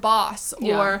woman and her boss,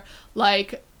 or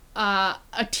like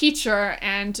a teacher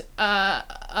and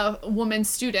a woman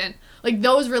student, like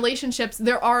those relationships,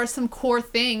 there are some core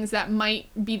things that might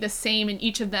be the same in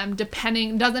each of them,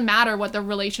 depending, doesn't matter what the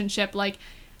relationship like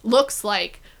looks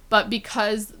like, but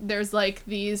because there's like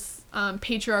these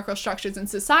patriarchal structures in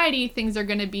society, things are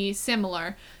going to be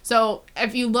similar. So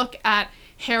if you look at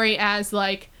Harry as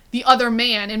like the other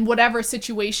man in whatever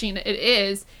situation it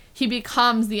is, he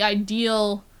becomes the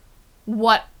ideal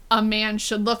what a man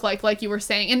should look like you were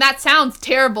saying. And that sounds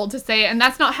terrible to say, and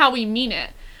that's not how we mean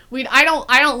it. I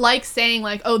don't like saying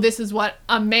like, oh, this is what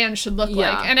a man should look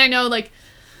like. And I know like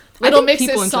Little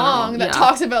Mix's song that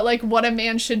talks about like what a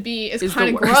man should be is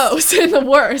kind of gross and the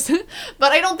worst.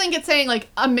 But I don't think it's saying like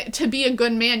to be a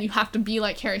good man you have to be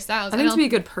like Harry Styles. I think to be a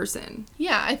good person.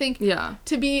 Yeah, I think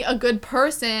to be a good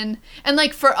person, and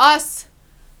like for us,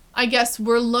 I guess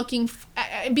we're looking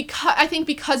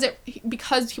because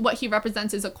what he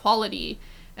represents is equality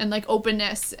and like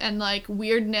openness and like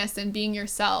weirdness and being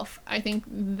yourself. I think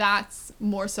that's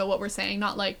more so what we're saying,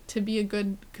 not like to be a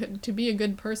good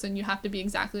person you have to be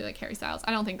exactly like Harry Styles.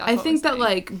 I don't think that's what we're saying.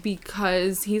 Like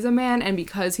because he's a man and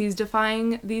because he's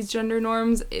defying these gender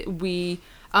norms,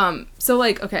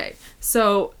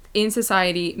 so in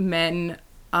society men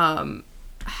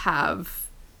have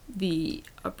the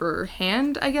upper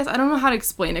hand, I guess. I don't know how to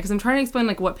explain it because I'm trying to explain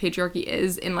like what patriarchy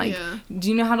is in like do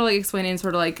you know how to like explain it in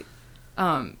sort of like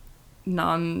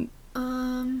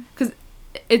because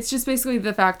it's just basically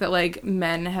the fact that like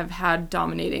men have had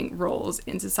dominating roles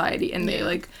in society and they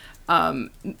like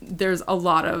there's a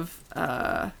lot of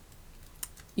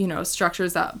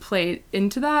structures that play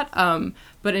into that,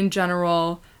 but in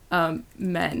general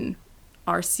men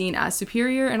are seen as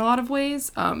superior in a lot of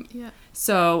ways.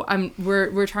 So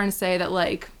we're trying to say that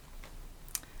like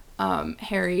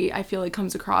Harry, I feel like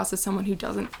comes across as someone who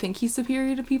doesn't think he's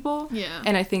superior to people. Yeah.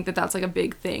 And I think that that's like a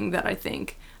big thing that I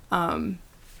think, like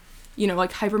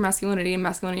hypermasculinity and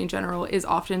masculinity in general is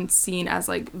often seen as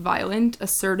like violent,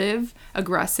 assertive,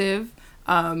 aggressive,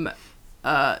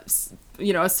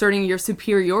 asserting your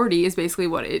superiority is basically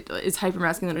what it is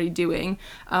hypermasculinity doing.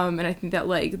 And I think that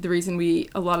like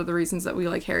a lot of the reasons that we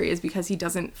like Harry is because he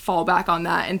doesn't fall back on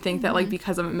that and think that like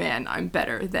because I'm a man I'm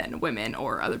better than women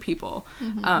or other people.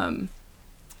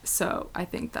 So I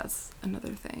think that's another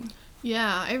thing.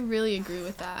 Yeah, I really agree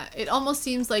with that. It almost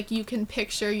seems like you can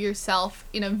picture yourself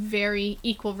in a very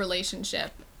equal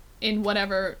relationship in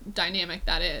whatever dynamic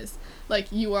that is.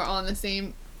 Like you are on the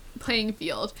same playing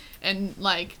field, and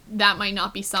like that might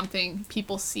not be something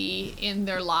people see in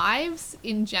their lives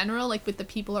in general, like with the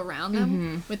people around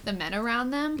them, with the men around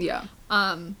them.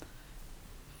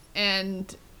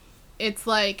 And it's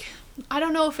like, I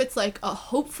don't know if it's like a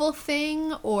hopeful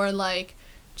thing or like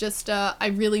just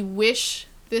I really wish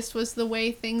this was the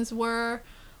way things were.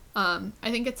 I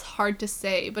think it's hard to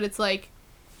say, but it's like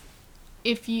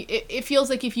it feels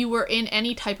like if you were in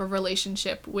any type of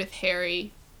relationship with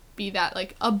Harry, be that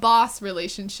like a boss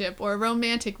relationship or a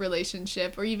romantic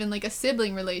relationship or even like a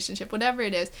sibling relationship, whatever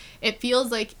it is, it feels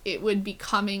like it would be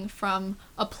coming from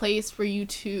a place where you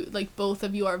two, like both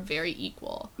of you are very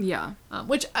equal. Yeah.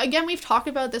 Which again, we've talked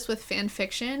about this with fan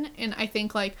fiction, and I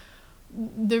think like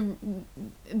the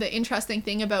interesting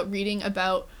thing about reading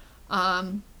about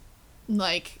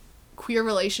like queer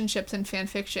relationships in fan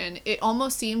fiction, it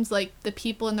almost seems like the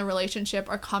people in the relationship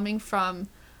are coming from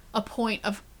a point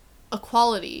of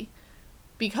equality,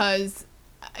 because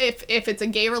if it's a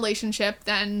gay relationship,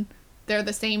 then they're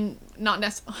the same,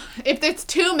 if it's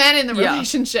two men in the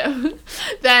relationship,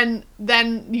 then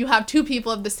you have two people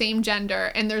of the same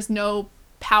gender and there's no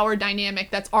power dynamic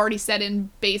that's already set in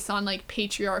based on like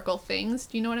patriarchal things.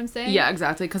 Do you know what I'm saying? Yeah,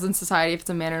 exactly. Because in society, if it's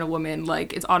a man and a woman,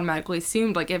 like it's automatically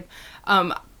assumed. Like if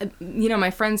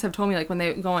my friends have told me like when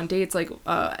they go on dates, like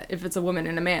if it's a woman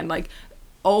and a man, like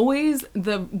always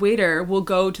the waiter will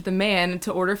go to the man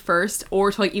to order first,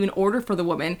 or to like even order for the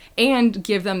woman and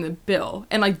give them the bill,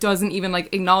 and like doesn't even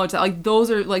like acknowledge that. Like those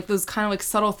are like those kind of like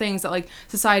subtle things that like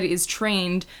society is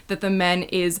trained that the men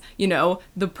is,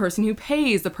 the person who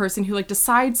pays, the person who like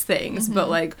decides things. But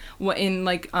like what in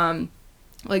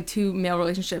like two male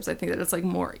relationships, I think that it's like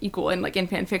more equal, and like in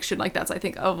fan fiction, like that's I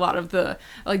think a lot of the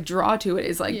like draw to it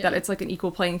is like that it's like an equal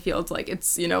playing field. Like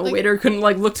it's like, a waiter couldn't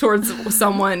like look towards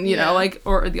someone, you know, like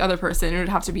or the other person. It would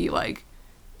have to be like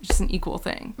just an equal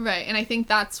thing, right? And I think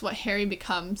that's what Harry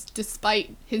becomes,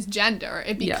 despite his gender.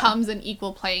 It becomes an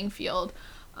equal playing field.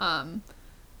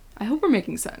 I hope we're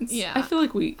making sense. Yeah, I feel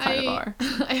like we kind of are.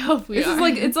 I hope we are.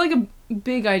 It's like a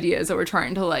big ideas that we're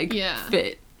trying to like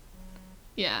fit.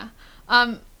 Yeah.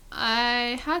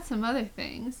 I had some other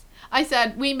things. I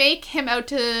said we make him out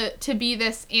to be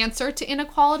this answer to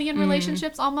inequality in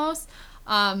relationships almost.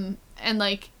 And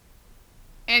like,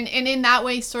 and in that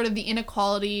way, sort of the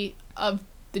inequality of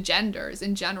the genders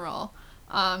in general.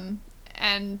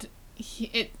 And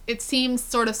it seems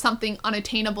sort of something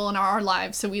unattainable in our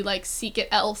lives, so we like seek it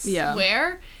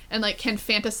elsewhere, and like can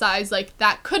fantasize like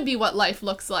that could be what life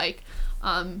looks like,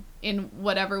 in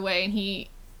whatever way. And he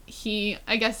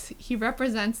I guess he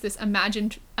represents this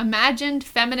imagined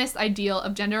feminist ideal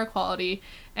of gender equality,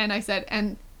 and I said,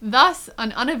 and thus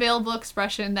an unavailable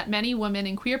expression that many women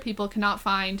and queer people cannot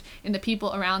find in the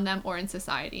people around them or in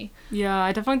society. Yeah,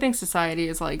 I definitely think society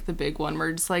is like the big one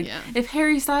where just like, if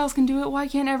Harry Styles can do it, why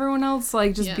can't everyone else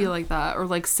like just be like that? Or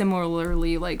like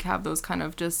similarly like have those kind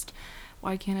of just,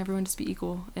 why can't everyone just be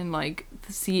equal and like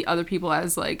see other people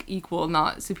as like equal,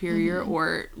 not superior,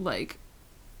 or like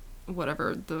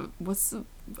whatever what's the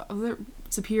other,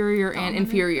 superior and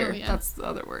inferior. That's the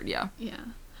other word.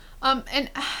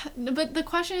 But the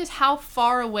question is, how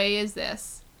far away is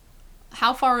this?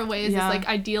 How far away is this like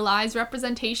idealized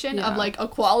representation of like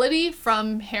equality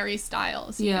from Harry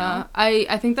Styles? You know?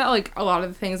 I think that like a lot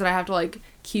of the things that I have to like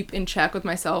keep in check with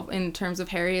myself in terms of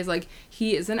Harry is like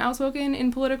he isn't outspoken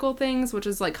in political things, which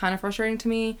is like kind of frustrating to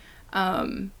me.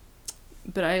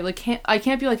 But I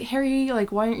can't be like, Harry,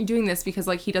 like, why aren't you doing this? Because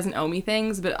like he doesn't owe me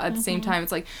things. But at the same time,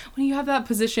 it's like when you have that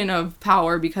position of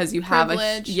power because you have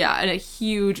a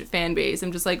huge fan base,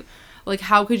 I'm just like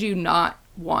how could you not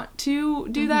want to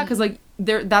do that? Because like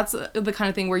that's the kind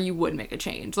of thing where you would make a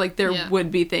change. Like there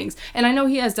would be things, and I know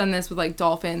he has done this with like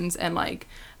dolphins and like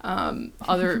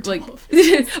other like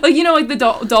like you know like the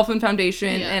Dolphin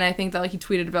Foundation, and I think that like he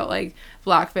tweeted about like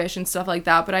Blackfish and stuff like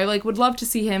that. But I like would love to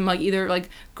see him like either like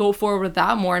go forward with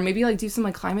that more and maybe like do some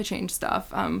like climate change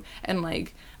stuff and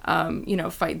like you know,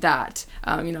 fight that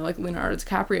you know, like Leonardo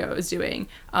DiCaprio is doing.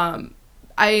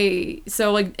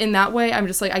 So like in that way I'm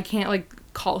just like I can't like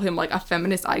call him like a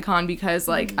feminist icon because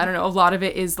like I don't know, a lot of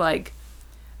it is like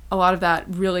a lot of that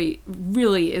really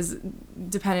is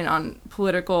dependent on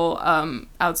political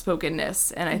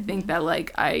outspokenness, and I think that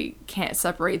like I can't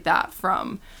separate that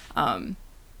from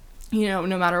you know,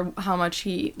 no matter how much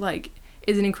he like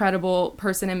is an incredible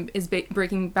person and is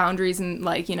breaking boundaries and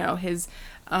like, you know, his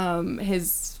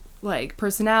like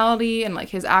personality and like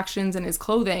his actions and his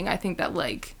clothing, I think that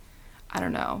like I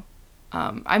don't know.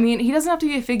 I mean, he doesn't have to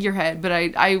be a figurehead, but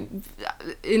I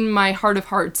in my heart of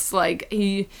hearts, like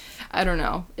I don't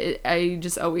know. I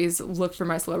just always look for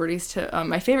my celebrities to,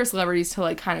 my favorite celebrities to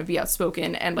like kind of be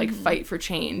outspoken and like fight for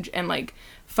change and like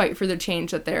fight for the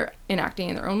change that they're enacting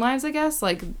in their own lives, I guess.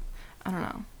 Like, I don't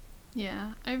know.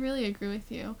 Yeah, I really agree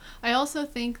with you. I also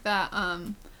think that,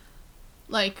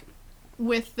 like,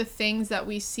 with the things that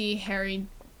we see Harry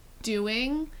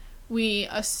doing, we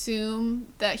assume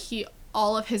that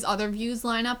all of his other views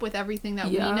line up with everything that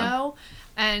we know,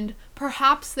 and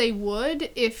perhaps they would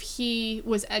if he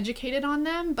was educated on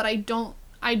them, but I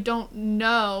don't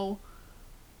know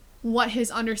what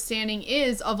his understanding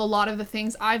is of a lot of the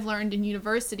things I've learned in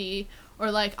university,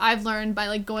 or like I've learned by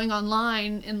like going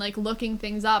online and like looking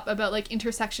things up about like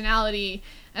intersectionality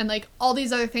and like all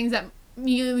these other things that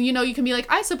you know, you can be like,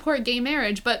 I support gay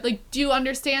marriage, but like do you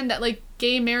understand that like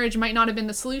gay marriage might not have been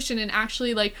the solution, and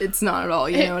actually like it's not at all,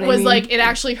 you know what I mean? It was like it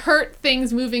actually hurt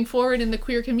things moving forward in the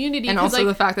queer community, and also like,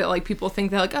 the fact that like people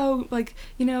think that like, oh, like,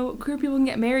 you know, queer people can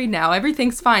get married now,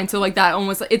 everything's fine, so like that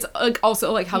almost like, it's like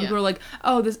also like how people are like,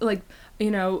 oh, this like,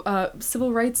 you know,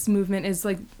 civil rights movement is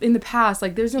like in the past,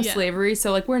 like there's no slavery,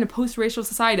 so like we're in a post-racial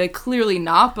society. Like, clearly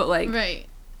not, but like right.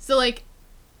 So like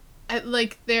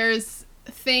there's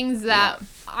things that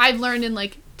I've learned in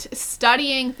like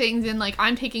studying things, in like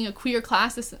I'm taking a queer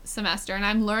class this semester and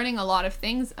I'm learning a lot of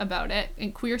things about it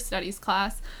in queer studies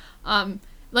class,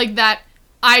 like that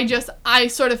I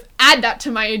sort of add that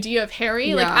to my idea of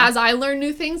Harry. Like as I learn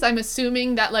new things, I'm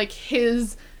assuming that like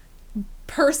his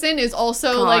person is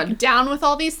also like down with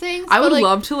all these things. I would like,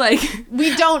 love to like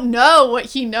we don't know what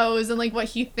he knows and like what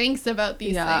he thinks about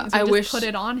these things. I wish put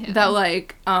it on him that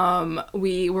like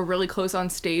we were really close on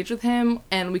stage with him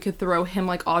and we could throw him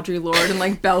like Audre Lorde and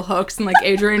like Bell Hooks and like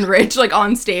Adrienne Rich like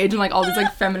on stage and like all these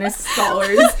like feminist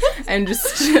scholars and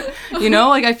just, you know,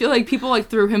 like I feel like people like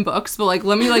threw him books, but like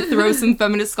let me like throw some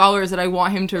feminist scholars that I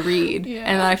want him to read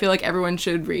and that I feel like everyone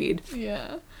should read.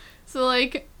 So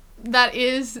like that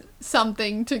is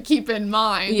something to keep in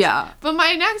mind. But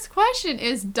my next question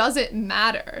is, does it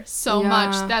matter so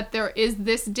much that there is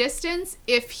this distance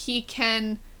if he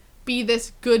can be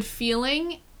this good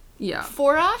feeling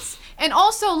for us? And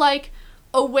also, like,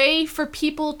 a way for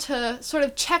people to sort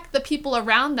of check the people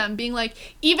around them, being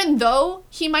like, even though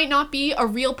he might not be a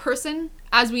real person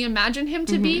as we imagine him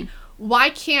to be,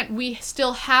 why can't we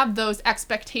still have those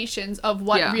expectations of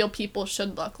what real people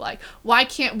should look like? Why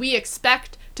can't we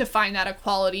expect to find that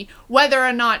equality, whether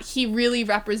or not he really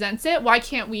represents it? Why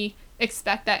can't we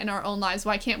expect that in our own lives?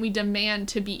 Why can't we demand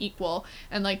to be equal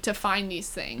and like to find these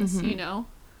things, you know?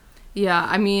 Yeah,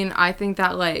 I mean, I think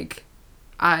that like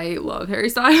I love Harry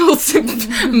Styles.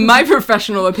 My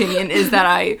professional opinion is that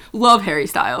I love Harry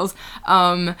Styles.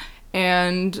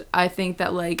 And I think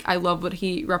that, like, I love what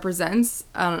he represents.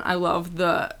 I love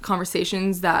the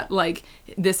conversations that, like,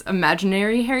 this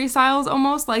imaginary Harry Styles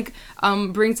almost, like,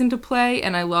 brings into play.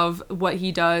 And I love what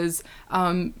he does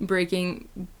breaking,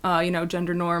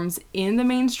 gender norms in the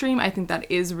mainstream. I think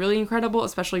that is really incredible,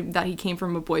 especially that he came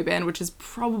from a boy band, which is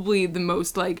probably the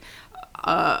most, like,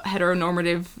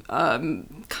 heteronormative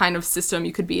kind of system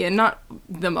you could be in. Not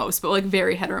the most, but like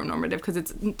very heteronormative because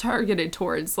it's targeted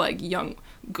towards like young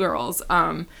girls.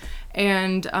 I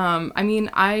mean,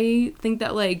 I think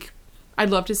that like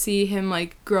I'd love to see him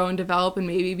like grow and develop and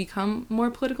maybe become more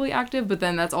politically active, but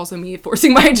then that's also me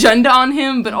forcing my agenda on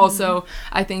him. But also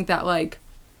I think that like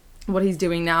what he's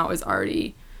doing now is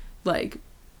already like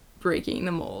breaking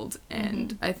the mold,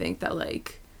 and I think that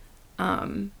like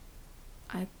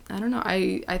I don't know.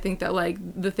 I think that, like,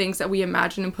 the things that we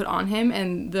imagine and put on him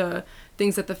and the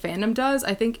things that the fandom does,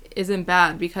 I think isn't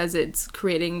bad because it's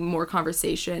creating more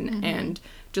conversation and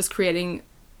just creating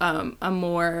a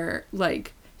more,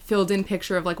 like, filled-in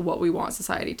picture of, like, what we want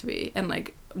society to be and,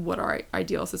 like, what our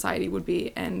ideal society would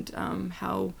be and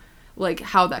how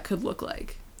that could look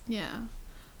like. Yeah.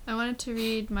 I wanted to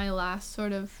read my last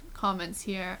sort of comments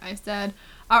here. I said,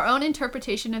 our own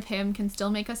interpretation of him can still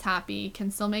make us happy,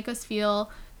 can still make us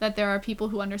feel that there are people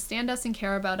who understand us and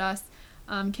care about us,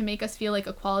 can make us feel like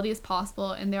equality is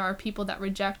possible, and there are people that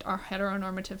reject our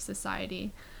heteronormative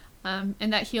society, and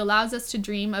that he allows us to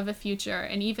dream of a future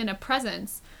and even a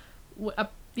presence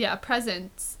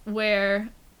where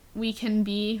we can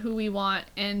be who we want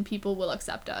and people will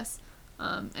accept us.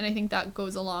 And I think that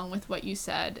goes along with what you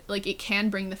said. Like, it can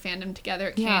bring the fandom together.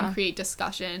 It can create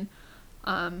discussion.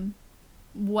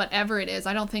 Whatever it is.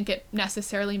 I don't think it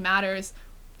necessarily matters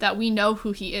that we know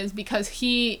who he is because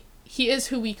he is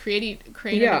who we created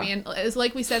him. And it's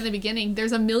like we said in the beginning,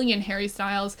 there's a million Harry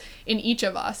Styles in each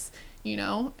of us, you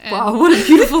know? And wow, what a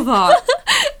beautiful thought.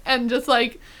 And just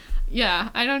like, yeah,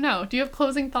 I don't know. Do you have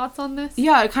closing thoughts on this?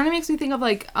 Yeah, it kind of makes me think of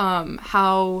like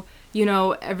how, you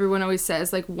know, everyone always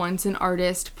says like once an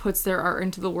artist puts their art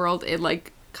into the world, it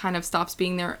like kind of stops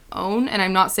being their own. And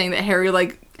I'm not saying that Harry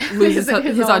like loses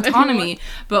his autonomy,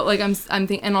 but like I'm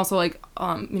thinking, and also like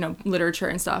literature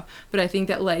and stuff, but I think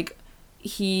that like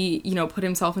he, you know, put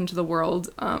himself into the world.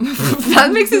 That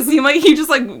makes it seem like he just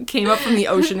like came up from the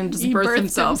ocean and just birthed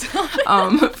himself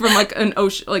from like an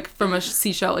ocean, like from a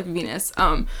seashell, like Venus.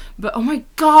 But oh my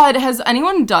God, has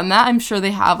anyone done that? I'm sure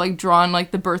they have, like drawn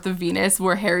like the birth of Venus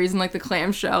where Harry's in like the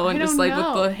clamshell and just like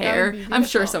with the hair. I'm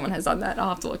sure someone has done that. I'll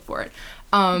have to look for it.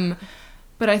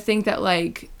 But I think that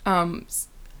like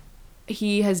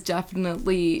he has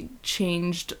definitely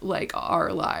changed like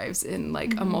our lives in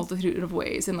like a multitude of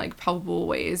ways, in like palpable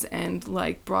ways, and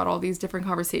like brought all these different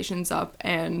conversations up,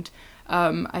 and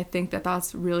I think that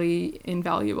that's really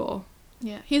invaluable.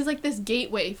 Yeah, he's like this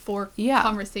gateway for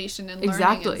conversation and learning.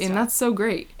 Exactly, and that's so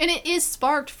great. And it is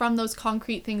sparked from those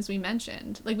concrete things we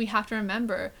mentioned. Like, we have to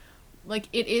remember, like,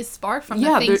 it is sparked from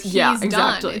the things he's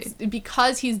done. It's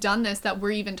because he's done this that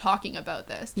we're even talking about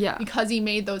this. Yeah. Because he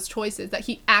made those choices that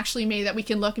he actually made, that we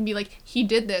can look and be like, he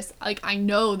did this. Like, I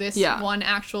know this one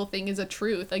actual thing is a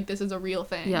truth. Like, this is a real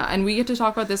thing. Yeah, and we get to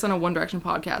talk about this on a One Direction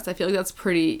podcast. I feel like that's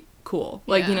pretty cool.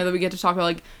 Like, you know, that we get to talk about,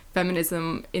 like,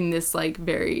 feminism in this, like,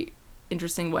 very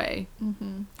interesting way.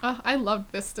 Oh, I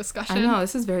loved this discussion. I know,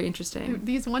 this is very interesting.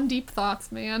 These one deep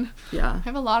thoughts, man. Yeah. I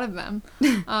have a lot of them.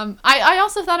 I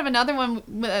also thought of another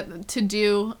one to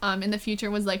do in the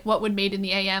future was like, what would Made in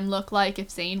the AM look like if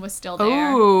Zayn was still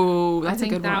there? Oh, that's a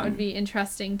good one. I think that would be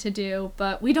interesting to do,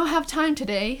 but we don't have time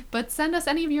today. But send us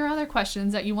any of your other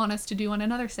questions that you want us to do on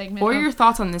another segment. Or your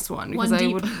thoughts on this one, because I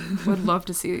would love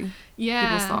to see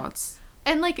people's thoughts.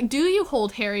 And, like, do you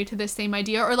hold Harry to this same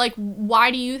idea? Or, like,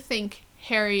 why do you think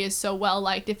Harry is so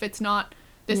well-liked if it's not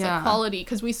this equality?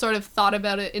 Because we sort of thought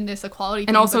about it in this equality thing.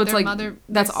 And also, it's, like,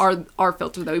 that's our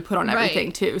filter that we put on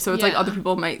everything, too. So it's, like, other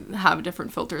people might have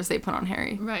different filters they put on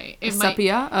Harry. Right.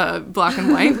 Sepia, black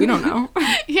and white, we don't know.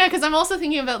 Yeah, because I'm also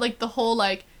thinking about, like, the whole,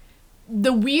 like,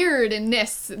 the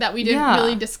weirdness that we didn't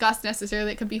really discuss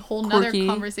necessarily. It could be a whole nother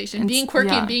conversation. Being quirky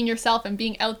and being yourself and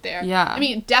being out there. Yeah. I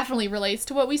mean, it definitely relates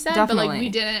to what we said, but like we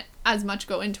didn't as much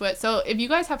go into it. So if you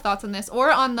guys have thoughts on this or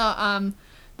on the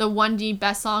 1D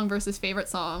best song versus favorite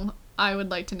song, I would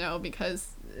like to know, because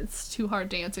it's too hard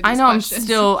to answer these I know, questions.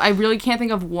 I really can't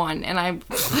think of one, and I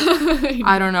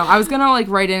don't know. I was gonna, like,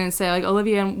 write in and say, like,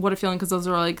 Olivia and What a Feeling, because those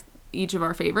are, like, each of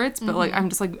our favorites, but, like, I'm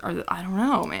just, like, I don't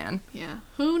know, man. Yeah,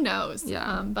 who knows?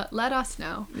 Yeah. But let us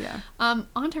know. Yeah.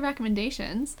 On to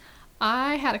recommendations.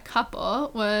 I had a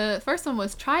couple. First one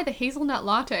was try the hazelnut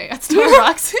latte at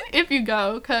Starbucks if you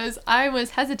go, because I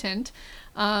was hesitant.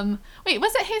 Wait,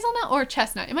 was it hazelnut or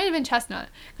chestnut? It might have been chestnut,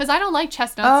 because I don't like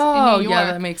chestnuts in New York.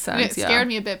 Yeah, that makes sense. And it scared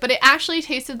me a bit, but it actually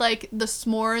tasted like the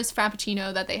s'mores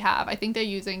frappuccino that they have. I think they're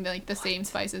using the same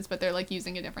spices, but they're, like,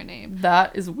 using a different name.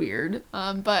 That is weird.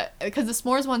 But because the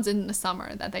s'mores one's in the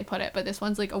summer that they put it, but this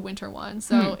one's, like, a winter one,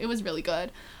 so it was really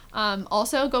good.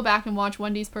 Also, go back and watch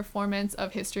Wendy's performance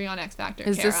of History on X Factor.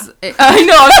 Is Kara. this? I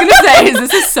know. I was gonna say, is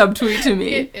this a subtweet to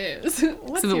me? It is.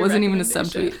 What's So it your wasn't even a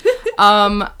recommendation?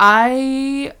 subtweet.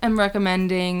 I am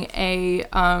recommending a.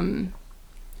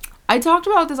 I talked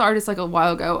about this artist, like, a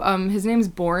while ago. His name's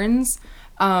Borns.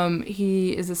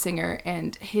 He is a singer,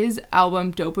 and his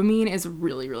album Dopamine is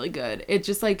really, really good. It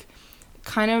just, like,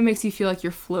 kind of makes you feel like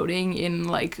you're floating in,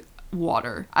 like,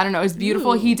 water. I don't know. It's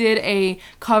beautiful. Ooh. He did a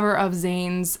cover of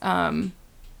Zayn's.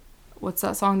 What's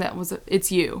that song that was?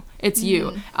 It's You. It's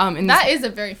You. And That is a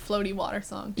very floaty water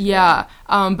song. Too. yeah,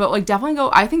 but, like, definitely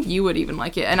go. I think you would even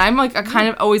like it. And I'm, like, a kind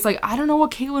of always, like, I don't know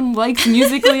what Caitlin likes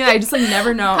musically. I just, like,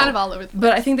 never know. Kind of all over the place.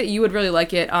 But I think that you would really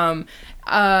like it. I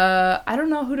don't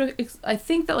know who to. I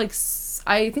think that, like,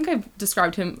 I think I've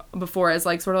described him before as,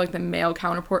 like, sort of like the male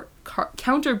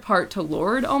counterpart to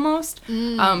Lorde almost.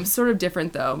 Sort of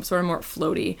different though. Sort of more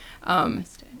floaty.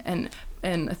 And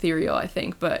ethereal, I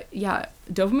think. But yeah,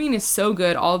 Dopamine is so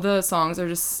good. All the songs are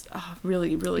just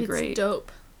really, really great. It's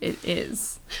dope. It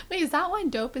is. Wait, is that why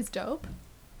dope is dope?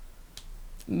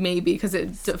 Maybe because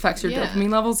it affects your Yeah. dopamine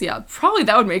levels. Yeah, probably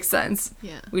that would make sense.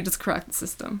 Yeah. We just correct the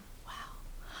system.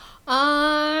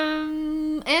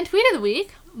 And tweet of the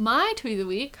week. My tweet of the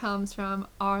week comes from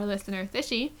our listener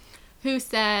Fishy, who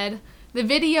said, "The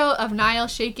video of Niall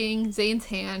shaking Zayn's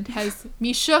hand has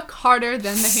me shook harder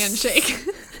than the handshake."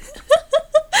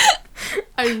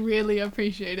 I really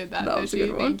appreciated that. That was a Fishy.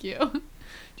 good one. Thank you. Do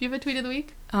you have a tweet of the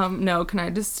week? No, can I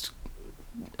just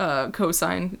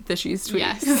co-sign Fishy's tweet?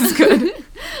 Yes. This is good.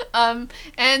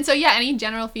 And so, yeah, any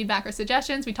general feedback or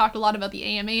suggestions? We talked a lot about the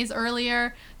AMAs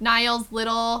earlier. Niall's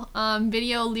little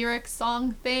video lyrics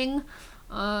song thing.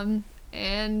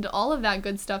 And all of that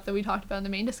good stuff that we talked about in the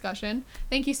main discussion.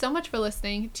 Thank you so much for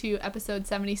listening to episode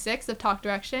 76 of Talk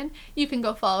Direction. You can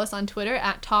go follow us on Twitter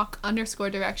at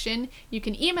talk_direction. You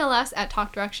can email us at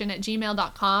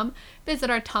talkdirection@gmail.com. Visit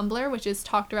our Tumblr, which is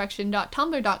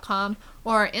talkdirection.tumblr.com,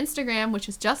 or our Instagram, which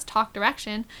is just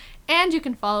talkdirection. And you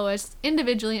can follow us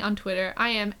individually on Twitter. I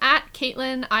am at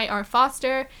Caitlin IR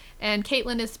Foster, and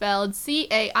Caitlin is spelled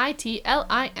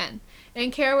Caitlin.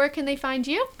 And Kara, where can they find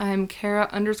you? I'm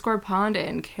Kara_Pond,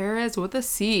 and Kara is with a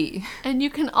C. And you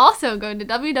can also go to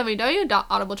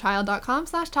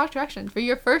www.audibletrial.com/talkdirection for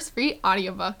your first free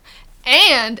audiobook.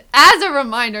 And as a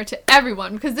reminder to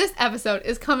everyone, because this episode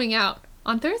is coming out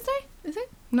on Thursday, is it?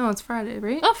 No, it's Friday,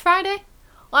 right? Oh, Friday?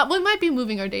 Well, we might be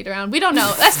moving our date around. We don't know.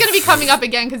 That's going to be coming up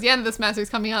again because the end of the semester is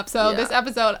coming up. So Yeah. this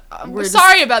episode, we're just-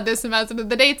 sorry about this semester.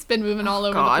 The date's been moving all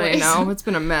over God, the place. I know. It's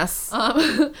been a mess.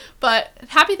 But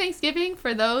happy Thanksgiving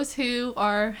for those who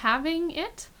are having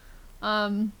it.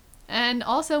 And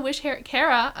also wish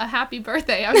Kara a happy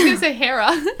birthday. I was going to say Hera.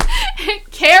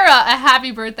 Kara a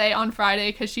happy birthday on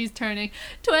Friday because she's turning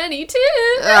 22.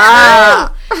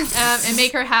 Ah. And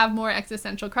make her have more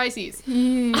existential crises.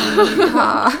 You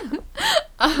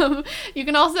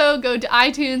can also go to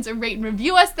iTunes and rate and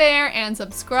review us there and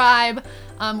subscribe.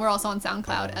 We're also on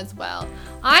SoundCloud as well.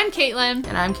 I'm Caitlin.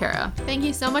 And I'm Kara. Thank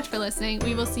you so much for listening.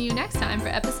 We will see you next time for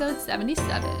episode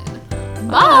 77.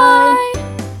 Bye.